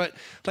dragon, but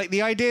like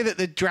the idea that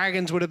the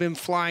dragons would have been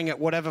flying at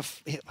whatever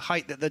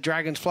height that the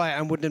dragons fly at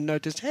and wouldn't have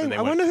noticed, hey,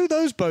 I wonder who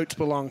those boats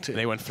belong to.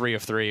 They went 3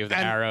 of 3 of the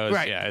arrows.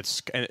 Right. Yeah,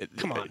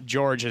 come on.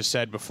 George has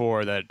said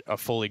before that a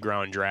fully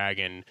grown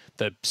dragon,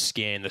 the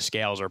skin, the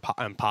scales are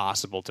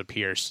impossible to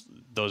pierce.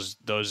 Those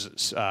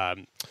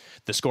the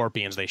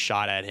scorpions they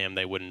shot at him,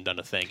 they wouldn't have done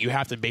a thing. You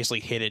have to basically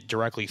hit it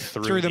directly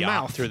through the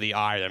mouth, through the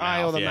eye,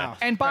 or the mouth.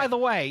 And by the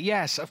way,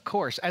 yes, of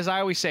course, as I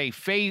always say,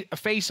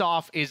 face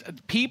off is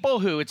people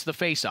who it's the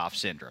face off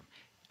syndrome.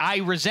 I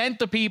resent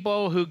the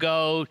people who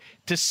go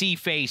to see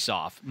Face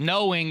Off,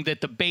 knowing that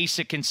the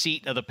basic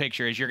conceit of the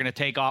picture is you're going to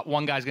take off,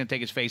 one guy's going to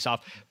take his face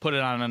off, put it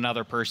on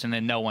another person,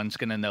 and no one's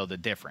going to know the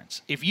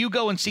difference. If you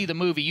go and see the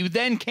movie, you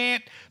then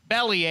can't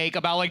bellyache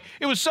about, like,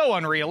 it was so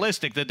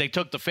unrealistic that they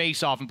took the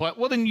face off and put,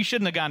 well, then you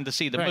shouldn't have gone to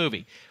see the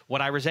movie.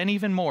 What I resent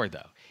even more,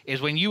 though, is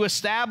when you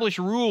establish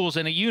rules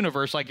in a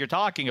universe like you're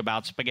talking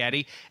about,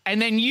 Spaghetti, and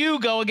then you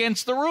go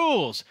against the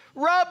rules.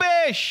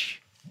 Rubbish!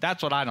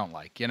 That's what I don't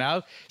like,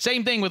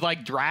 Same thing with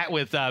like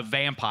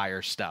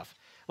vampire stuff.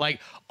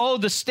 Like, oh,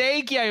 the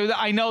steak, yeah,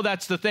 I know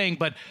that's the thing,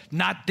 but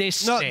not this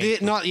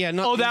steak.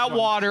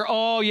 Water,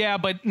 oh yeah,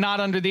 but not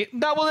under the.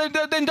 No, well,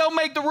 then don't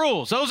make the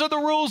rules. Those are the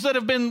rules that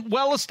have been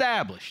well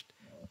established.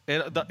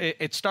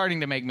 It's starting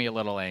to make me a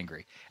little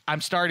angry.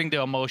 I'm starting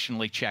to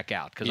emotionally check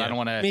out because I don't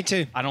want to. Me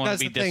too. I don't want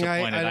to be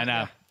disappointed. I know.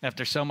 Yeah.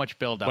 After so much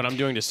build-up. What I'm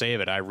doing to save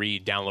it, I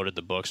re-downloaded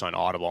the books on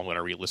Audible. I'm going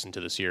to re-listen to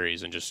the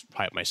series and just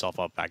hype myself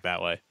up back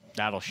that way.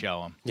 That'll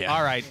show him. Yeah.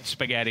 All right,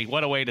 Spaghetti.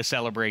 What a way to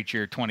celebrate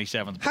your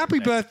 27th Happy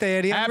birthday,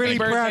 Eddie. I'm Happy really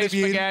proud birthday, of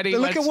you. Spaghetti.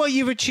 Look at Let's- what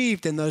you've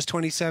achieved in those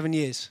 27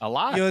 years. A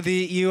lot.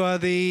 You are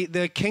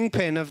the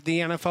kingpin of the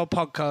NFL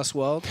podcast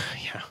world.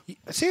 Yeah.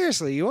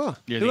 Seriously, you are.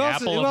 You're who the else,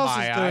 apple who of else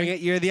my is doing eye. it?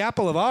 You're the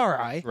apple of our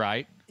eye.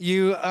 Right.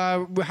 You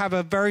have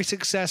a very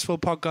successful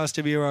podcast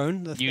of your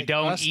own. the You Thick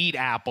don't Crust. eat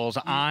apples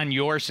on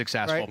your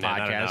successful Right. No, not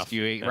podcast. enough.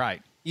 You eat Yeah.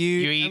 right.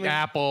 You eat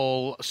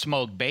apple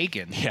smoked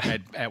bacon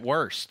at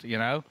worst, you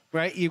know?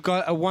 Right. You've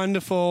got a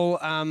wonderful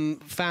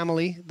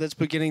family that's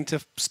beginning to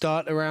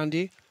start around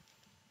you.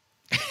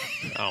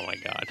 Oh my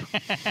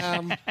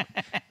God.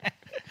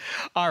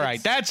 All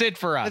right, that's it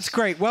for us. That's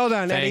great. Well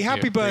done, Thank Eddie. you.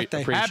 Happy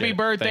birthday. Appreciate Happy it.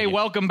 birthday. Thank you.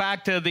 Welcome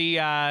back to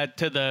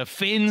the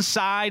Finn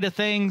side of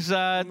things.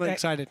 I'm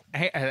excited.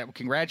 Hey,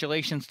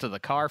 congratulations to the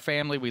Carr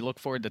family. We look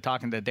forward to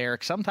talking to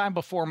Derek sometime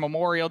before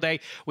Memorial Day.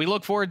 We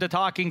look forward to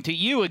talking to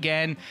you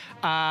again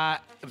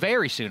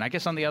very soon, I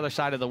guess on the other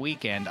side of the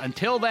weekend.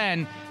 Until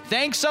then,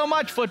 thanks so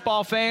much,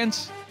 football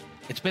fans.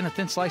 It's been a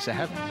thin slice of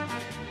heaven.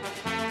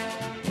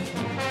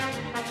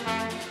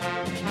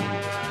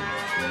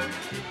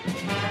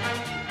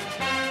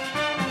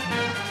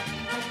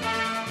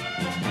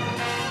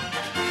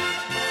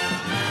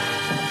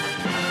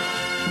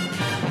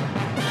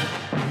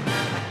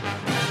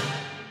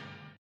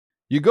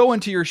 You go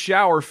into your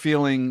shower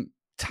feeling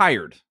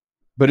tired,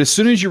 but as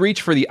soon as you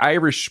reach for the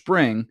Irish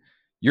Spring,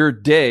 your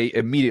day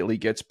immediately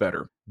gets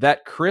better.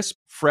 That crisp,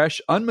 fresh,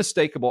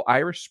 unmistakable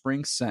Irish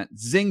Spring scent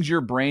zings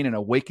your brain and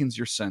awakens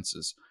your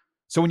senses.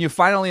 So when you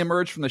finally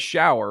emerge from the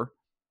shower,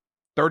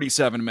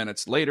 37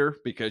 minutes later,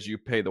 because you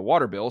pay the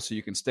water bill so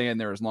you can stay in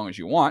there as long as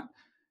you want,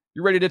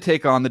 you're ready to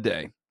take on the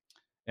day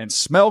and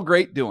smell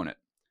great doing it.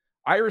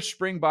 Irish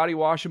Spring Body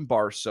Wash and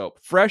Bar Soap.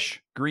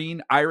 Fresh,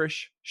 green,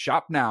 Irish.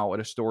 Shop now at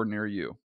a store near you.